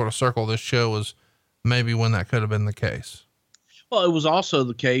people sort of circle this show as maybe when that could have been the case. Well, it was also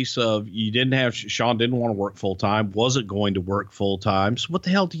the case of Sean didn't want to work full time, wasn't going to work full time. So what the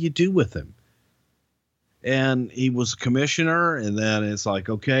hell do you do with him? And he was a commissioner, and then it's like,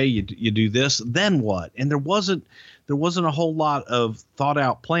 okay, you do this, then what? And there wasn't a whole lot of thought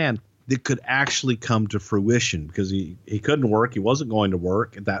out plan that could actually come to fruition, because he couldn't work. He wasn't going to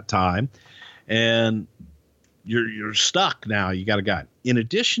work at that time. And you're stuck now. You got a guy. In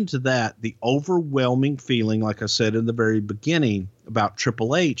addition to that, the overwhelming feeling, like I said in the very beginning about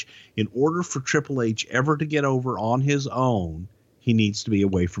Triple H, in order for Triple H ever to get over on his own, he needs to be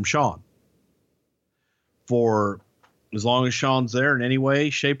away from Sean. For as long as Sean's there in any way,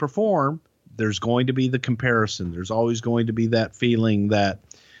 shape, or form, there's going to be the comparison. There's always going to be that feeling that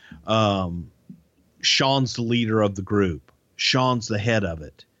Sean's the leader of the group. Sean's the head of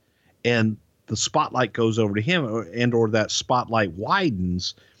it. And the spotlight goes over to him, or that spotlight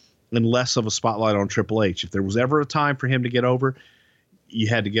widens, and less of a spotlight on Triple H. If there was ever a time for him to get over, you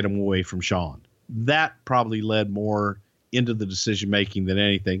had to get him away from Sean. That probably led more into the decision-making than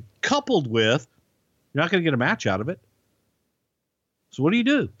anything, coupled with you're not going to get a match out of it. So what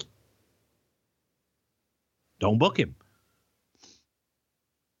do? Don't book him.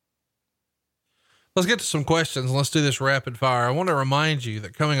 Let's get to some questions. Let's do this rapid fire. I want to remind you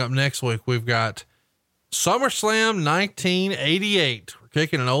that coming up next week, we've got SummerSlam 1988. We're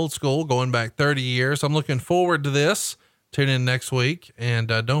kicking an old school, going back 30 years. I'm looking forward to this. Tune in next week. And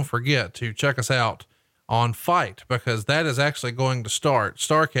don't forget to check us out on Fight, because that is actually going to start,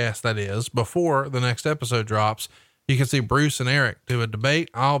 StarCast that is, before the next episode drops. You can see Bruce and Eric do a debate.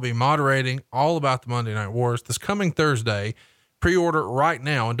 I'll be moderating all about the Monday Night Wars this coming Thursday. Pre-order right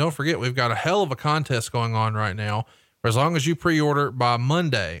now. And don't forget, we've got a hell of a contest going on right now. For as long as you pre-order by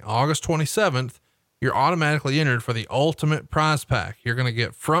Monday, August 27th, you're automatically entered for the ultimate prize pack. You're going to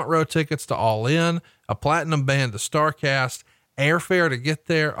get front row tickets to All In, a platinum band to StarCast, airfare to get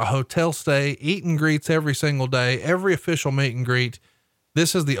there, a hotel stay, eat and greets every single day, every official meet and greet.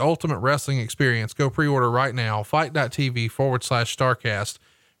 This is the ultimate wrestling experience. Go pre-order right now. Fight.tv/StarCast.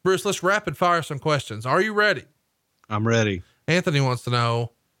 Bruce, let's rapid fire some questions. Are you ready? I'm ready. Anthony wants to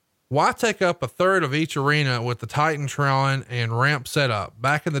know, why take up a third of each arena with the Titantron and ramp setup?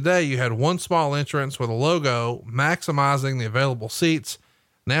 Back in the day, you had one small entrance with a logo, maximizing the available seats.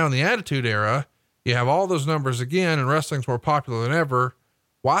 Now in the Attitude Era, you have all those numbers again, and wrestling's more popular than ever.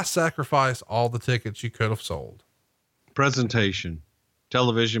 Why sacrifice all the tickets you could have sold? Presentation.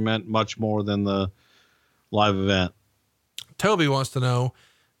 Television meant much more than the live event. Toby wants to know,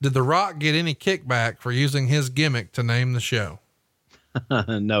 did The Rock get any kickback for using his gimmick to name the show?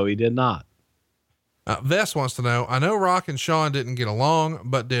 No, he did not. Vess wants to know, I know Rock and Sean didn't get along,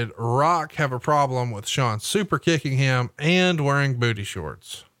 but did Rock have a problem with Sean super kicking him and wearing booty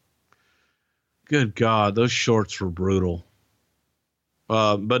shorts? Good God, those shorts were brutal.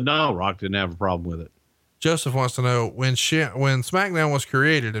 But no, Rock didn't have a problem with it. Joseph wants to know, when SmackDown was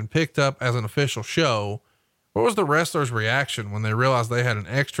created and picked up as an official show, what was the wrestlers' reaction when they realized they had an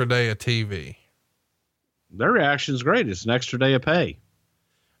extra day of TV? Their reaction's great. It's an extra day of pay.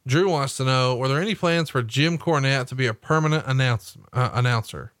 Drew wants to know, were there any plans for Jim Cornette to be a permanent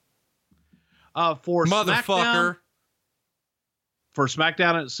announcer? For motherfucker. For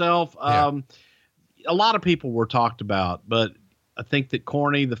SmackDown itself, a lot of people were talked about, but I think that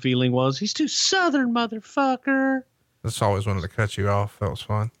Corny, the feeling was he's too Southern, motherfucker. That's always wanted to cut you off. That was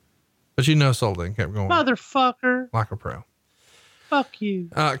fun. But Solden kept going. Motherfucker. Like a pro. Fuck you.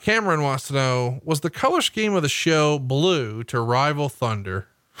 Cameron wants to know, was the color scheme of the show blue to rival Thunder?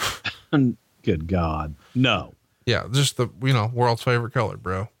 Good God. No. Yeah. Just the, world's favorite color,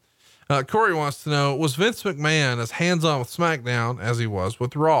 bro. Corey wants to know, was Vince McMahon as hands-on with SmackDown as he was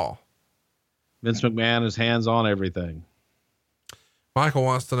with Raw? Vince McMahon is hands-on everything. Michael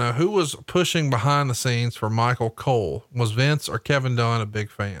wants to know, who was pushing behind the scenes for Michael Cole? Was Vince or Kevin Dunn a big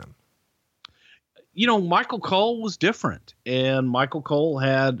fan? Michael Cole was different, and Michael Cole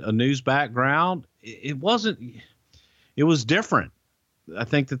had a news background. It was different. I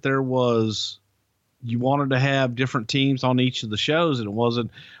think that you wanted to have different teams on each of the shows, and it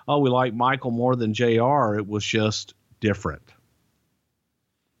wasn't, we like Michael more than JR. It was just different.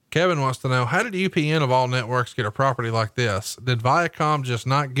 Kevin wants to know, how did UPN of all networks get a property like this? Did Viacom just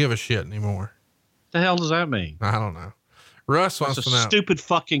not give a shit anymore? The hell does that mean? I don't know. Russ wants to know. Stupid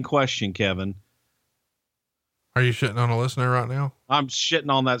fucking question, Kevin. Are you shitting on a listener right now? I'm shitting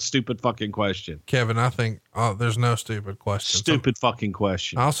on that stupid fucking question. Kevin, I think there's no stupid question. Stupid fucking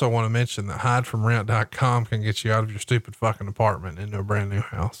question. I also want to mention that hidefromrent.com can get you out of your stupid fucking apartment into a brand new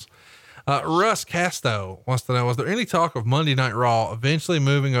house. Russ Casto wants to know, was there any talk of Monday Night Raw eventually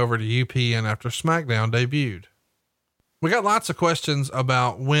moving over to UPN after SmackDown debuted? We got lots of questions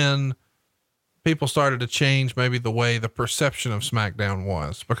about when people started to change maybe the way the perception of SmackDown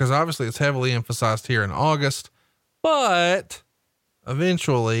was, because obviously it's heavily emphasized here in August, but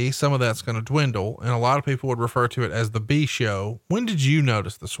eventually some of that's going to dwindle, and a lot of people would refer to it as the B show. When did you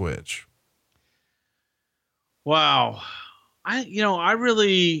notice the switch? Wow. I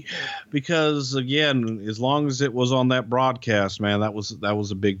really, because again, as long as it was on that broadcast, man, that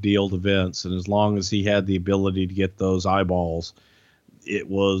was a big deal to Vince. And as long as he had the ability to get those eyeballs, it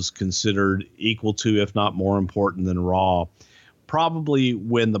was considered equal to, if not more important than Raw. Probably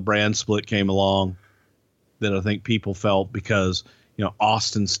when the brand split came along, that I think people felt, because,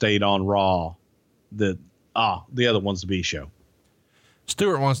 Austin stayed on Raw, that, the other one's the B show.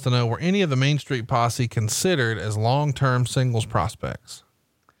 Stuart wants to know, were any of the Main Street Posse considered as long-term singles prospects?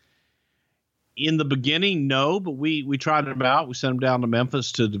 In the beginning, no, but we tried them out. We sent them down to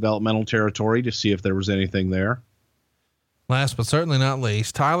Memphis to developmental territory to see if there was anything there. Last but certainly not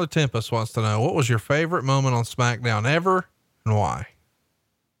least, Tyler Tempest wants to know, what was your favorite moment on SmackDown ever and why?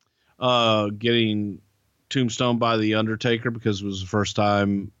 Getting tombstoned by The Undertaker, because it was the first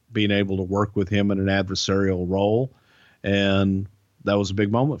time being able to work with him in an adversarial role. And that was a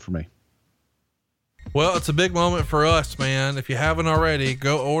big moment for me. Well, it's a big moment for us, man. If you haven't already,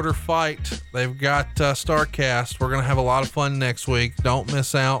 go order Fight. They've got StarCast. We're going to have a lot of fun next week. Don't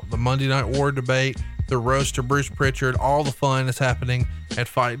miss out. The Monday Night War debate, the roast to Bruce Pritchard, all the fun is happening at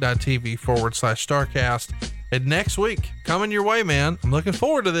fight.tv/StarCast. And next week, coming your way, man. I'm looking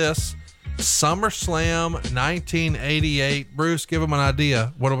forward to this. SummerSlam 1988. Bruce, give them an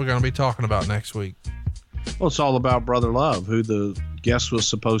idea. What are we going to be talking about next week? Well, it's all about Brother Love, who the guest was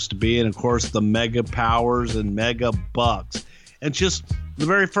supposed to be. And of course, the Mega Powers and Mega Bucks. And just the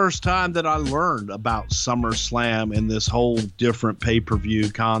very first time that I learned about SummerSlam and this whole different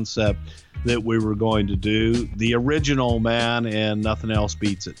pay-per-view concept that we were going to do. The original, man, and nothing else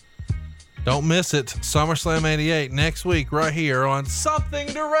beats it. Don't miss it. SummerSlam 88 next week right here on Something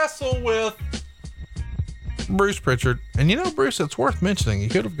to Wrestle With. Bruce Pritchard. And Bruce, it's worth mentioning, you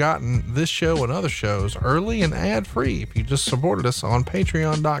could have gotten this show and other shows early and ad free if you just supported us on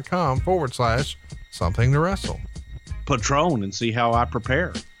patreon.com/Something to Wrestle. Patron and see how I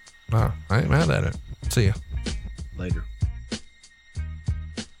prepare. I ain't mad at it. See ya later.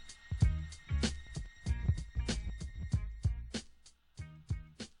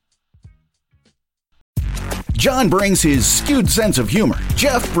 John brings his skewed sense of humor.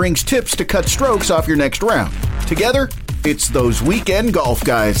 Jeff brings tips to cut strokes off your next round. Together, it's those weekend golf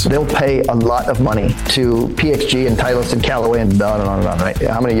guys. They'll pay a lot of money to PXG and Titleist and Callaway and on and on and on, right?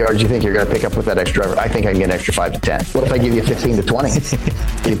 How many yards do you think you're going to pick up with that extra driver? I think I can get an extra 5 to 10. What if I give you 15 to 20?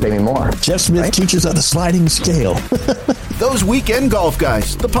 You pay me more. Jeff Smith teaches on a sliding scale. Those Weekend Golf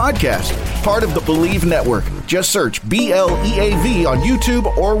Guys, the podcast, part of the Believe Network. Just search BLEAV on YouTube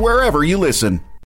or wherever you listen.